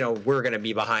 we're going to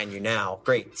be behind you now.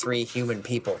 Great, 3 human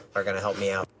people are going to help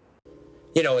me out.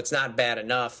 It's not bad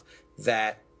enough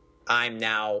that I'm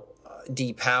now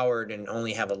depowered and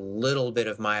only have a little bit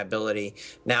of my ability.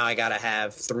 Now I got to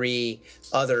have 3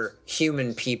 other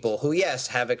human people who, yes,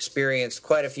 have experienced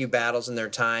quite a few battles in their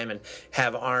time and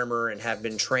have armor and have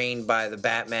been trained by the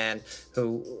Batman,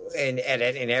 who in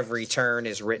every turn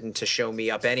is written to show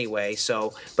me up anyway.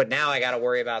 So, but now I got to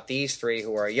worry about these 3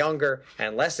 who are younger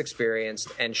and less experienced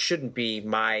and shouldn't be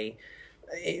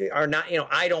are not,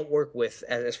 I don't work with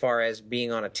as far as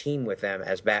being on a team with them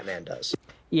as Batman does.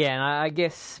 Yeah, and I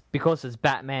guess because it's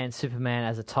Batman, Superman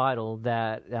as a title,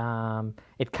 that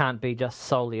it can't be just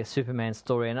solely a Superman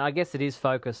story. And I guess it is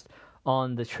focused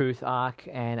on the Truth arc,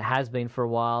 and it has been for a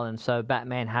while, and so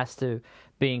Batman has to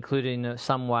be included in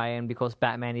some way, and because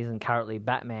Batman isn't currently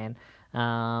Batman,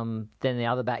 then the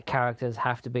other Bat characters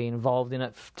have to be involved in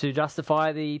it to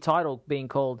justify the title being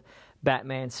called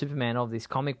Batman, Superman of this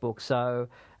comic book. So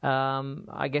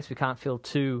I guess we can't feel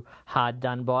too hard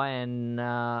done by, and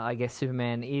I guess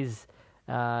Superman is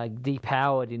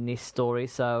depowered in this story,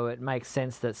 so it makes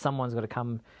sense that someone's got to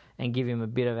come and give him a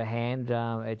bit of a hand.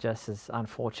 It just is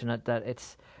unfortunate that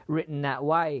it's written that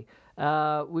way.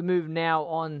 We move now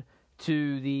on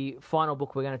to the final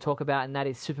book we're going to talk about, and that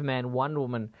is Superman Wonder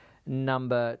Woman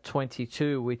number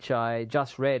 22, which I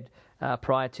just read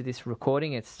prior to this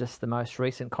recording. It's just the most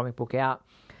recent comic book out.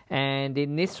 And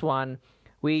in this one,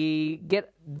 we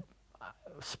get,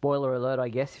 spoiler alert, I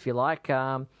guess, if you like,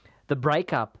 the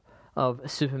breakup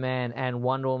of Superman and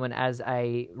Wonder Woman as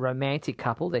a romantic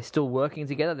couple. They're still working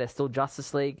together. They're still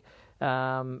Justice League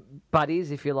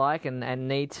buddies, if you like, and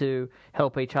need to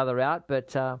help each other out.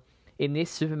 But in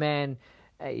this, Superman,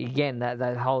 again,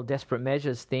 that whole desperate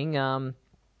measures thing,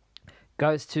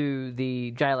 goes to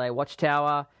the JLA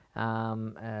Watchtower,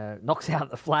 knocks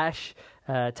out the Flash,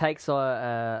 takes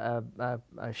a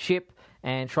ship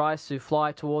and tries to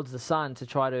fly towards the sun to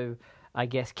try to, I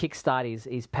guess, kickstart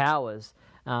his powers,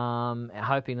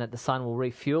 hoping that the sun will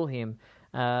refuel him.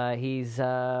 He's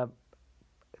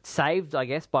saved, I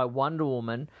guess, by Wonder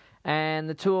Woman,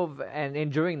 and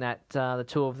during that, the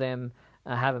two of them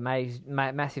have a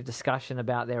massive discussion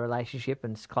about their relationship,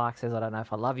 and Clark says, "I don't know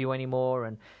if I love you anymore,"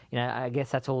 and I guess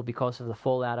that's all because of the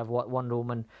fallout of what Wonder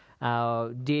Woman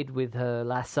did with her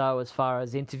lasso, as far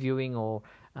as interviewing or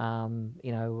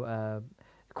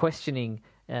questioning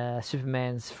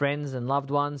Superman's friends and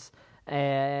loved ones,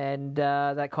 and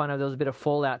that kind of, there was a bit of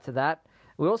fallout to that.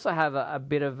 We also have a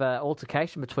bit of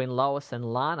altercation between Lois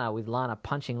and Lana, with Lana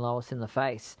punching Lois in the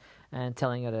face and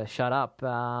telling her to shut up.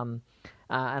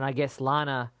 And I guess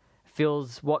Lana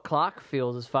feels what Clark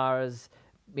feels, as far as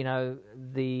her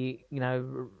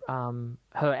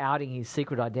outing his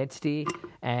secret identity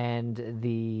and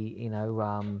the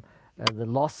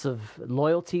loss of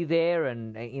loyalty there,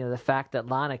 and the fact that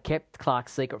Lana kept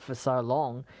Clark's secret for so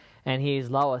long, and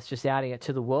here's Lois just outing it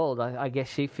to the world. I guess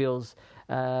she feels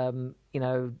angry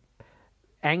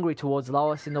towards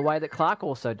Lois in the way that Clark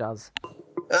also does.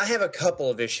 I have a couple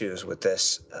of issues with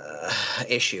this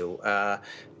issue. I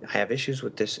have issues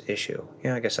with this issue.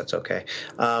 Yeah, I guess that's okay.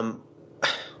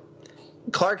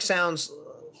 Clark sounds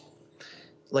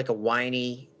like a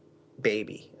whiny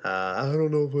baby. I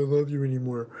don't know if I love you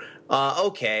anymore.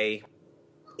 Okay.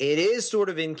 It is sort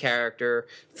of in character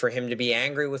for him to be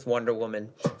angry with Wonder Woman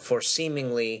for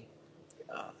seemingly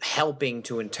helping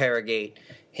to interrogate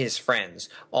his friends.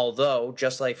 Although,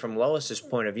 just like from Lois's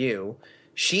point of view,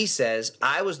 she says,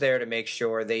 I was there to make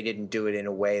sure they didn't do it in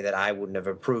a way that I wouldn't have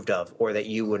approved of or that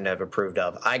you wouldn't have approved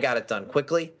of. I got it done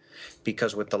quickly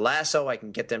because with the lasso, I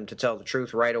can get them to tell the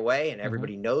truth right away, and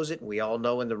everybody knows it. We all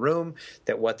know in the room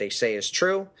that what they say is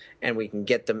true, and we can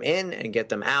get them in and get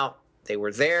them out. They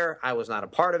were there. I was not a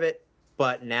part of it,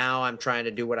 but now I'm trying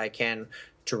to do what I can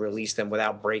to release them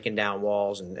without breaking down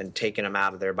walls and taking them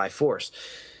out of there by force.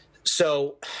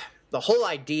 So the whole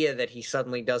idea that he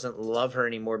suddenly doesn't love her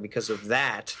anymore because of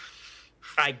that,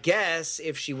 I guess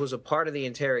if she was a part of the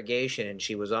interrogation and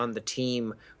she was on the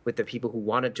team with the people who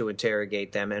wanted to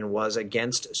interrogate them and was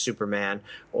against Superman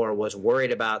or was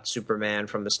worried about Superman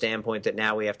from the standpoint that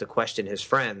now we have to question his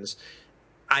friends,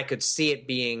 I could see it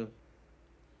being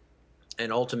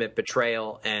an ultimate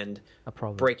betrayal and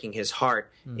breaking his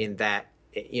heart in that,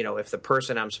 you know, if the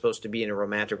person I'm supposed to be in a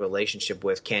romantic relationship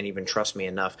with can't even trust me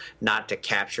enough not to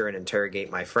capture and interrogate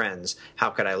my friends,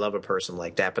 how could I love a person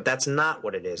like that? But that's not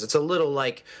what it is. It's a little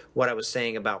like what I was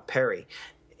saying about Perry.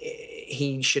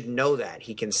 He should know that.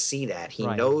 He can see that. He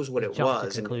knows what it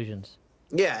was. Conclusions.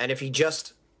 Yeah, and if he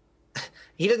just...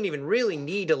 He doesn't even really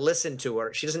need to listen to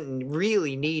her. She doesn't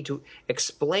really need to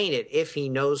explain it if he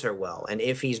knows her well. And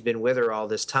if he's been with her all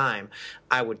this time,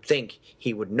 I would think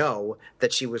he would know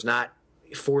that she was not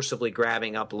forcibly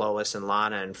grabbing up Lois and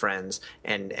Lana and friends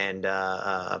and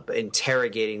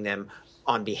interrogating them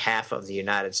on behalf of the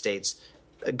United States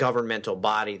governmental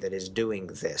body that is doing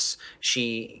this.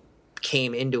 She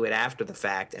came into it after the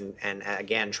fact and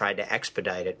again tried to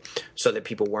expedite it so that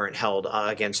people weren't held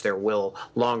against their will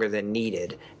longer than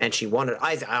needed. And she wanted,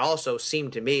 I also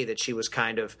seemed to me that she was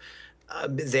kind of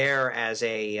there as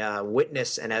a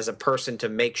witness and as a person to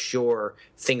make sure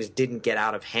things didn't get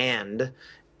out of hand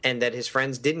and that his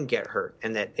friends didn't get hurt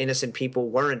and that innocent people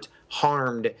weren't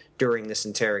harmed during this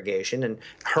interrogation. And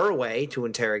her way to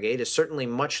interrogate is certainly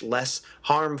much less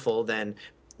harmful than,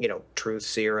 you know, truth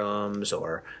serums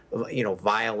or, you know,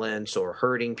 violence or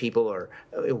hurting people or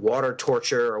water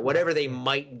torture or whatever they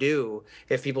might do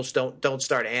if people don't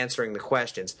start answering the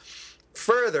questions.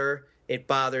 Further, it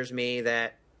bothers me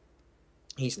that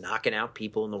he's knocking out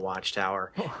people in the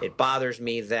Watchtower. It bothers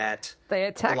me that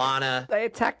Lana... They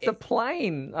attacked the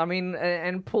plane. I mean,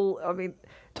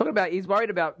 talking about, he's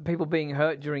worried about people being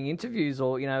hurt during interviews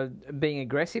or, you know, being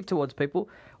aggressive towards people.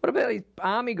 What about these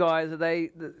army guys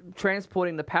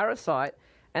transporting the parasite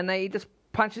and he just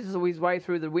punches his way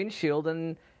through the windshield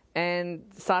and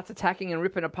starts attacking and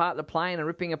ripping apart the plane and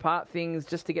ripping apart things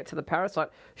just to get to the parasite?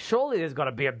 Surely there's got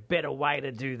to be a better way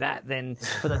to do that than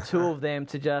for the two of them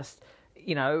to just,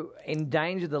 you know,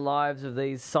 endanger the lives of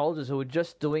these soldiers who are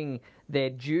just doing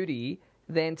their duty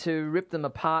than to rip them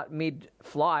apart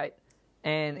mid-flight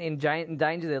and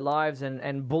endanger their lives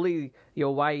and bully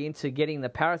your way into getting the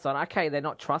parasite. Okay, they're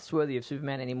not trustworthy of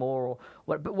Superman anymore, or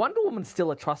what, but Wonder Woman's still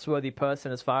a trustworthy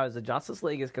person as far as the Justice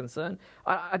League is concerned.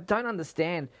 I don't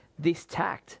understand this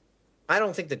tact. I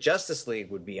don't think the Justice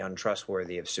League would be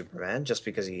untrustworthy of Superman just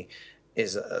because he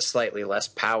is a slightly less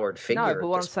powered figure. No, but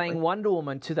what I'm saying, Wonder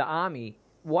Woman to the army,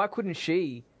 why couldn't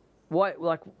she? Why,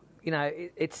 like, you know,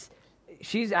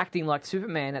 she's acting like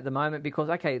Superman at the moment because,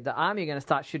 okay, the army are going to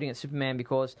start shooting at Superman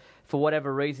because for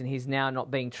whatever reason he's now not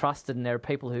being trusted and there are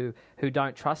people who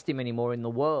don't trust him anymore in the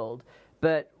world.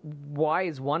 But why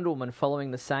is Wonder Woman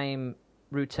following the same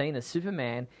routine as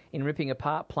Superman in ripping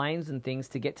apart planes and things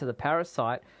to get to the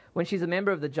parasite when she's a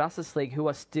member of the Justice League who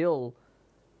are still,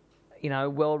 you know,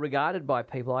 well regarded by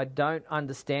people? I don't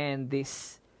understand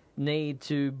this need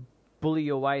to bully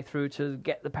your way through to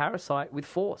get the parasite with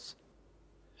force.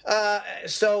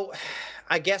 So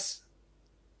I guess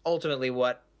ultimately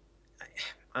what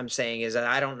I'm saying is that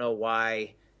I don't know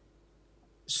why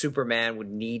Superman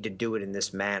would need to do it in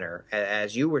this manner.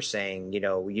 As you were saying, you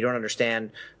know, you don't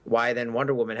understand why then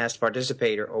Wonder Woman has to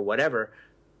participate or whatever.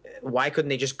 Why couldn't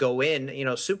they just go in? You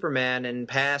know, Superman in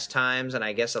past times, and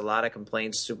I guess a lot of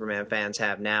complaints Superman fans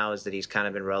have now is that he's kind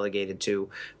of been relegated to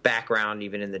background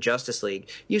even in the Justice League.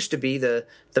 Used to be the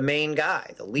main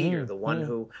guy, the leader, the one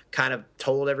who kind of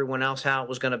told everyone else how it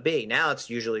was going to be. Now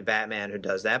it's usually Batman who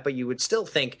does that, but you would still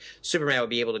think Superman would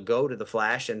be able to go to the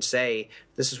Flash and say,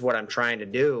 this is what I'm trying to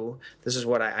do, this is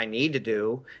what I need to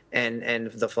do, and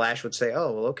the Flash would say,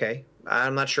 oh, well, okay.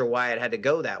 I'm not sure why it had to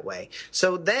go that way.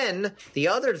 So then the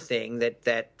other thing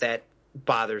that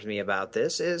bothers me about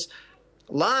this is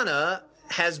Lana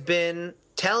has been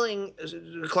telling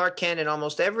Clark Kent in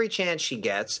almost every chance she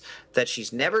gets that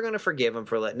she's never going to forgive him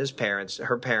for letting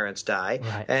her parents die,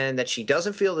 Right. and that she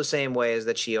doesn't feel the same way as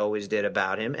that she always did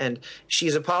about him. And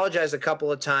she's apologized a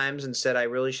couple of times and said, I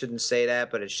really shouldn't say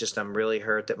that, but it's just I'm really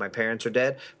hurt that my parents are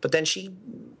dead. But then she,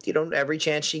 every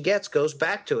chance she gets goes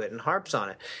back to it and harps on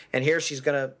it. And here she's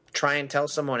going to try and tell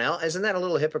someone else. Isn't that a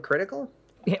little hypocritical?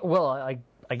 Yeah, well, I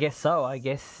guess so. I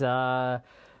guess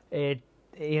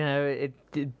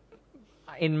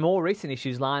in more recent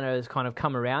issues, Lana has kind of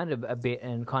come around a bit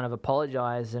and kind of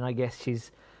apologized, and I guess she's,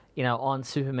 on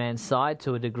Superman's side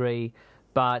to a degree.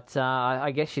 But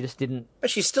I guess she just didn't. But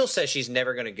she still says she's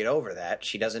never going to get over that.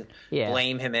 She doesn't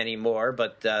blame him anymore,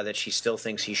 but that she still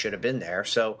thinks he should have been there.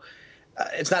 So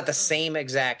it's not the same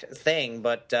exact thing,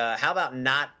 but how about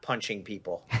not punching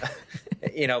people?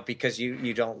 Because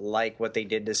you don't like what they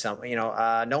did to someone.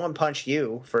 No one punched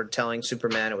you for telling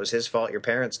Superman it was his fault your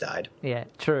parents died. Yeah,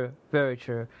 true. Very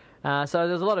true. So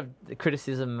there's a lot of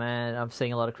criticism, and I'm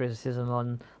seeing a lot of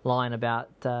criticism online about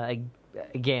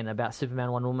about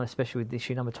Superman Wonder Woman, especially with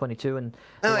issue number 22. And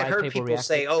I heard people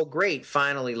say, "Oh, great!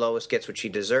 Finally, Lois gets what she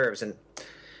deserves." And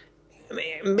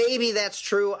maybe that's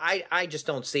true. I just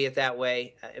don't see it that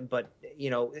way. But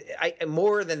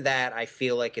more than that, I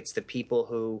feel like it's the people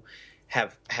who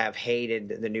have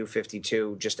hated the New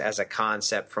 52 just as a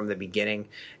concept from the beginning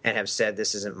and have said,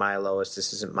 this isn't my Lois,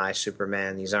 this isn't my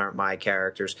Superman, these aren't my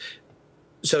characters.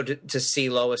 So to see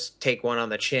Lois take one on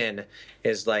the chin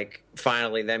is like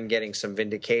finally them getting some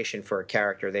vindication for a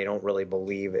character they don't really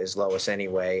believe is Lois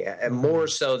anyway, and more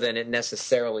so than it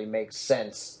necessarily makes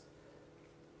sense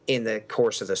in the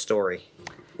course of the story.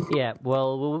 Yeah,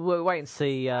 well, we'll wait and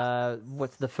see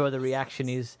what the further reaction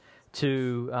is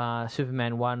to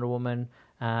Superman Wonder Woman.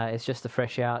 It's just a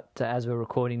fresh out as we're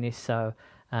recording this, so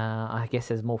I guess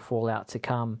there's more fallout to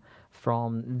come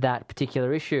from that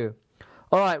particular issue.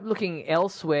 All right, looking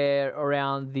elsewhere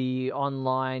around the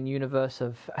online universe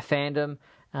of fandom,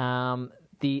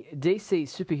 the DC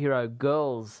Superhero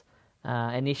Girls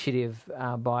initiative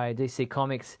by DC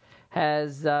Comics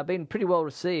has been pretty well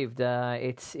received.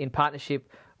 It's in partnership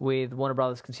with Warner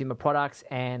Brothers Consumer Products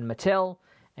and Mattel,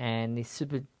 and the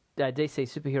DC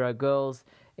Superhero Girls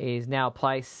is now a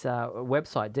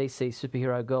website,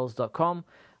 dcsuperherogirls.com,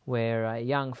 where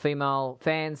young female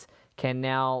fans can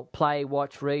now play,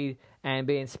 watch, read, and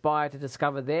be inspired to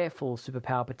discover their full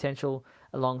superpower potential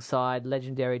alongside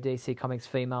legendary DC Comics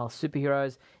female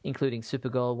superheroes, including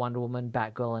Supergirl, Wonder Woman,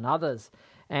 Batgirl, and others.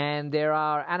 And there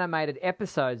are animated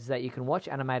episodes that you can watch,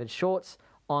 animated shorts,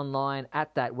 online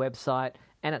at that website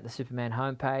and at the Superman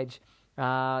homepage.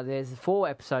 There's 4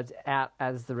 episodes out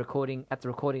at the recording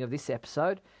of this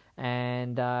episode,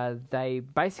 and they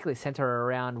basically center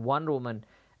around Wonder Woman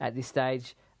at this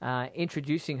stage,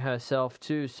 introducing herself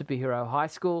to Superhero High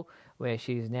School, where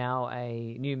she's now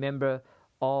a new member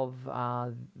of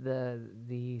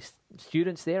the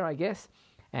students there, I guess,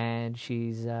 and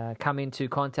she's come into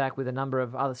contact with a number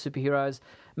of other superheroes,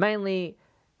 mainly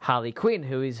Harley Quinn,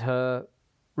 who is her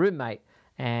roommate.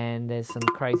 And there's some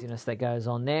craziness that goes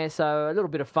on there. So a little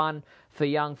bit of fun for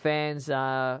young fans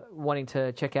wanting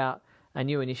to check out a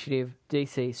new initiative,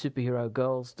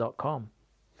 dcsuperherogirls.com.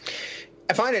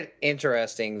 I find it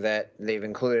interesting that they've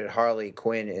included Harley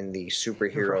Quinn in the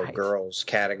superhero girls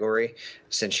category,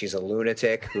 since she's a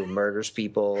lunatic who murders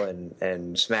people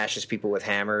and smashes people with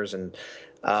hammers and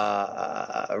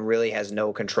really has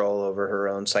no control over her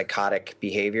own psychotic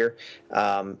behavior.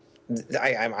 I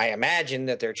imagine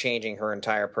that they're changing her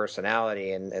entire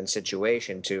personality and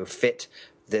situation to fit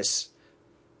this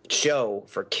show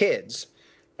for kids.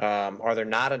 Are there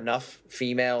not enough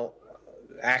female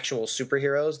actual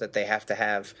superheroes that they have to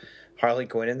have Harley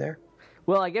Quinn in there?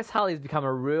 Well, I guess Harley's become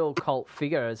a real cult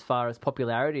figure as far as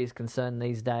popularity is concerned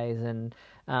these days, and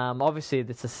obviously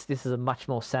this is a much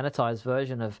more sanitized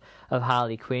version of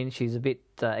Harley Quinn. She's a bit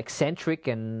eccentric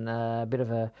and a bit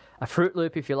of a Fruit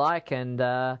Loop, if you like, and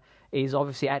is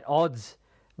obviously at odds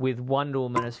with Wonder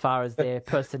Woman as far as their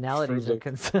personalities are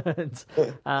concerned.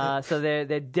 So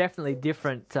they're definitely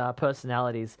different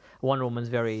personalities. Wonder Woman's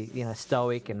very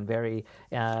stoic and very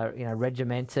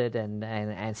regimented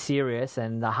and serious,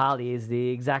 and the Harley is the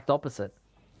exact opposite.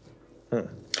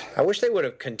 I wish they would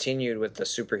have continued with the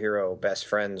superhero best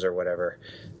friends or whatever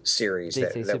series.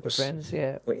 DC Super Friends,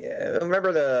 yeah.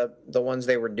 Remember the ones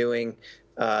they were doing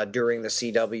during the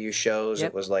CW shows? Yep.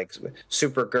 It was like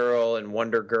Supergirl and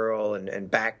Wonder Girl and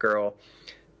Batgirl.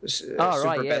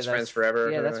 Super Best Friends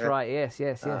Forever. Yeah, that's right. Yes.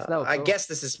 Cool. I guess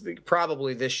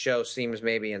this show seems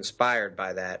maybe inspired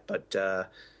by that, but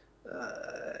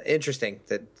interesting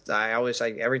that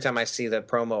every time I see the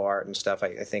promo art and stuff,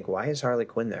 I think, why is Harley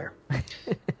Quinn there?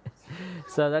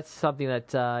 So that's something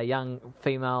that young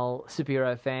female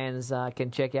superhero fans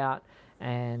can check out,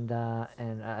 and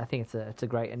I think it's a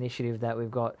great initiative that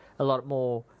we've got a lot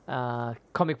more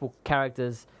comic book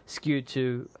characters skewed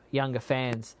to younger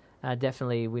fans.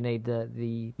 Definitely, we need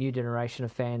the new generation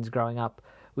of fans growing up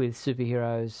with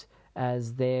superheroes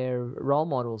as their role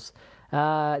models.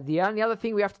 The only other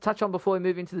thing we have to touch on before we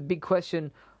move into the big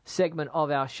question segment of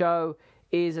our show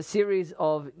is a series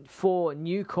of 4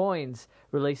 new coins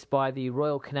released by the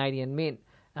Royal Canadian Mint,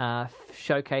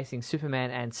 showcasing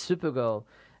Superman and Supergirl.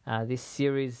 This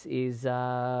series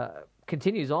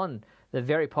continues on the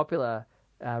very popular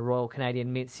Royal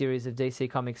Canadian Mint series of DC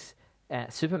Comics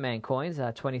Superman coins.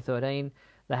 2013,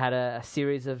 they had a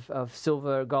series of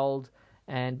silver, gold,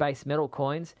 and base metal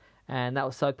coins, and that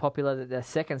was so popular that the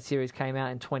second series came out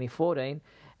in 2014,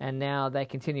 and now they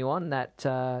continue on that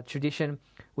tradition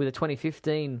with a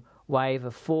 2015 wave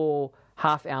of 4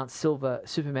 half-ounce silver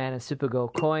Superman and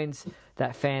Supergirl coins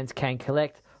that fans can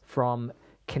collect from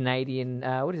Canadian,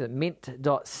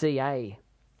 mint.ca.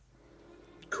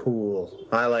 Cool.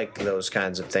 I like those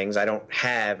kinds of things. I don't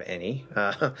have any.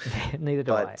 Neither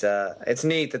do I. But it's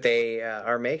neat that they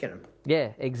are making them.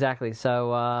 Yeah, exactly.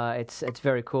 So it's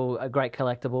very cool, a great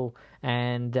collectible,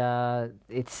 and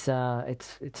it's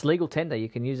legal tender. You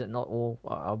can use it.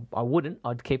 I wouldn't.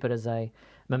 I'd keep it as a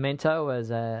memento, as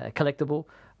a collectible,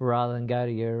 rather than go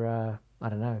to your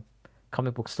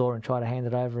comic book store and try to hand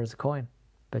it over as a coin.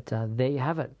 But there you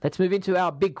have it. Let's move into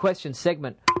our big question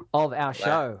segment of our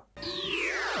show.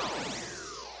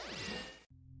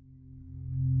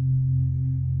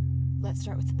 Let's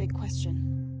start with the big question.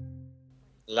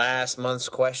 Last month's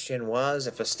question was,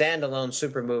 if a standalone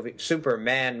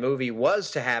Superman movie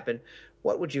was to happen,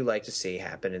 what would you like to see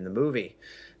happen in the movie?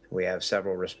 We have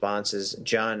several responses.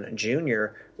 John Jr.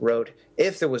 wrote,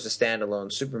 if there was a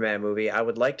standalone Superman movie, I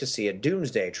would like to see a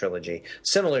Doomsday trilogy,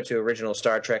 similar to original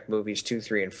Star Trek movies 2,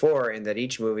 3, and 4, in that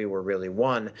each movie were really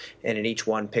one, and in each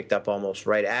one picked up almost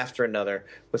right after another,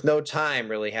 with no time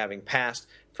really having passed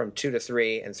from 2 to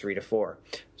 3 and 3 to 4.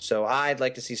 So I'd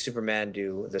like to see Superman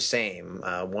do the same.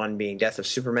 1 being Death of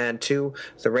Superman, 2,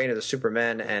 The Reign of the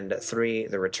Supermen, and 3,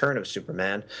 The Return of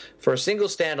Superman. For a single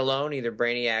standalone, either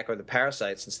Brainiac or the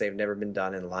Parasite, since they've never been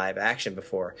done in live action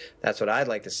before. That's what I'd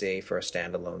like to see for a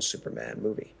standalone Superman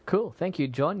movie. Cool. Thank you,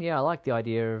 John. Yeah, I like the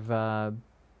idea of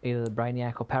either the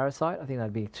Brainiac or Parasite. I think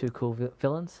that'd be 2 cool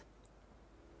villains.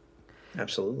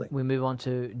 Absolutely. We move on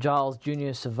to Giles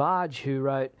Jr. Savage, who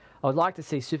wrote, I would like to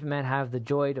see Superman have the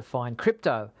joy to find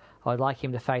Krypto. I would like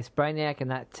him to face Brainiac, and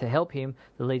that to help him,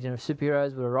 the Legion of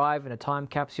Superheroes would arrive in a time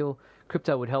capsule.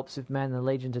 Krypto would help Superman and the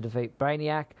Legion to defeat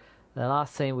Brainiac. The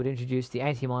last scene would introduce the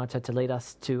Anti-Monitor to lead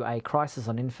us to a crisis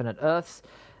on Infinite Earths.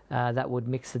 That would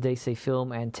mix the DC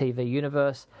film and TV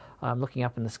universe. I'm looking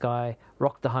up in the sky.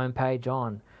 Rock the homepage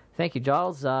on. Thank you,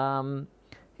 Giles. I know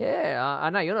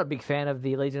you're not a big fan of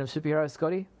the Legion of Superheroes,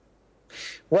 Scotty.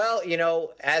 Well,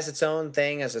 as its own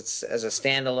thing, as a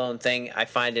standalone thing, I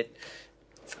find it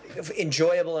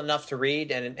enjoyable enough to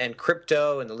read. And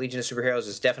Krypto and the Legion of Superheroes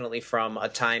is definitely from a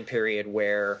time period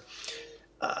where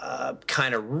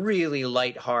kind of really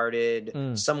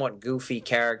lighthearted, somewhat goofy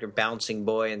character, bouncing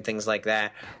boy, and things like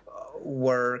that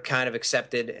were kind of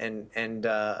accepted. And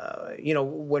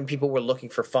when people were looking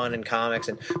for fun in comics,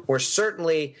 and we're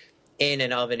certainly in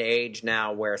and of an age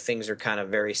now where things are kind of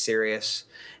very serious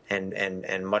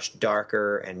and much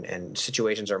darker, and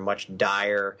situations are much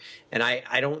dire. And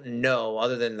I don't know,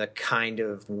 other than the kind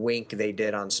of wink they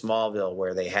did on Smallville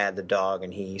where they had the dog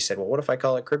and he said, well, what if I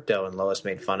call it Krypto? And Lois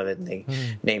made fun of it and they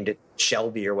named it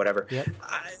Shelby or whatever. Yep.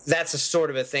 That's a sort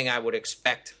of a thing I would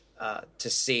expect to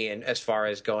see, and as far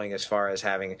as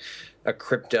having a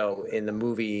Krypto in the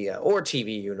movie or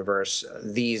TV universe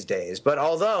these days. But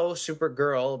although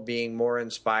Supergirl being more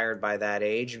inspired by that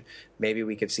age, maybe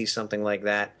we could see something like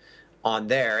that on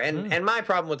there. And my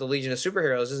problem with the Legion of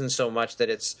Superheroes isn't so much that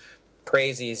it's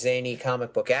crazy, zany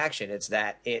comic book action. It's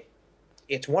that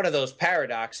it's one of those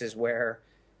paradoxes where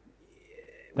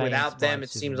without them, it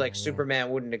seems like Superman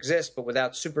wouldn't exist, but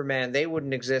without Superman, they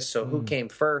wouldn't exist. So who came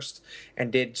first?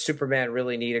 And did Superman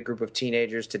really need a group of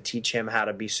teenagers to teach him how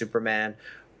to be Superman?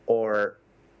 Or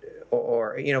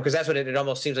because that's what it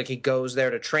almost seems like, he goes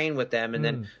there to train with them. And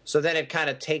then it kind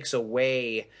of takes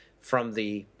away from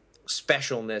the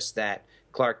specialness that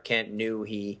Clark Kent knew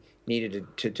he needed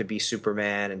to be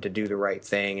Superman and to do the right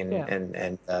thing,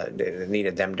 and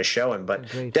needed them to show him.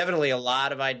 But definitely a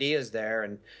lot of ideas there.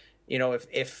 And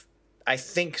if I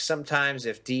think sometimes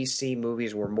if DC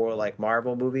movies were more like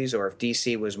Marvel movies, or if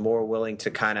DC was more willing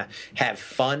to kind of have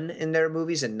fun in their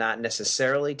movies and not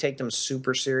necessarily take them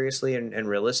super seriously and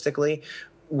realistically,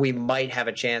 we might have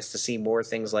a chance to see more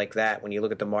things like that. When you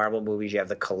look at the Marvel movies, you have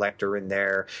the Collector in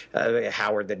there.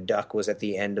 Howard the Duck was at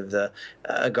the end of the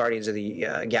Guardians of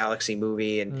the Galaxy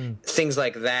movie, and things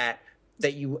like that.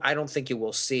 I don't think you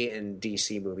will see in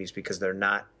DC movies because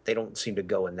they don't seem to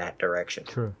go in that direction.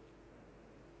 True.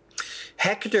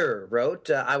 Hector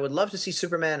wrote, I would love to see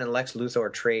Superman and Lex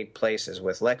Luthor trade places,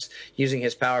 with Lex using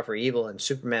his power for evil and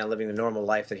Superman living the normal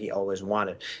life that he always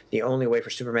wanted. The only way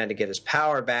for Superman to get his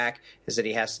power back is that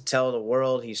he has to tell the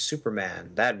world he's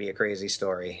Superman. That'd be a crazy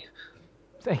story.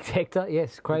 Thanks, Hector.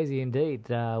 Yes, crazy indeed.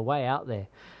 Way out there.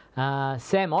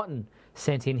 Sam Otten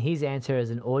sent in his answer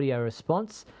as an audio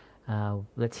response.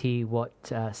 Let's hear what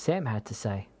Sam had to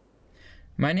say.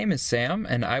 My name is Sam,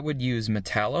 and I would use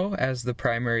Metallo as the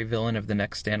primary villain of the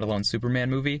next standalone Superman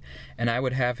movie, and I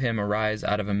would have him arise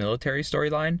out of a military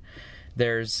storyline.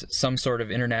 There's some sort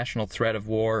of international threat of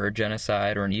war or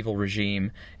genocide or an evil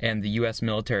regime, and the U.S.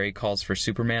 military calls for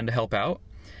Superman to help out.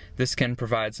 This can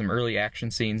provide some early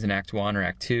action scenes in Act 1 or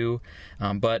Act 2,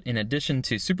 but in addition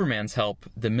to Superman's help,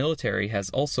 the military has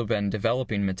also been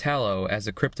developing Metallo as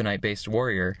a kryptonite-based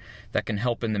warrior that can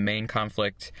help in the main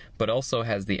conflict, but also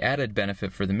has the added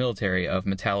benefit for the military of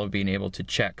Metallo being able to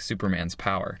check Superman's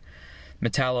power.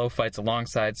 Metallo fights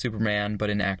alongside Superman, but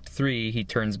in Act 3 he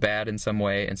turns bad in some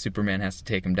way and Superman has to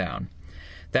take him down.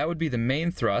 That would be the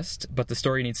main thrust, but the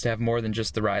story needs to have more than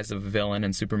just the rise of a villain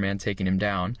and Superman taking him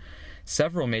down.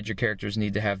 Several major characters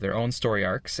need to have their own story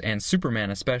arcs, and Superman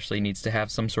especially needs to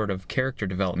have some sort of character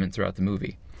development throughout the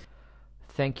movie.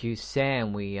 Thank you,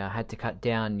 Sam. We had to cut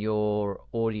down your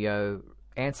audio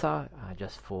answer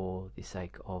just for the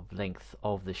sake of length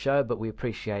of the show, but we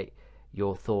appreciate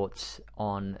your thoughts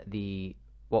on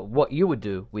what you would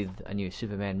do with a new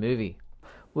Superman movie.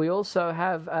 We also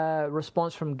have a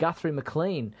response from Guthrie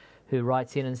McLean, who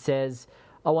writes in and says,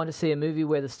 I want to see a movie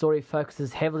where the story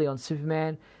focuses heavily on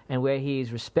Superman and where he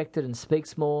is respected and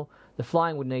speaks more. The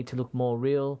flying would need to look more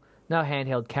real. No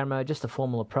handheld camera, just a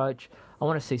formal approach. I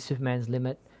want to see Superman's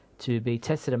limit to be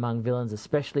tested among villains,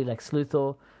 especially Lex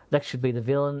Luthor. Lex should be the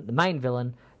villain, the main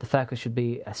villain. The focus should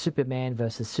be a Superman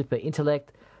versus super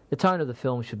intellect. The tone of the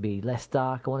film should be less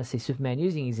dark. I want to see Superman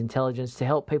using his intelligence to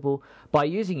help people by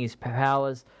using his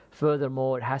powers.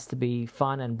 Furthermore, it has to be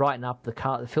fun and brighten up the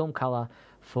film color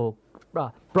for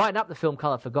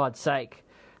God's sake.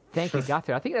 Thank you,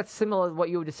 Guthrie. I think that's similar to what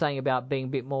you were just saying about being a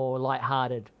bit more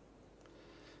lighthearted.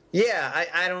 Yeah,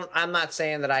 I'm not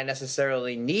saying that I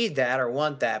necessarily need that or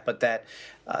want that, but that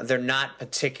they're not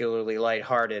particularly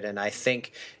lighthearted. And I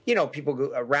think, people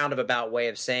go a roundabout way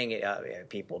of saying it.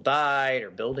 People died,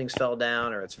 or buildings fell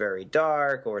down, or it's very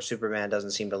dark, or Superman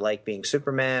doesn't seem to like being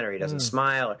Superman, or he doesn't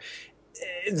smile.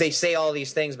 They say all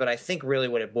these things, but I think really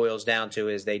what it boils down to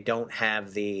is they don't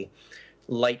have the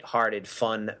lighthearted,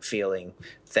 fun feeling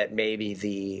that maybe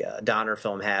the Donner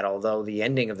film had, although the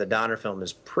ending of the Donner film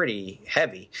is pretty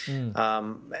heavy.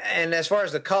 And as far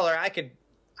as the color, I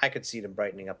could see them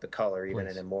brightening up the color even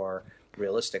in a more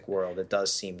realistic world. It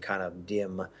does seem kind of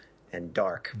dim and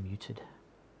dark. Muted.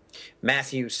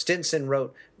 Matthew Stinson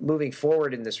wrote, moving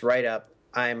forward in this write-up,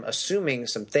 I'm assuming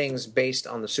some things based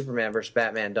on the Superman vs.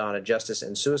 Batman Dawn of Justice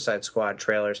and Suicide Squad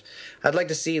trailers. I'd like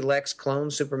to see Lex clone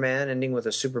Superman, ending with a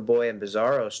Superboy and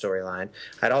Bizarro storyline.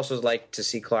 I'd also like to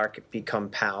see Clark become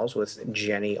pals with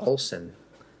Jenny Olsen.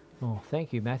 Oh,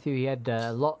 thank you, Matthew. He had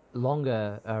a lot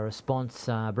longer response,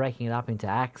 breaking it up into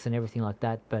acts and everything like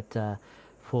that, but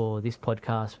for this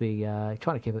podcast, we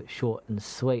trying to keep it short and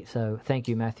sweet. So thank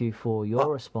you, Matthew, for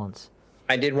your response.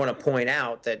 I did want to point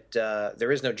out that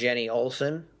there is no Jenny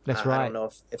Olsen. That's right. I don't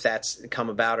know if that's come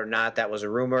about or not. That was a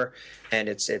rumor, and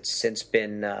it's since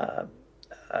been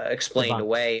explained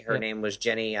away. Her name was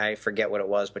Jenny. I forget what it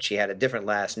was, but she had a different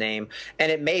last name.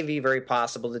 And it may be very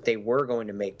possible that they were going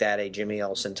to make that a Jimmy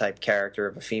Olsen type character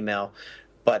of a female,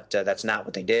 but that's not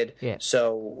what they did. Yeah.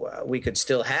 So we could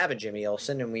still have a Jimmy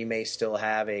Olsen, and we may still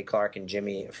have a Clark and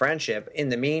Jimmy friendship. In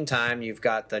the meantime, you've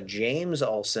got the James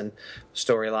Olsen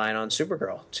storyline on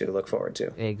Supergirl to look forward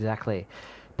to. Exactly.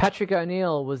 Patrick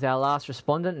O'Neill was our last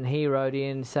respondent, and he wrote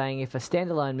in saying, if a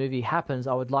standalone movie happens,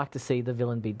 I would like to see the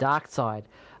villain be Darkseid.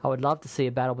 I would love to see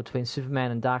a battle between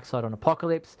Superman and Darkseid on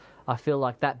Apokolips. I feel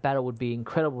like that battle would be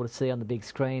incredible to see on the big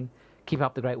screen. Keep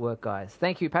up the great work, guys.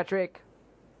 Thank you, Patrick.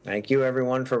 Thank you,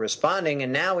 everyone, for responding.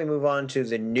 And now we move on to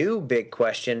the new big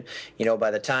question.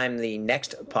 By the time the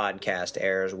next podcast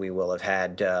airs, we will have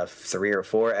had 3 or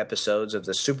 4 episodes of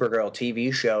the Supergirl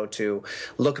TV show to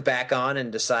look back on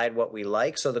and decide what we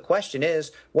like. So the question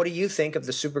is, what do you think of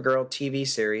the Supergirl TV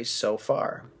series so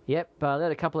far? Yep,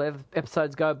 let a couple of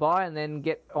episodes go by and then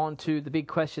get on to the big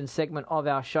question segment of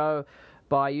our show.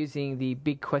 by using the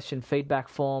Big Question feedback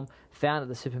form found at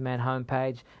the Superman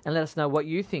homepage, and let us know what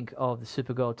you think of the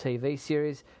Supergirl TV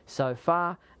series so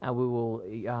far, and we will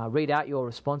read out your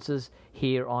responses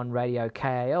here on Radio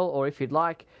KAL, or if you'd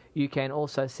like, you can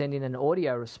also send in an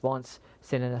audio response,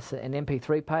 sending us an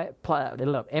MP3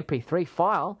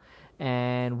 file,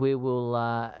 and we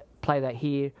will play that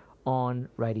here on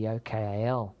Radio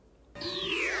KAL.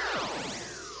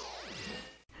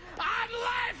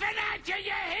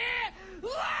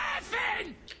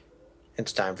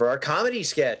 It's time for our comedy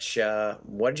sketch.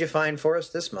 What did you find for us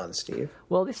this month, Steve?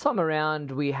 Well, this time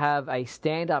around we have a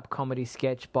stand-up comedy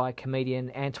sketch by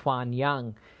comedian Antoine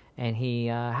Young, and he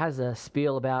has a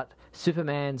spiel about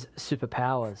Superman's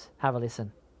superpowers. Have a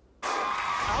listen.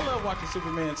 I love watching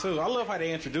Superman, too. I love how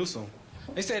they introduce him.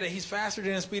 They say that he's faster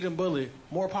than a speeding bullet,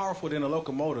 more powerful than a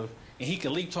locomotive, and he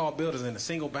can leap tall buildings in a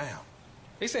single bound.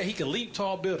 They say he can leap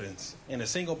tall buildings in a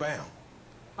single bound.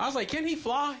 I was like, can he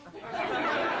fly?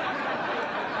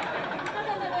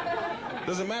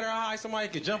 Does it matter how high somebody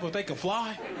can jump if they can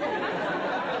fly?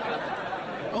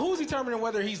 Well, who's determining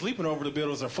whether he's leaping over the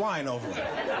buildings or flying over them?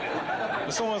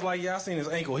 But someone's like, yeah, I seen his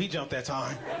ankle. He jumped that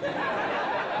time.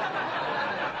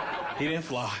 He didn't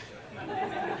fly.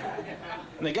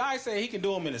 And the guy said he can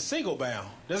do them in a single bound.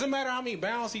 Doesn't matter how many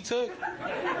bounds he took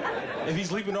if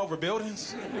he's leaping over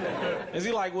buildings. Is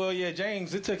he like, well, yeah,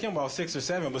 James, it took him about 6 or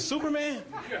 7, but Superman?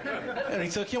 And he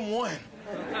took him 1.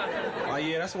 Like,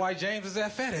 yeah, that's why James is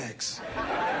at FedEx.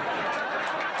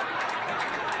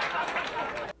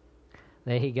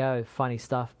 There you go. Funny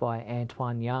stuff by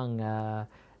Antoine Young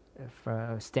for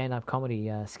a stand-up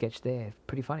comedy sketch there.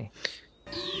 Pretty funny.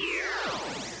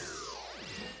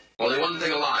 Only one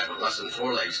thing alive with less than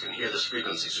 4 legs can hear this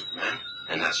frequency, Superman,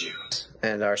 and that's you.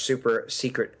 And our super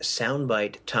secret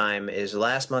soundbite time is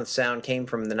last month's sound came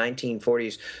from the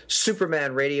 1940s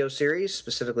Superman radio series,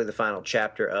 specifically the final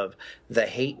chapter of the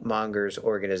Hate Mongers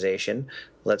organization.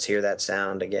 Let's hear that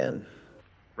sound again.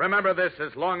 Remember this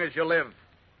as long as you live.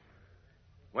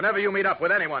 Whenever you meet up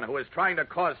with anyone who is trying to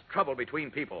cause trouble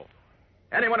between people,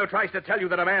 anyone who tries to tell you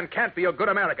that a man can't be a good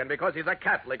American because he's a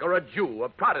Catholic or a Jew, a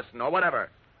Protestant or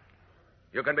whatever,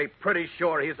 you can be pretty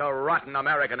sure he's a rotten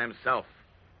American himself.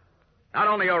 Not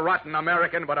only a rotten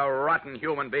American, but a rotten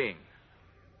human being.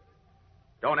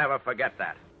 Don't ever forget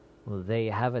that. Well, there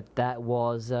you have it. That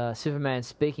was Superman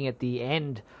speaking at the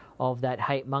end of that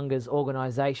Hate Mongers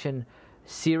organization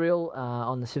serial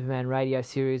on the Superman radio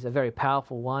series. A very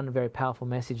powerful one, a very powerful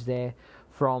message there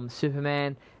from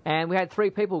Superman. And we had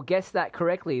 3 people guess that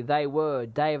correctly. They were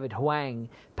David Huang,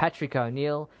 Patrick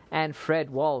O'Neill, and Fred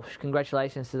Walsh.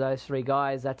 Congratulations to those 3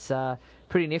 guys. That's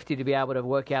pretty nifty to be able to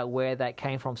work out where that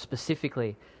came from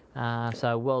specifically.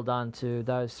 So well done to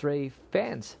those 3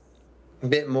 fans. A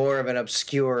bit more of an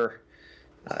obscure,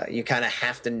 you kind of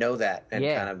have to know that and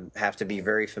Yeah. kind of have to be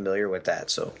very familiar with that.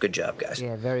 So good job, guys.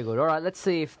 Yeah, very good. All right, let's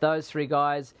see if those 3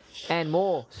 guys and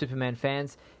more Superman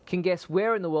fans can guess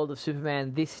where in the world of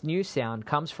Superman this new sound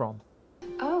comes from.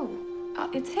 Oh,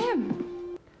 it's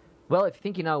him. Well, if you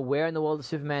think you know where in the world of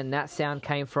Superman that sound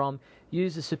came from,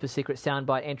 use the super secret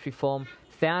soundbite entry form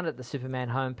found at the Superman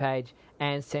homepage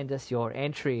and send us your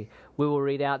entry. We will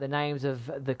read out the names of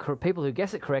the people who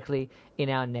guess it correctly in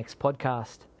our next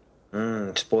podcast.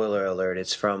 Spoiler alert,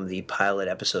 it's from the pilot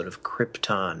episode of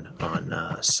Krypton on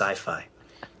Sci-Fi.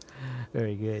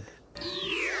 Very good.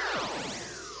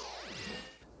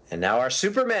 And now our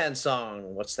Superman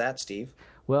song. What's that, Steve?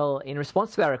 Well, in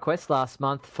response to our request last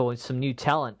month for some new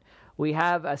talent, we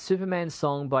have a Superman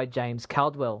song by James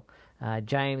Caldwell.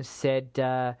 James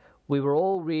said, we were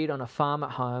all reared on a farm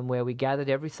at home where we gathered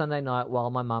every Sunday night while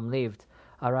my mum lived.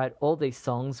 I wrote all these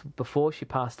songs before she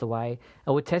passed away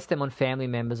and would test them on family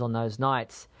members on those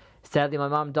nights. Sadly, my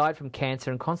mum died from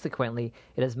cancer, and consequently,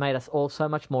 it has made us all so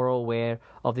much more aware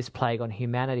of this plague on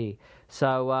humanity.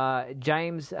 So,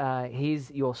 James,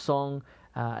 here's your song,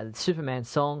 Superman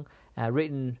song,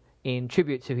 written in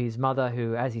tribute to his mother,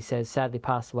 who, as he says, sadly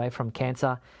passed away from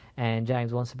cancer. And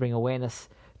James wants to bring awareness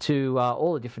to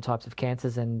all the different types of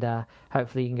cancers, and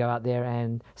hopefully you can go out there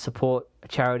and support a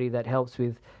charity that helps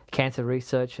with cancer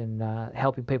research and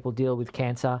helping people deal with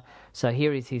cancer. So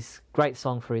here is his great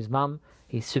song for his mum,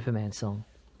 his Superman song.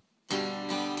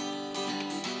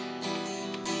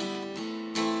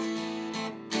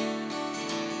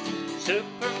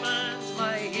 Superman's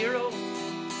my hero,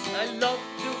 I love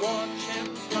to watch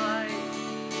him fly,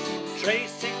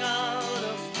 tracing out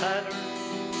a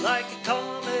pattern like a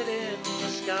comet in the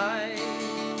sky.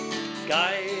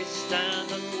 Guys stand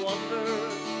and wonder,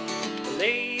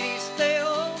 ladies they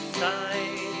all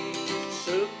sigh.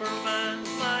 Superman's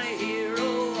my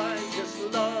hero, I just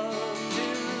love to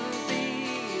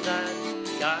be that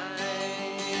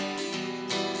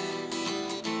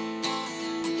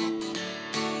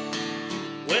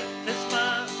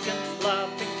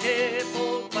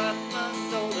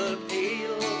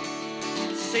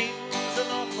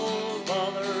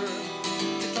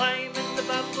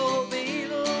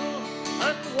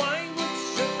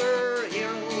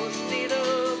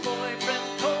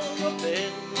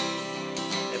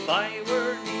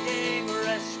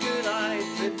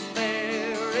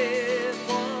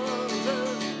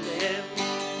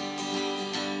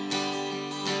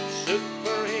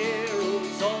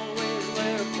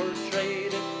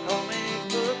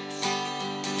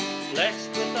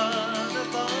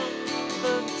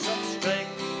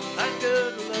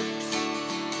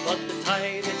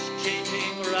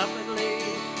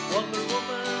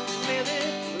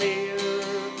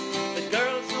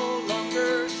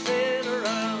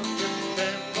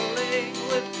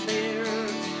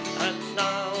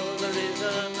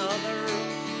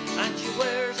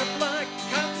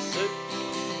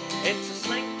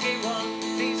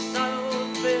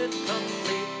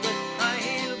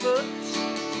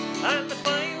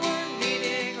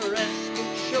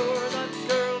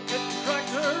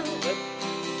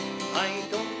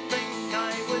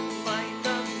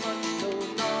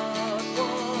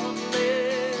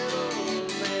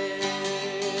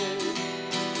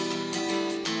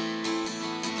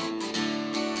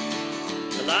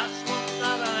The last one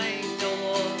that I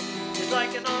know of is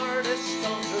like an artist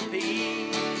on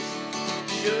trapeze,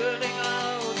 shooting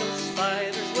out of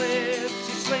spiders' webs.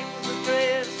 He swings the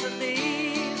dress and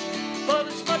knees, but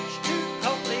it's much too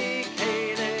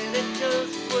complicated. It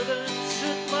just wouldn't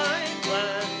suit my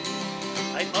plan.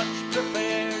 I'd much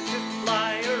prefer to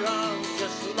fly around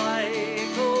just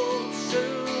like old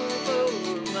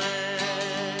Superman.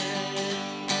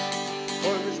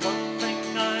 For there's one thing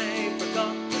I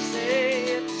forgot to say,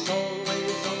 it's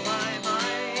always on my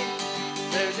mind.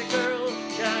 There's a girl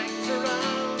who hangs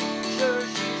around, sure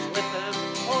she's with him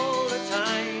all the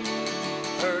time.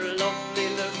 Her lovely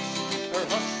looks, her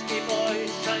husky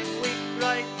voice, I'm weak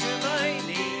right to my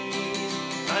knees.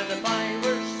 And if I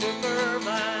were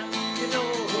Superman, you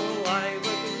know who I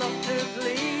would love to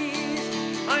please.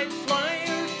 I'd fly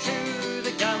her to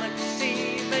the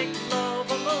galaxy, make love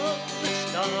among the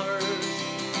stars,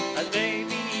 and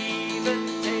maybe even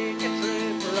take a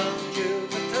trip around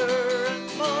Jupiter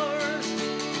and Mars,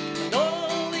 and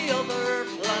all the other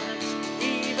planets,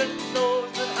 even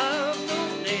those that have no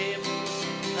names.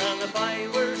 And if I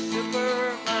were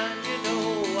Superman, you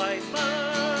know I'd marry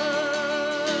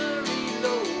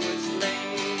Lois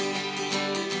Lane.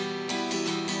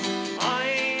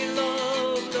 I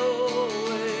love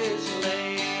Lois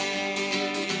Lane.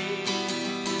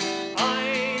 I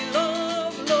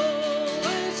love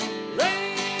Lois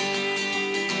Lane.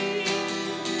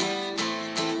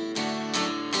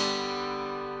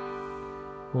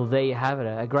 Well, there you have it.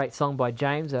 A great song by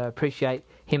James. I appreciate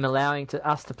him allowing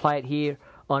us to play it here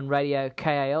on Radio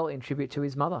KAL in tribute to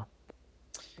his mother.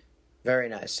 Very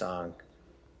nice song.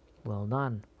 Well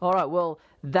done. All right, well,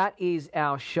 that is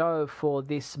our show for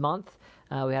this month.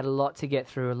 We had a lot to get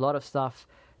through, a lot of stuff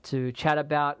to chat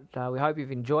about. We hope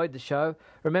you've enjoyed the show.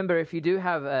 Remember, if you do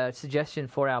have a suggestion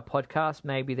for our podcast,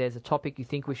 maybe there's a topic you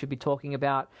think we should be talking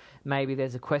about, maybe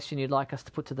there's a question you'd like us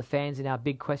to put to the fans in our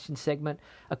big question segment,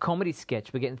 a comedy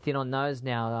sketch. We're getting thin on those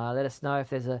now. Let us know if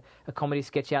there's a comedy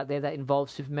sketch out there that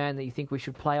involves Superman that you think we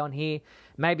should play on here.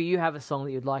 Maybe you have a song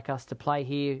that you'd like us to play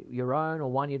here, your own, or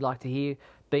one you'd like to hear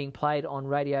being played on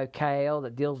Radio KAL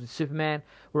that deals with Superman.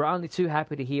 We're only too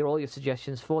happy to hear all your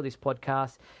suggestions for this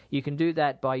podcast. You can do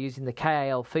that by using the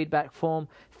KAL feedback form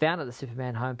found at the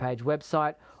Superman homepage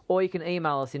website, or you can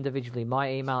email us individually.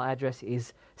 My email address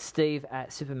is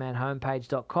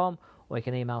steve@supermanhomepage.com, or you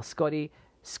can email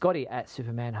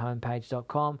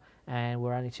scotty@supermanhomepage.com, and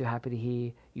we're only too happy to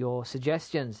hear your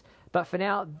suggestions. But for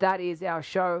now, that is our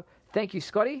show. Thank you,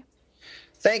 Scotty.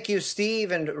 Thank you,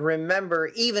 Steve. And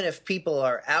remember, even if people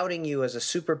are outing you as a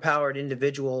superpowered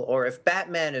individual, or if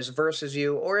Batman is versus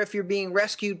you, or if you're being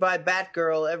rescued by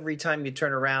Batgirl every time you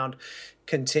turn around,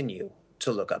 continue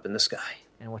to look up in the sky.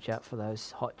 And watch out for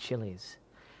those hot chilies.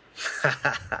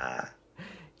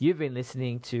 You've been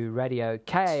listening to Radio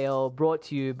KAL, brought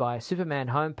to you by Superman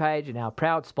Homepage and our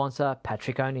proud sponsor,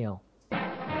 Patrick O'Neill.